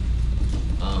 million,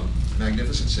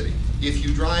 magnificent city. If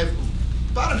you drive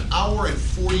about an hour and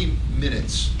 40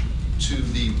 minutes to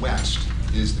the west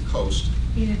is the coast.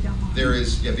 There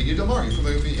is, Villa del Mar, you're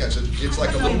familiar with it? Yes, it's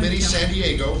like a little mini San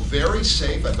Diego, very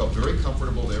safe. I felt very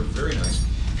comfortable there, very nice.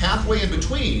 Halfway in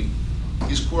between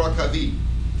is Curacaví.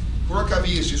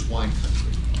 Curacaví is just wine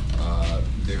country.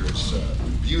 There's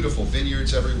beautiful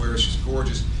vineyards everywhere, it's just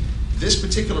gorgeous. This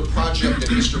particular project that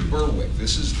Mr. Berwick,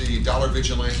 this is the Dollar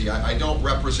Vigilante, I don't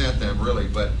represent them really,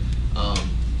 but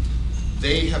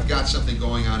they have got something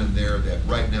going on in there that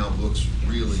right now looks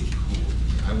really cool.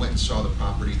 I went and saw the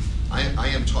property. I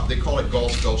am taught, they call it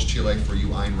Gulf Gulch, Chile for you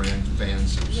Ayn Rand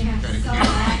fans. It was kind of cute.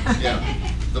 Yeah.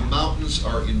 The mountains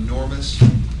are enormous.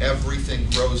 Everything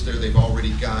grows there. They've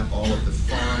already got all of the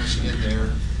farms in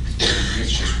there.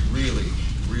 It's just really,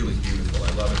 really beautiful.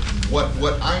 I love it.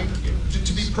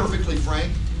 To be perfectly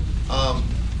frank, I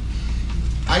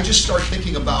just start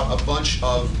thinking about a bunch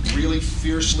of really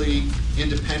fiercely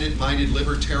independent-minded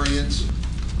libertarians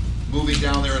moving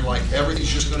down there and like everything's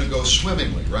just going to go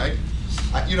swimmingly, right?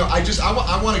 I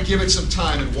want to give it some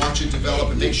time and watch it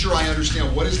develop and make sure I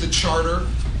understand what is the charter,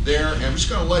 there, and I'm just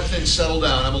going to let things settle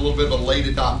down. I'm a little bit of a late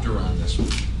adopter on this one,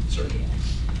 sir.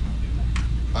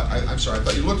 I'm sorry, I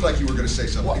thought you looked like you were going to say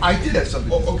something. Well, I did have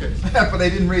something. Oh, okay. But I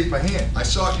didn't raise my hand. I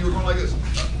saw you were going like this.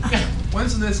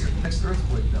 When's the next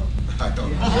earthquake, though? I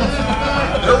don't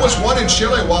know. There was one in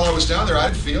Chile while I was down there. I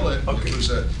didn't feel it. Okay. It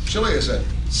was Chile is a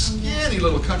skinny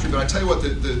little country, but I tell you what,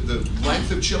 the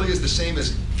length of Chile is the same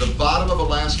as the bottom of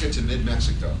Alaska to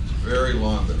mid-Mexico. Very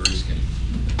long, but very skinny.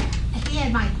 He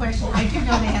had my question. I didn't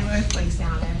know they have earthquakes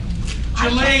down there.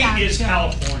 Chile is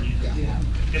California. Yeah.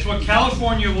 It's what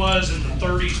California was in the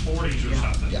 30s, 40s or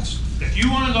something. Yes. If you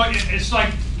want to look, it's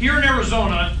like here in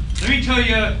Arizona, let me tell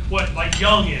you what like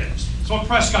Young is. It's what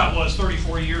Prescott was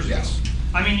 34 years ago. Yes.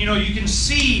 I mean, you know, you can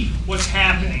see what's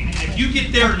happening. And if you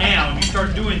get there now and you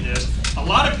start doing this, a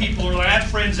lot of people are, I have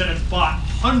friends that have bought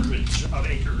hundreds of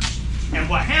acres. And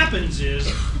what happens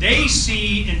is they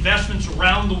see investments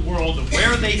around the world of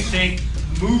where they think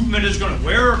movement is going to,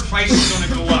 where price is going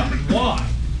to go up and why.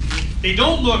 They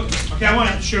don't look, okay, I want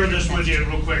to share this with you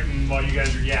real quick and while you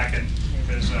guys are yakking,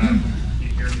 because you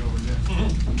hear me over there.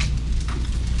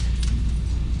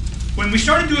 When we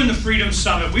started doing the Freedom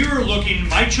Summit, we were looking,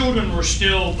 my children were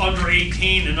still under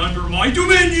 18 and under my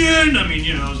dominion. I mean,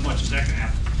 you know, as much as that can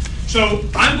happen. So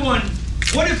I'm going,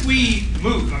 what if we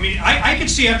move? I mean, I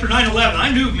could see after 9/11, I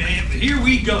knew, man, but here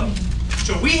we go.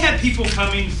 So we had people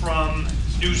coming from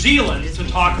New Zealand to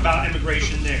talk about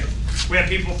immigration there. We had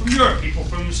people from Europe, people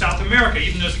from South America.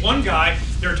 Even this one guy,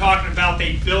 they're talking about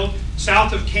they built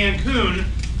south of Cancun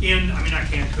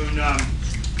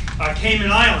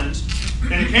Cayman Islands.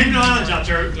 And the Cayman Islands out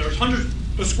there, there's hundreds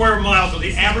of square miles where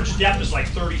the average depth is like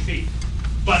 30 feet.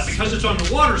 But because it's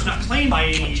underwater, it's not claimed by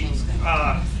any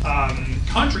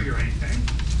country or anything.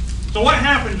 So what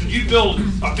happens when you build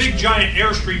a big giant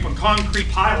airstrip on concrete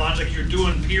pylons like you're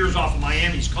doing piers off of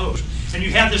Miami's coast, and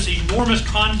you have this enormous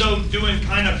condo doing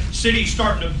kind of city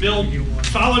starting to build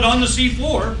solid on the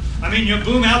seafloor? I mean, you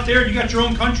boom out there and you got your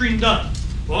own country and done.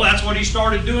 Well, that's what he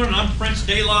started doing, and I'm Prince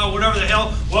de la, whatever the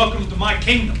hell, welcome to my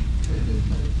kingdom.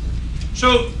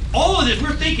 So all of this,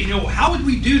 we're thinking, you know, how would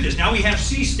we do this? Now we have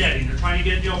seasteading. They're trying to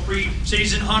get, you know, free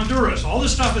cities in Honduras. All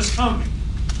this stuff is coming.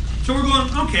 So we're going,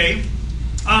 okay,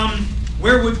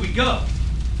 where would we go?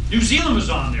 New Zealand was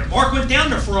on there. Mark went down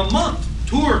there for a month,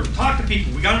 toured, talked to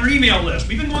people. We got on our email list.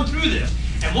 We've been going through this.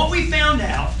 And what we found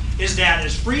out is that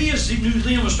as free as New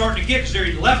Zealand was starting to get, because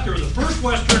they left, they were the first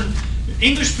Western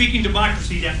English-speaking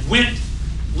democracy that went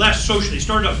less socialist.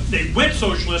 They went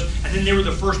socialist, and then they were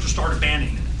the first to start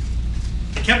abandoning it.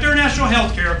 They kept their national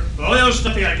health care, but all the other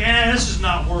stuff, they're like, this is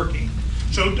not working.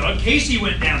 So Doug Casey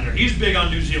went down there. He was big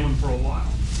on New Zealand for a while.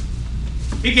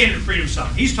 He came to the Freedom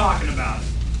Summit. He's talking about it.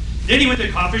 Then he went to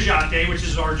Cafajate, which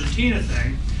is an Argentina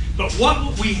thing. But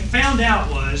what we found out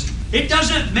was it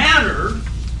doesn't matter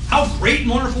how great and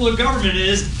wonderful the government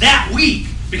is that week,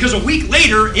 because a week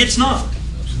later, it's not.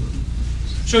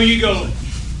 So you go,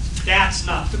 that's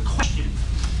not the question.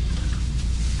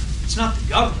 It's not the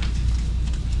government.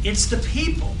 It's the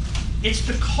people. It's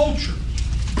the culture.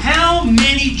 How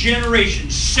many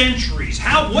generations, centuries,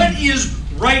 what is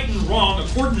right and wrong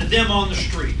according to them on the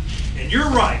street? And you're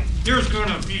right. There's going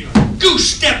to be a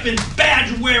goose-stepping,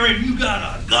 badge-wearing, you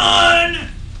got a gun.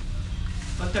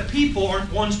 But the people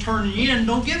aren't ones turning you in,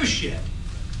 don't give a shit.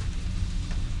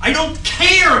 I don't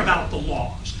care about the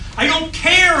laws. I don't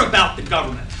care about the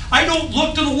government. I don't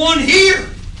look to the one here.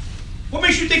 What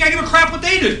makes you think I give a crap what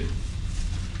they do?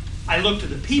 I look to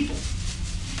the people.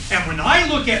 And when I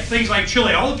look at things like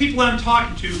Chile, all the people that I'm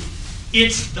talking to,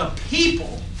 it's the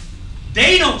people.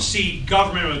 They don't see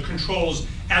government or controls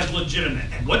as legitimate.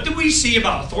 And what do we see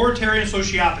about authoritarian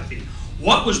sociopathy?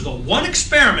 What was the one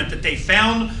experiment that they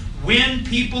found when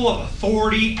people of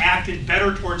authority acted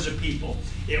better towards the people?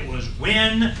 It was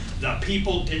when the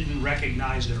people didn't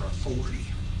recognize their authority.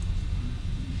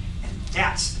 And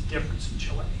that's the difference in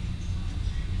Chile.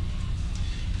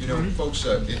 You know, folks,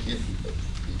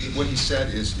 what he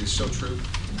said is so true.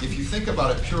 If you think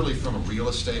about it purely from a real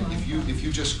estate, if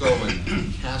you just go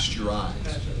and cast your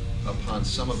eyes upon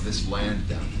some of this land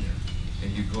down there,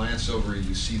 and you glance over and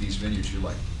you see these vineyards, you're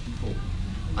like, people.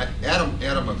 Adam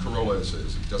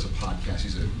Carolla does a podcast.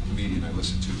 He's a comedian I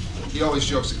listen to. He always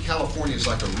jokes that California is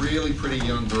like a really pretty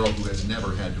young girl who has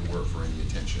never had to work for any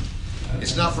attention.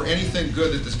 It's not for anything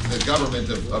good that the government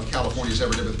of California has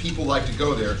ever done, but people like to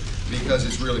go there because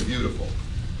it's really beautiful.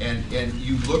 And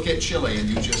you look at Chile, and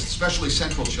you just, especially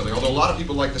central Chile, although a lot of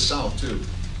people like the south too,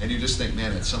 and you just think,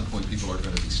 man, at some point people are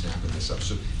going to be snapping this up.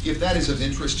 So if that is of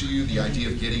interest to you, the idea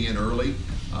of getting in early,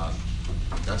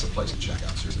 That's a place to check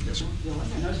out, seriously, yes, sir.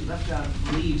 I noticed you left out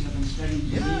leaves, I've been studying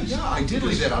leaves. Yeah, I did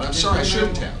leave that out. I'm sorry, I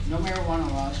shouldn't have. No marijuana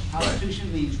laws,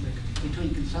 prostitution leaves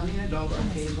between consuming adults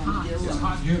and kids on the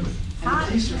hot and humid. And the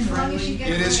police are friendly.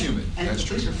 It is humid, And that's the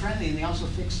true. police are friendly, and they also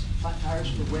fix flat tires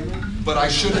for women. But I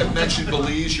should have mentioned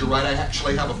Belize. You're right, I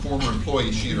actually have a former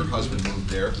employee. She and her husband moved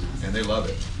there, and they love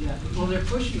it. Yeah, well, they're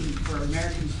pushing for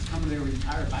Americans to come there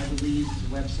retire by Belize. It's a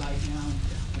website now.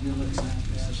 I've been looking at that.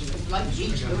 So it's like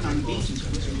beach, living on the beach and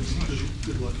stuff.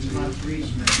 Good luck. It's a lot of freedom.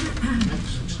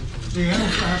 The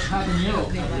habanero.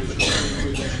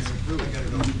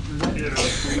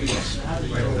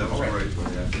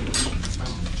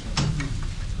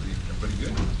 Everybody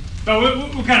good? But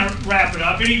we'll kind of wrap it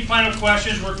up. Any final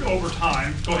questions? We're over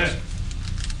time. Go ahead.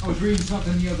 I was reading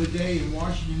something the other day in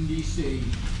Washington DC.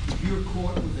 If you're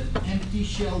caught with an empty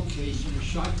shell casing, a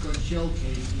shotgun shell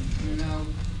casing, you're now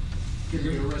going to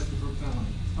be arrested for felony.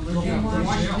 Look at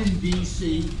Washington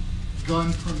DC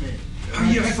gun permit. Are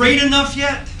you afraid enough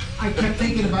yet? I kept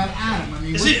thinking about Adam. I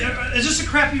mean, Is this the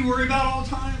crap you worry about all the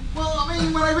time? Well, I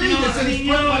mean, when I read this and it's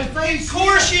put in my face. Of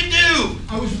course you do.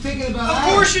 I was thinking about Of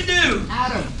course you do.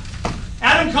 Adam.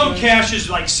 Adam Kokesh is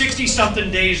like 60-something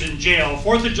days in jail.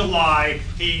 4th of July,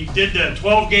 he did the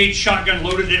 12-gauge shotgun,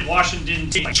 loaded it in Washington,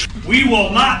 D.C. We will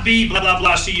not be blah, blah,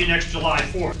 blah, see you next July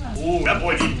 4th. Ooh, that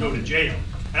boy didn't go to jail.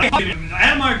 And Adam and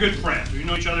I are good friends. We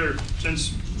know each other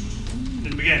since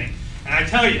the beginning. And I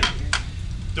tell you,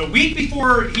 the week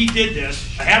before he did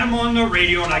this, I had him on the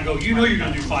radio, and I go, you know you're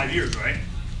going to do 5 years, right?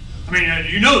 I mean,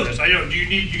 you know this. I know.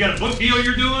 You got a book deal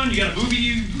you're doing? You got a movie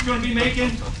you're going to be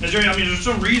making? Is there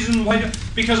some reason why?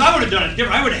 Because I would have done it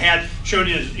different. I would have showed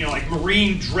you, like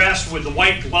marine dress with the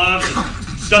white gloves,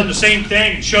 and done the same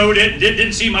thing and showed it, and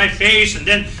didn't see my face, and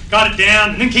then got it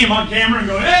down, and then came on camera and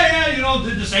go, hey, yeah,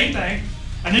 did the same thing.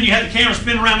 And then you had the camera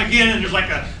spin around again, and there's like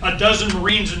a dozen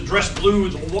Marines in dress blue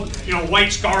with,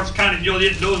 white scarves, kind of,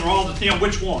 didn't know they're all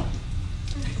which one.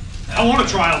 I want a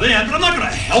trial then, but I'm not going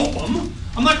to help them.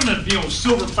 I'm not going to,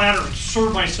 silver platter and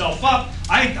serve myself up.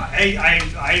 I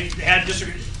had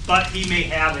disagreed, but he may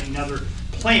have another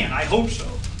plan. I hope so.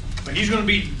 But he's going to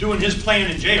be doing his plan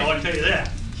in jail, I can tell you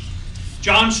that.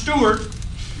 John Stewart,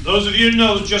 those of you who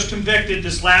know, just convicted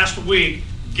this last week,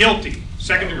 guilty,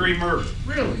 second-degree murder.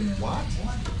 Really? What?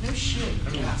 No shit.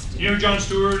 You know who John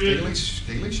Stewart is?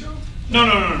 Daily Show? No.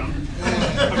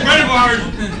 A friend of ours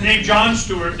named John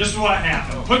Stewart, this is what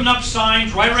happened. Putting up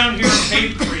signs right around here in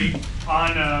Cape Creek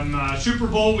on Super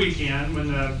Bowl weekend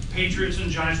when the Patriots and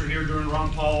Giants were here during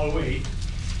Ron Paul 08.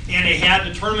 And they had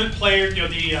the tournament player,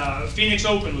 the Phoenix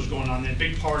Open was going on, they had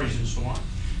big parties and so on.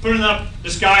 Putting up,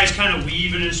 this guy is kind of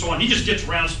weaving and so on. He just gets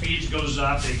around speeds, goes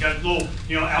up. They got a little,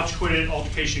 outsquitted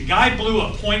altercation. Guy blew a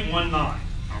 .19,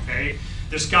 okay?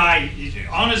 This guy,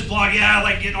 on his blog, I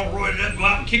like getting all roided up, go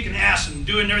out and kicking ass and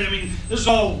doing everything. I mean, this is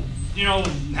all,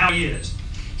 how he is.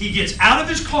 He gets out of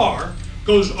his car,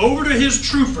 goes over to his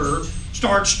trooper,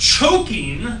 starts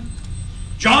choking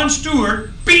John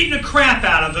Stewart, beating the crap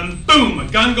out of him. Boom,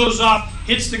 a gun goes off,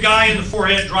 hits the guy in the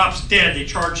forehead, drops dead. They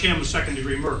charge him with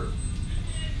second-degree murder.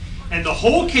 And the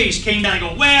whole case came down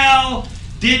and go, well,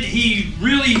 did he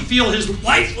really feel his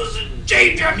life was in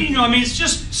danger? I mean, it's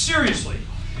just seriously.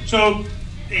 So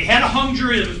they had a hung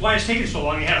jury. That was why it's taking so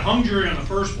long. They had a hung jury on the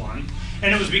first one.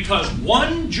 And it was because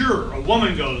one juror, a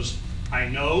woman, goes, I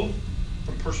know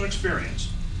from personal experience,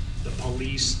 the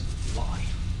police lie.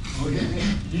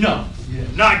 No,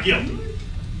 not guilty.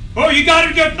 Oh, you got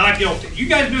to go, not guilty. You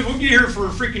guys been here for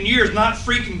freaking years, not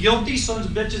freaking guilty. Sons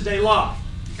of bitches, they lie.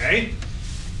 Okay?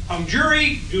 Hung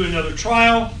jury, do another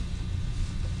trial.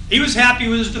 He was happy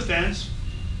with his defense.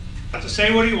 Got to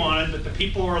say what he wanted, but the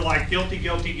people were like, guilty,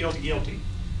 guilty, guilty, guilty.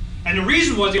 And the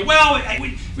reason was,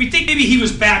 we think maybe he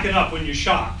was backing up when you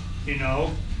shot,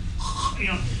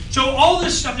 So all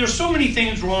this stuff, there's so many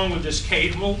things wrong with this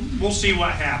case. We'll see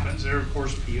what happens. There, of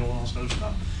course, appeal and all this other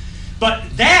stuff. But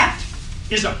that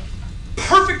is a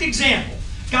perfect example.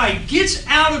 Guy gets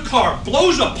out of the car,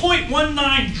 blows a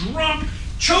 .19 drunk,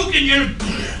 choking you,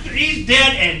 he's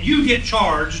dead, and you get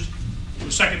charged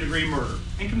with second-degree murder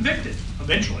and convicted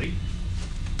eventually.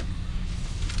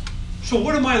 So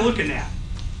what am I looking at?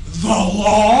 The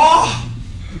law?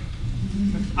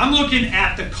 I'm looking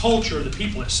at the culture of the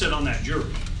people that sit on that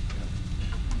jury.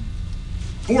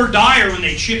 Poor Dyer, when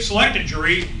they selected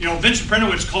jury, Vincent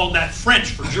Prenowitz called that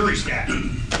French for jury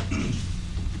stacking.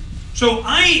 So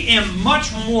I am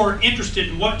much more interested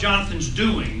in what Jonathan's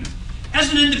doing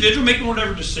as an individual, making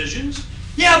whatever decisions.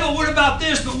 Yeah, but what about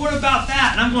this? But what about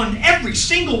that? And I'm going, every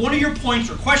single one of your points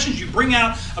or questions you bring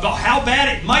out about how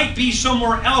bad it might be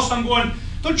somewhere else, I'm going,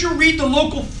 don't you read the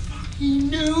local fucking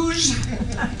news?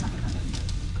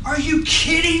 Are you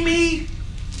kidding me?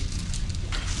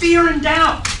 Fear and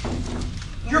doubt.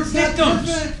 You're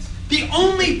victims. The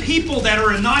only people that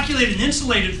are inoculated and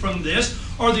insulated from this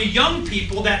are the young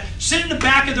people that sit in the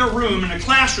back of their room in a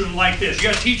classroom like this. You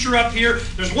got a teacher up here.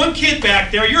 There's one kid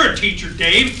back there. You're a teacher,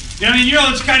 Dave. You know, I mean, you know,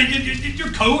 it's kind of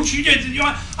your coach.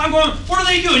 I'm going, what are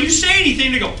they doing? You say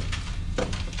anything, they go,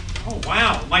 oh,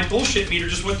 wow, my bullshit meter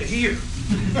just went to here.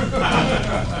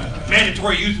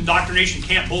 Mandatory youth indoctrination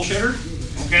camp bullshitter.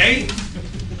 Okay?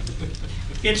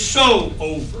 It's so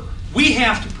over. We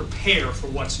have to prepare for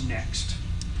what's next.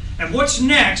 And what's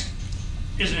next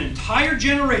is an entire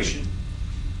generation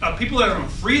of people that are going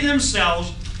to free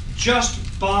themselves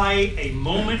just by a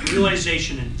moment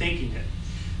realization and thinking it,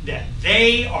 that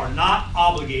they are not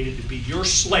obligated to be your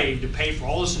slave to pay for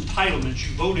all this entitlements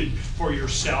you voted for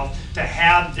yourself, to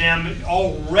have them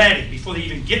already, before they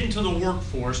even get into the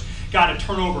workforce, got to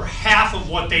turn over half of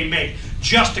what they make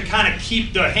just to kind of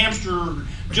keep the hamster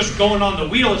just going on the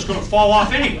wheel that's going to fall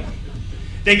off anyway.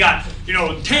 They got, you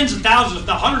know, tens of thousands,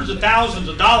 hundreds of thousands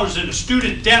of dollars in a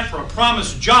student debt for a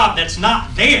promised job that's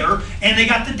not there, and they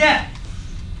got the debt.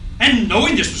 And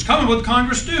knowing this was coming, what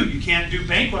Congress do? You can't do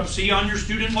bankruptcy on your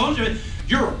student loans.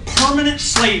 You're a permanent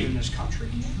slave in this country.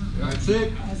 That's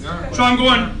it. So I'm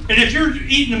going, and if you're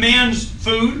eating the man's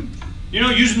food, you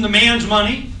know, using the man's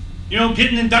money, you know,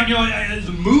 getting in, you know,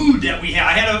 the mood that we have.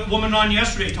 I had a woman on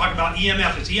yesterday talk about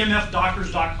EMF. It's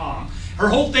emfdoctors.com. Her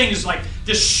whole thing is like,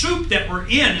 this soup that we're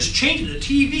in is changing the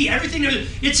TV, everything.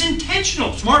 It's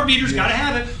intentional. Smart meters got to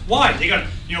have it. Why? They got,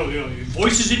 you know,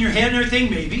 voices in your head and everything,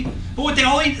 maybe. But what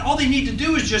all they need to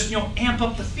do is just, you know, amp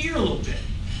up the fear a little bit.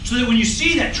 So that when you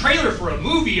see that trailer for a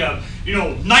movie of, you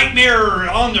know, Nightmare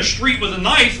on the Street with a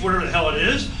Knife, whatever the hell it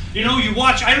is, you know, you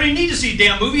watch, I don't even need to see a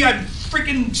damn movie. I'm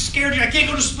freaking scared. I can't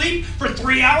go to sleep for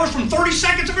 3 hours from 30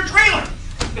 seconds of a trailer.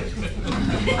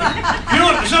 You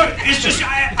know, so it's just,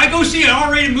 I go see an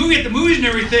R-rated movie at the movies and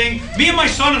everything. Me and my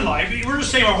son-in-law, we're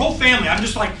just saying, our whole family, I'm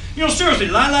just like, you know, seriously,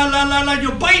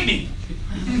 you'll bite me.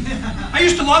 I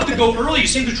used to love to go early,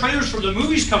 see the trailers for the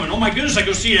movies coming. Oh my goodness, I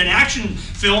go see an action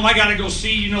film. I got to go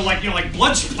see, you know, like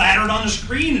blood splattered on the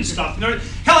screen and stuff. Hell,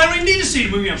 I don't even need to see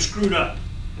the movie. I'm screwed up.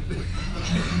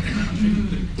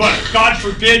 But God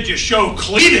forbid you show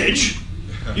cleavage.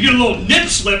 You get a little nip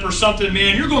slip or something,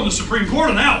 man, you're going to the Supreme Court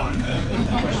on that one.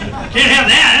 Can't have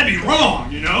that. That'd be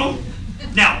wrong, you know.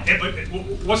 Now,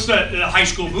 what's the high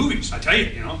school movies? I tell you,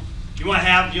 you know. You want to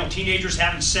have, you know, teenagers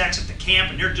having sex at the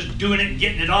camp and they're just doing it and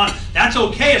getting it on. That's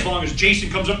okay as long as Jason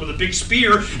comes up with a big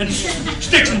spear and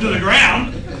sticks him to the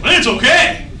ground. Then it's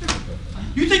okay.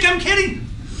 You think I'm kidding?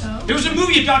 No. There was a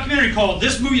movie, a documentary called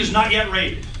 "This Movie Is Not Yet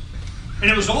Rated," and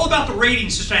it was all about the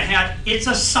rating system I had. It's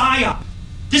a psyop.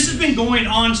 This has been going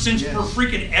on since for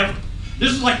freaking ever.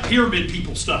 This is like pyramid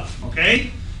people stuff. Okay.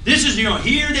 This is, you know,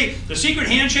 the secret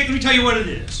handshake. Let me tell you what it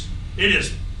is. It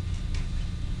is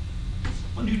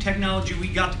new technology we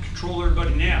got to control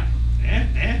everybody now.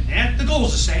 The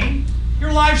goal's the same.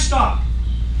 You're livestock.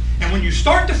 And when you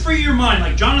start to free your mind,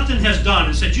 like Jonathan has done,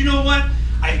 and said, you know what?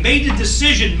 I've made the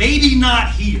decision, maybe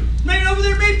not here. Maybe over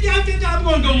there, maybe I'm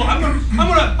going to go. I'm going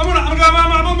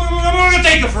to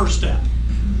take the first step.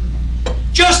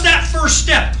 Just that first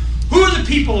step. Who are the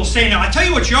people who say now? I tell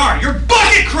you what you are. You're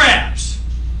bucket crabs.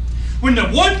 When the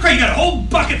one crab, you got a whole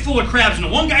bucket full of crabs, and the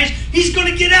one guy's, he's going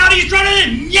to get out, he's trying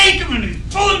to yank him and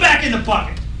pull him back in the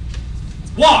bucket.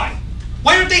 Why?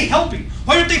 Why aren't they helping?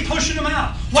 Why aren't they pushing him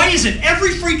out? Why isn't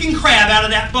every freaking crab out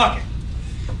of that bucket?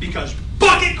 Because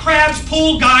bucket crabs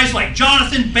pull guys like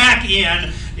Jonathan back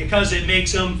in because it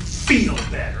makes them feel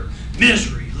better.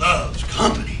 Misery loves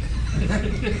company.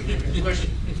 Question.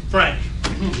 Frank.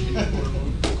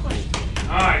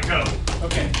 All right, go.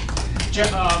 Okay.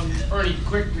 Ernie,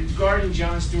 quick, regarding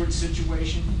Jon Stewart's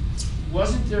situation,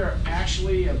 wasn't there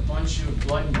actually a bunch of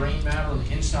blood and brain matter on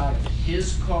the inside of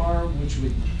his car, which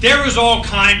would... There was all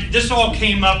kind, this all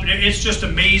came up, and it's just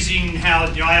amazing how,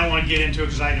 you know, I don't want to get into it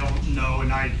because I don't know,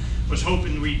 and I was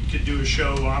hoping we could do a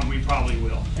show on, we probably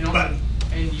will.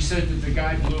 And you said that the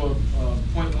guy blew a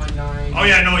 .19. Oh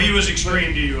yeah, no, he was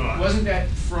extreme DUI. Wasn't that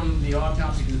from the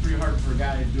autopsy? Because it's pretty hard for a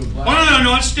guy to do a blood. Oh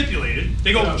no, it's stipulated.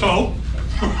 They go toe.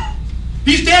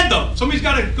 He's dead though. Somebody's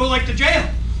got to go like to jail.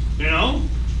 You know.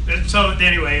 And so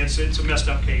anyway, it's a messed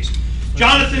up case.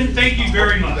 Jonathan, thank you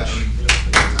very much. You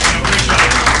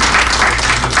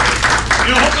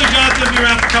know, hopefully Jonathan will be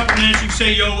around for a couple minutes. You can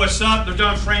say, yo, what's up? They're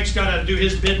done. Frank's got to do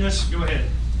his business. Go ahead.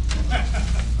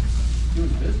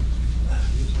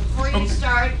 Before you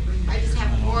start, I just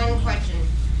have one question.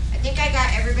 I think I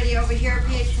got everybody over here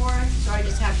paid for, so I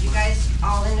just have you guys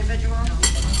all individual.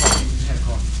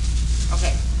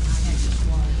 Okay.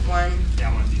 1. Yeah,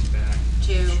 I want these back.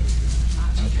 2.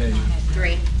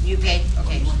 You paid,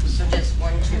 okay, so just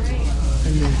 1, 2, 3.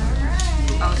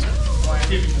 Oh, so 1.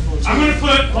 I'm gonna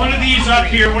put one of these up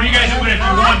here. One of you guys if you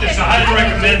want this. I highly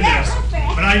recommend this.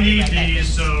 But I need these,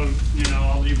 so, you know,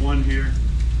 I'll leave one here.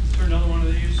 Is there another one of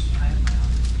these?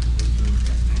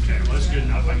 Okay, well, that's good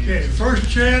enough. Okay,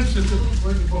 first chance is,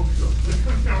 where'd the folks go?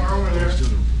 They're over there.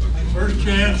 First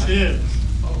chance is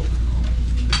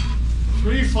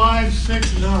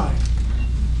 3569.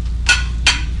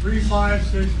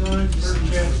 3569, first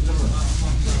chance number.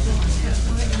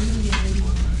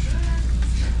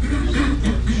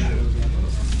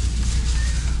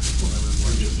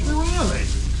 Where are they?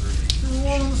 They're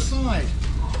all on the side.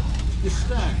 You're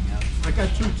stacked. I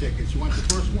got 2 tickets. You want the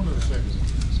first one or the second one?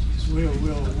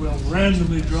 We'll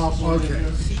randomly drop one in Okay,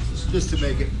 here. just to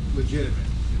make it legitimate.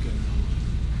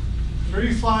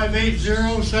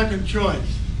 3580, second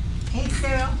choice. 80.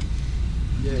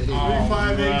 Yeah, it is.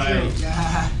 3580.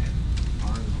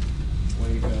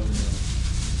 Way to go.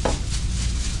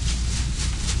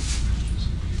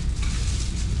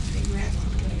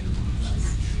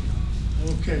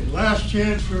 Okay, last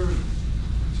chance for a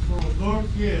book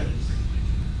is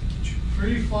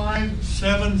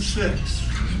 3576.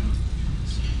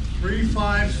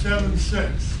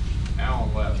 3576.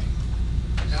 Alan Webb.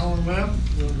 Alan Webb?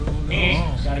 We'll go Hey,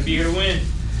 gotta be here to win.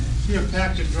 See if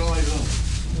Pat can draw his own.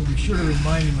 We'll be sure to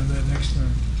remind him of that next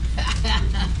time.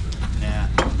 Nah,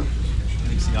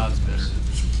 makes the odds better.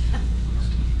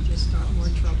 Just start more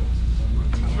trouble.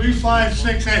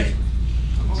 3568.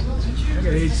 I got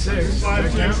 86.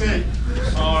 3568.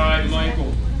 All right,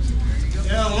 Michael.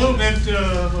 Yeah, a little bit,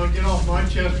 I'll get off my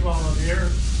chest while I'm here.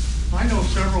 I know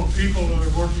several people that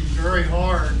are working very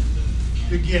hard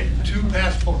to get 2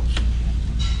 passports.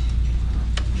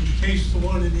 In case the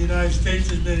one in the United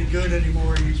States isn't any good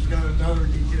anymore, he's got another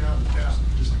and he can get out of town.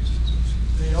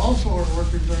 They also are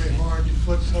working very hard to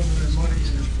put some of their money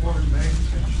in a foreign bank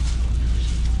account.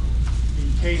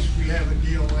 In case we have a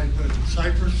deal like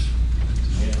Cyprus.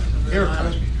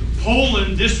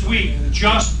 Poland this week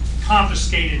just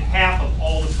confiscated half of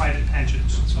all the private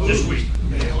pensions this week.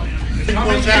 It's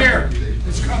coming here.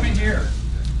 It's coming here.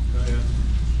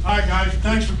 All right, guys,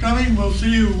 thanks for coming. We'll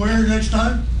see you where next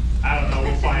time? I don't know,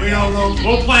 we'll find We out. don't know.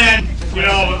 We'll plan, you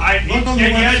know, Look on the you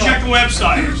gotta website. check the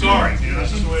website, sorry, you know,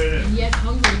 that's just the way it is. Yet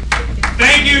hungry.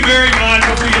 Thank you very much,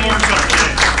 hopefully you learned something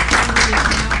today.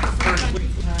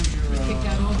 Kicked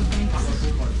out all the banks.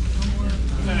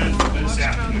 This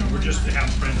afternoon, we're just to have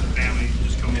friends and family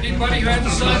just come in. Anybody who had to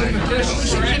sign the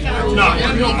petition, right? No.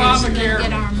 End Obamacare.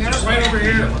 It's right over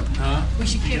here. We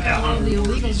should kick out all the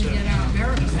illegals and get our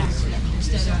America back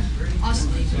instead of us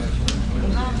leaving.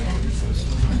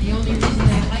 The only reason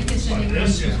they like us anymore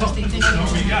is because they think we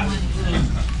have money.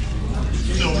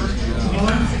 Silver.